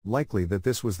likely that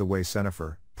this was the way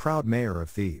Senefer, proud mayor of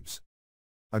Thebes,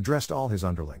 addressed all his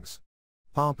underlings.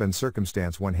 Pomp and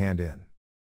circumstance went hand in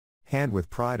hand with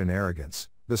pride and arrogance,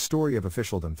 the story of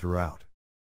officialdom throughout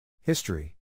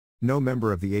history. No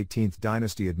member of the 18th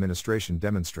dynasty administration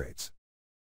demonstrates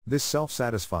this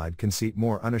self-satisfied conceit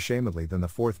more unashamedly than the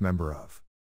fourth member of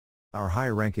our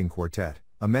high-ranking quartet,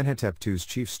 Amenhotep II's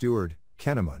chief steward,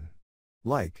 Khenemun.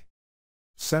 Like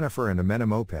Senefer and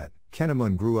Amenemopet,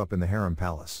 Khenemun grew up in the harem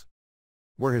palace,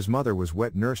 where his mother was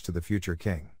wet nurse to the future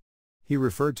king. He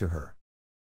referred to her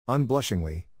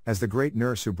unblushingly as the great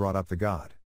nurse who brought up the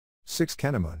god. 6.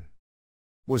 Khenemun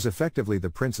was effectively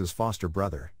the prince's foster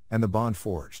brother, and the bond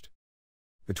forged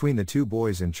between the two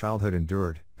boys in childhood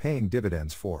endured, paying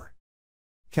dividends for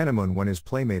Khenemun when his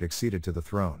playmate acceded to the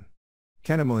throne.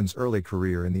 Khenemun's early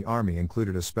career in the army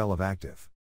included a spell of active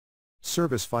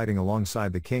service fighting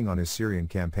alongside the king on his Syrian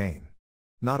campaign.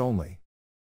 Not only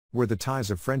were the ties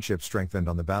of friendship strengthened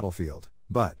on the battlefield,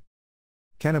 but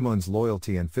Khenemun's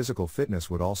loyalty and physical fitness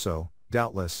would also,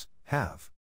 doubtless,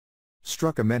 have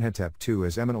struck Amenhotep II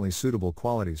as eminently suitable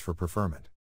qualities for preferment.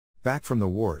 Back from the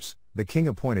wars, the king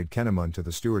appointed Khenemun to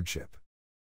the stewardship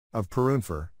of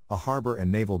Perunfur, a harbor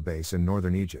and naval base in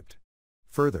northern Egypt.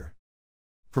 Further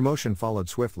promotion followed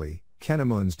swiftly,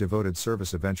 Khenemun's devoted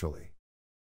service eventually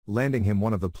landing him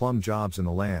one of the plum jobs in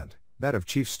the land, that of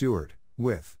chief steward,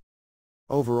 with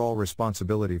overall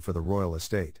responsibility for the royal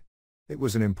estate. It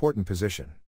was an important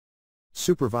position,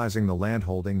 supervising the land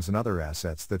holdings and other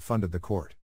assets that funded the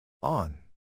court. On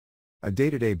a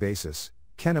day-to-day basis,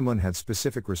 Khenemun had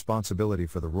specific responsibility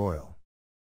for the royal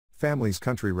family's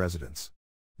country residence.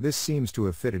 This seems to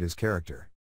have fitted his character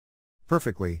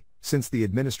perfectly, since the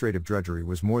administrative drudgery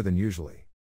was more than usually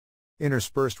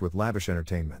interspersed with lavish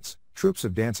entertainments, troops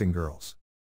of dancing girls,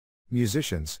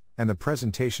 musicians, and the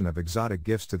presentation of exotic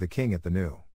gifts to the king at the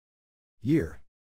new year.